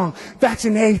my thong.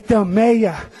 Vaccinate the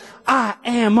mayor. I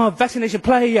am a vaccination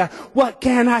player. What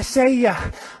can I say ya?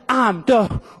 I'm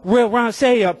the real Ron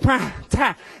Sayer. Prime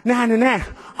time, 99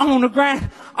 on the grind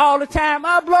all the time.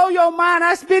 I blow your mind.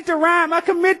 I spit the rhyme. I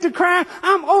commit the crime.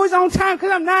 I'm always on time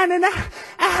because I'm 99.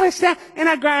 Alex time, and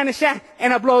I grind and shine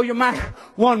and I blow your mind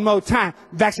one more time.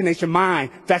 Vaccinate your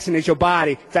mind. Vaccinate your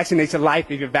body. Vaccinate your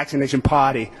life. If your vaccination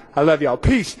party. I love y'all.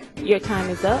 Peace. Your time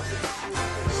is up.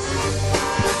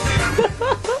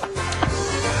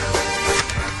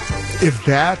 If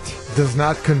that does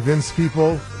not convince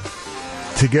people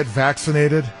to get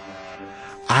vaccinated,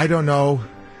 I don't know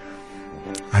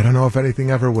if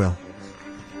anything ever will.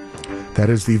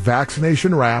 That is the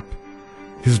vaccination rap.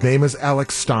 His name is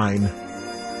Alex Stein.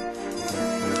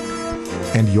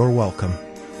 And you're welcome.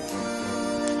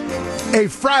 A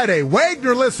Friday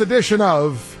Wagner-less edition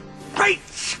of Great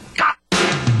Scott!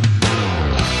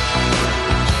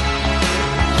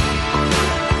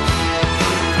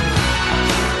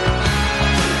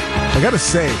 I gotta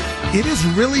say, it is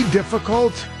really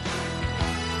difficult.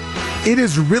 It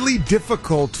is really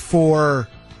difficult for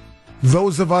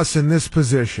those of us in this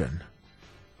position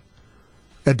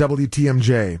at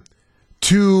WTMJ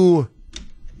to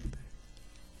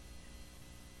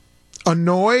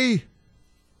annoy,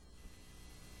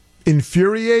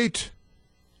 infuriate,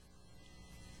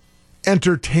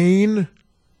 entertain,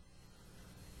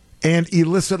 and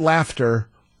elicit laughter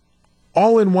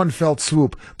all in one felt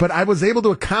swoop. But I was able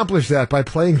to accomplish that by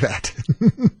playing that.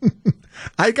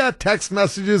 I got text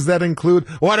messages that include,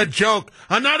 what a joke,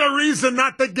 another reason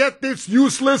not to get this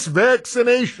useless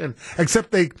vaccination.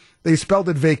 Except they spelled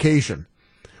it vacation.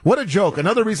 What a joke,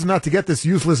 another reason not to get this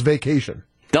useless vacation.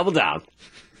 Double down.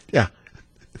 Yeah.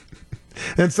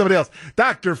 And somebody else,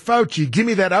 Dr. Fauci, give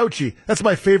me that ouchie. That's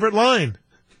my favorite line.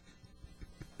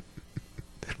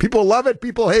 People love it,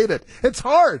 people hate it. It's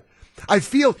hard. I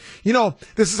feel,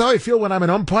 this is how I feel when I'm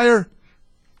an umpire.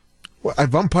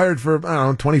 I've umpired for,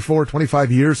 24,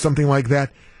 25 years, something like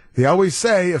that. They always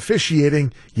say,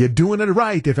 officiating, you're doing it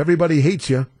right if everybody hates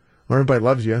you or everybody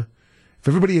loves you. If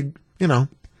everybody,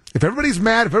 if everybody's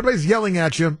mad, if everybody's yelling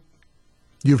at you,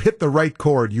 you've hit the right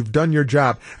chord. You've done your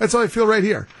job. That's how I feel right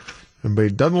here. Everybody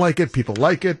doesn't like it. People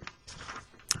like it.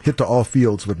 Hit to all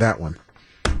fields with that one.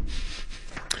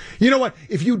 You know what?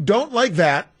 If you don't like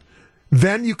that,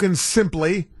 then you can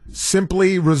simply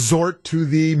resort to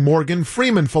the Morgan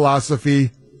Freeman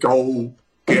philosophy. Go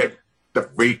get the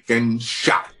freaking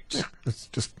shot. Yeah, it's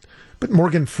just, but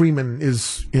Morgan Freeman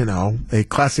is, a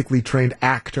classically trained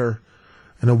actor,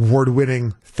 an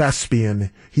award-winning thespian.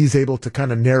 He's able to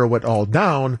kind of narrow it all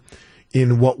down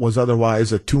in what was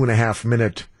otherwise a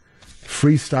 2.5-minute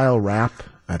freestyle rap.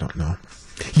 I don't know.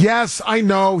 Yes, I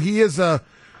know he is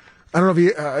I don't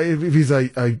know if he's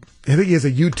I think he has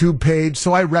a YouTube page,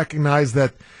 so I recognize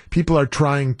that people are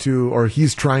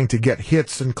he's trying to get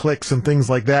hits and clicks and things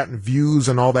like that and views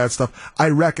and all that stuff. I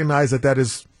recognize that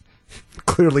is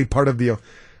clearly part of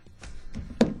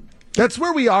that's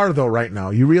where we are though right now.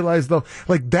 You realize though,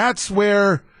 that's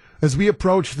where, as we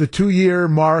approach the 2-year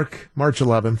mark, March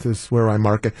 11th is where I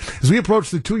mark it. As we approach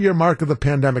the 2-year mark of the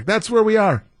pandemic, that's where we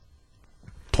are.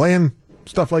 Playing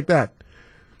stuff like that.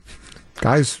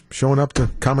 Guys showing up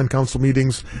to common council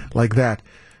meetings like that.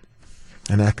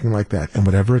 And acting like that. And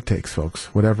whatever it takes, folks.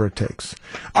 Whatever it takes.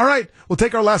 All right. We'll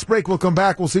take our last break. We'll come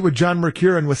back. We'll see what John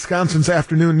Mercure in Wisconsin's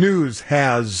Afternoon News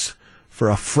has for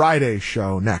a Friday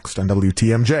show next on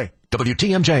WTMJ.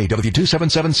 WTMJ,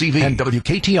 W277CV, and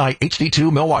WKTI HD2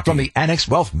 Milwaukee from the Annex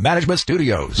Wealth Management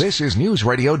Studios. This is News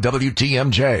Radio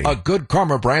WTMJ, a Good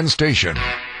Karma brand station.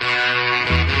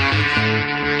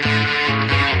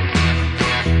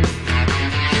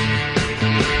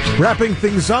 Wrapping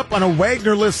things up on a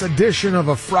Wagner-less edition of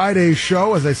a Friday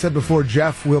show. As I said before,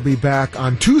 Jeff will be back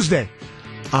on Tuesday.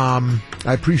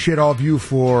 I appreciate all of you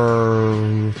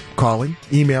for calling,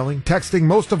 emailing, texting.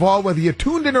 Most of all, whether you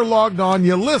tuned in or logged on,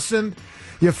 you listened,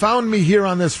 you found me here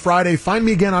on this Friday. Find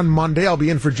me again on Monday. I'll be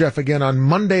in for Jeff again on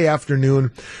Monday afternoon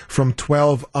from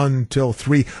 12 until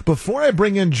 3. Before I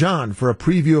bring in John for a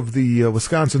preview of the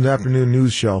Wisconsin Afternoon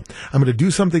News Show, I'm going to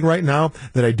do something right now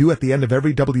that I do at the end of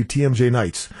every WTMJ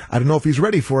nights. I don't know if he's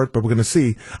ready for it, but we're going to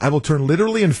see. I will turn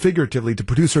literally and figuratively to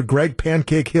producer Greg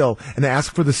Pancake Hill and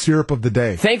ask for the syrup of the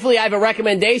day. Thankfully, I have a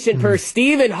recommendation per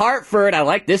Steve in Hartford. I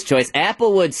like this choice.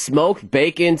 Applewood smoked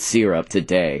bacon syrup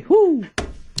today. Woo!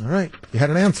 All right. You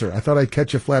had an answer. I thought I'd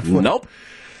catch you flat-footed. Nope.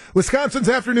 Wisconsin's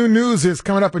Afternoon News is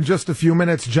coming up in just a few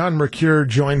minutes. John Mercure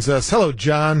joins us. Hello,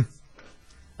 John.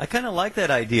 I kind of like that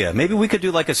idea. Maybe we could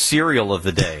do like a cereal of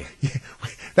the day.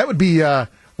 That would be, well,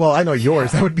 I know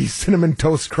yours. That would be Cinnamon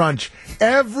Toast Crunch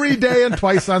every day and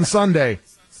twice on Sunday.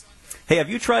 Hey, have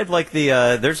you tried like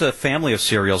there's a family of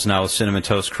cereals now with Cinnamon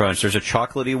Toast Crunch. There's a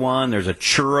chocolatey one. There's a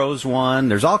churros one.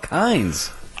 There's all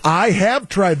kinds. I have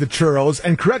tried the churros,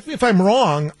 and correct me if I'm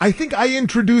wrong, I think I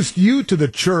introduced you to the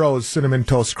churros Cinnamon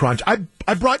Toast Crunch.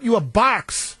 I brought you a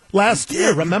box last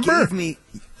year, remember?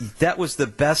 That was the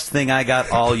best thing I got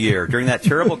all year. During that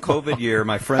terrible COVID year,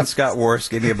 my friend Scott Warras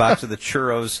gave me a box of the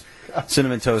churros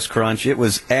Cinnamon Toast Crunch. It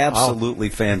was absolutely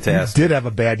fantastic. You did have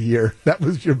a bad year. That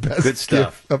was your best good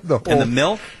stuff. Gift of the whole. And the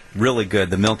milk, really good.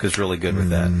 The milk is really good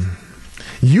with that.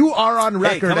 You are on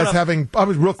record as up. having,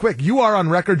 real quick, you are on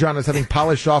record, John, as having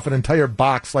polished off an entire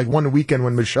box like one weekend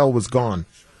when Michelle was gone.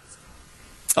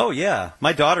 Oh, yeah.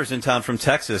 My daughter's in town from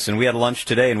Texas, and we had lunch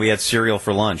today, and we had cereal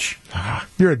for lunch.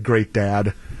 You're a great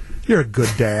dad. You're a good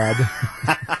dad.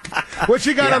 What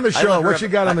you got on the show? What you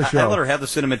got on the show? I let her have the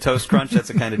Cinnamon Toast Crunch. That's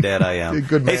the kind of dad I am.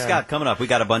 Good man. Hey, Scott, coming up, we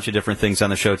got a bunch of different things on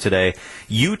the show today.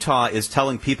 Utah is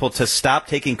telling people to stop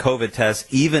taking COVID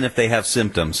tests even if they have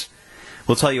symptoms.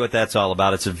 We'll tell you what that's all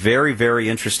about. It's a very, very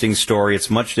interesting story.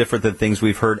 It's much different than things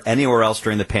we've heard anywhere else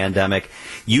during the pandemic.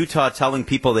 Utah telling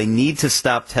people they need to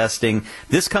stop testing.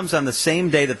 This comes on the same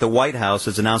day that the White House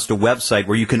has announced a website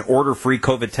where you can order free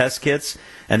COVID test kits,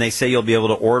 and they say you'll be able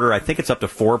to order, I think it's up to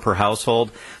 4 per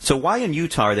household. So why in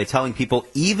Utah are they telling people,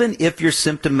 even if you're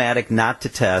symptomatic, not to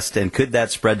test, and could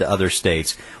that spread to other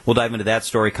states? We'll dive into that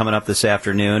story coming up this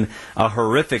afternoon. A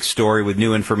horrific story with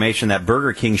new information, that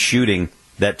Burger King shooting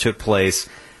that took place.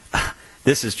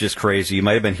 This is just crazy. You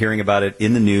might have been hearing about it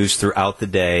in the news throughout the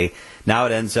day. Now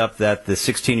it ends up that the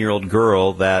 16-year-old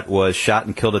girl that was shot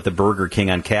and killed at the Burger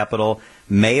King on Capitol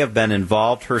may have been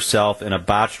involved herself in a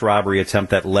botched robbery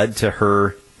attempt that led to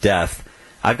her death.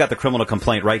 I've got the criminal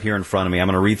complaint right here in front of me. I'm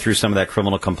going to read through some of that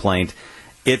criminal complaint.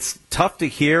 It's tough to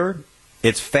hear.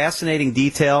 It's fascinating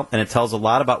detail, and it tells a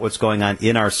lot about what's going on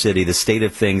in our city, the state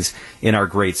of things in our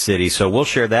great city. So we'll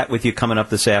share that with you coming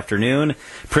up this afternoon.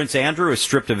 Prince Andrew is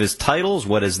stripped of his titles.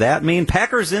 What does that mean?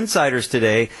 Packers insiders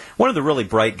today. One of the really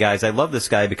bright guys. I love this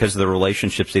guy because of the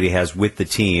relationships that he has with the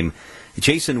team.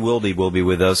 Jason Wilde will be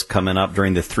with us coming up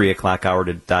during the 3 o'clock hour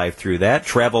to dive through that.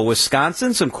 Travel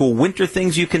Wisconsin, some cool winter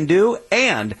things you can do.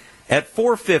 And at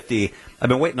 4:50, I've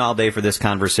been waiting all day for this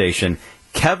conversation.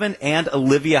 Kevin and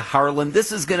Olivia Harlan.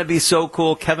 This is going to be so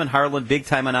cool. Kevin Harlan,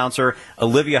 big-time announcer.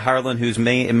 Olivia Harlan, who's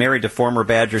married to former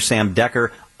Badger Sam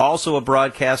Decker, also a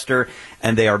broadcaster.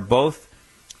 And they are both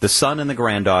the son and the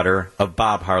granddaughter of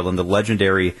Bob Harlan, the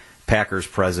legendary Packers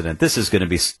president. This is going to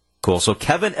be cool. So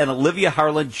Kevin and Olivia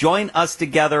Harlan join us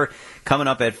together coming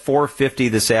up at 4:50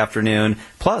 this afternoon.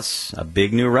 Plus, a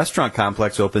big new restaurant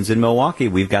complex opens in Milwaukee.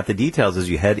 We've got the details as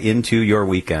you head into your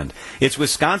weekend. It's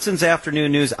Wisconsin's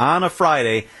Afternoon News on a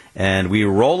Friday, and we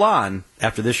roll on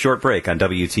after this short break on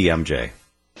WTMJ.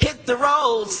 Hit the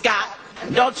road, Scott.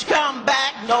 Don't you come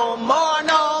back no more,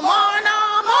 no more,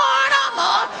 no more, no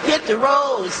more. Hit the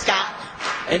road, Scott.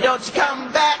 And don't you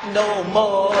come back no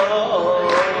more.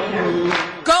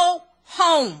 Go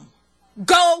home.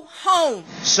 Go home.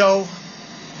 So,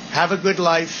 have a good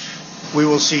life. We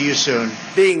will see you soon.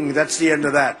 Bing, that's the end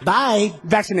of that. Bye.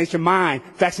 Vaccinate your mind.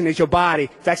 Vaccinate your body.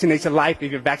 Vaccinate your life.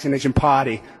 Leave your vaccination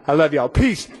party. I love y'all.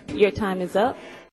 Peace. Your time is up.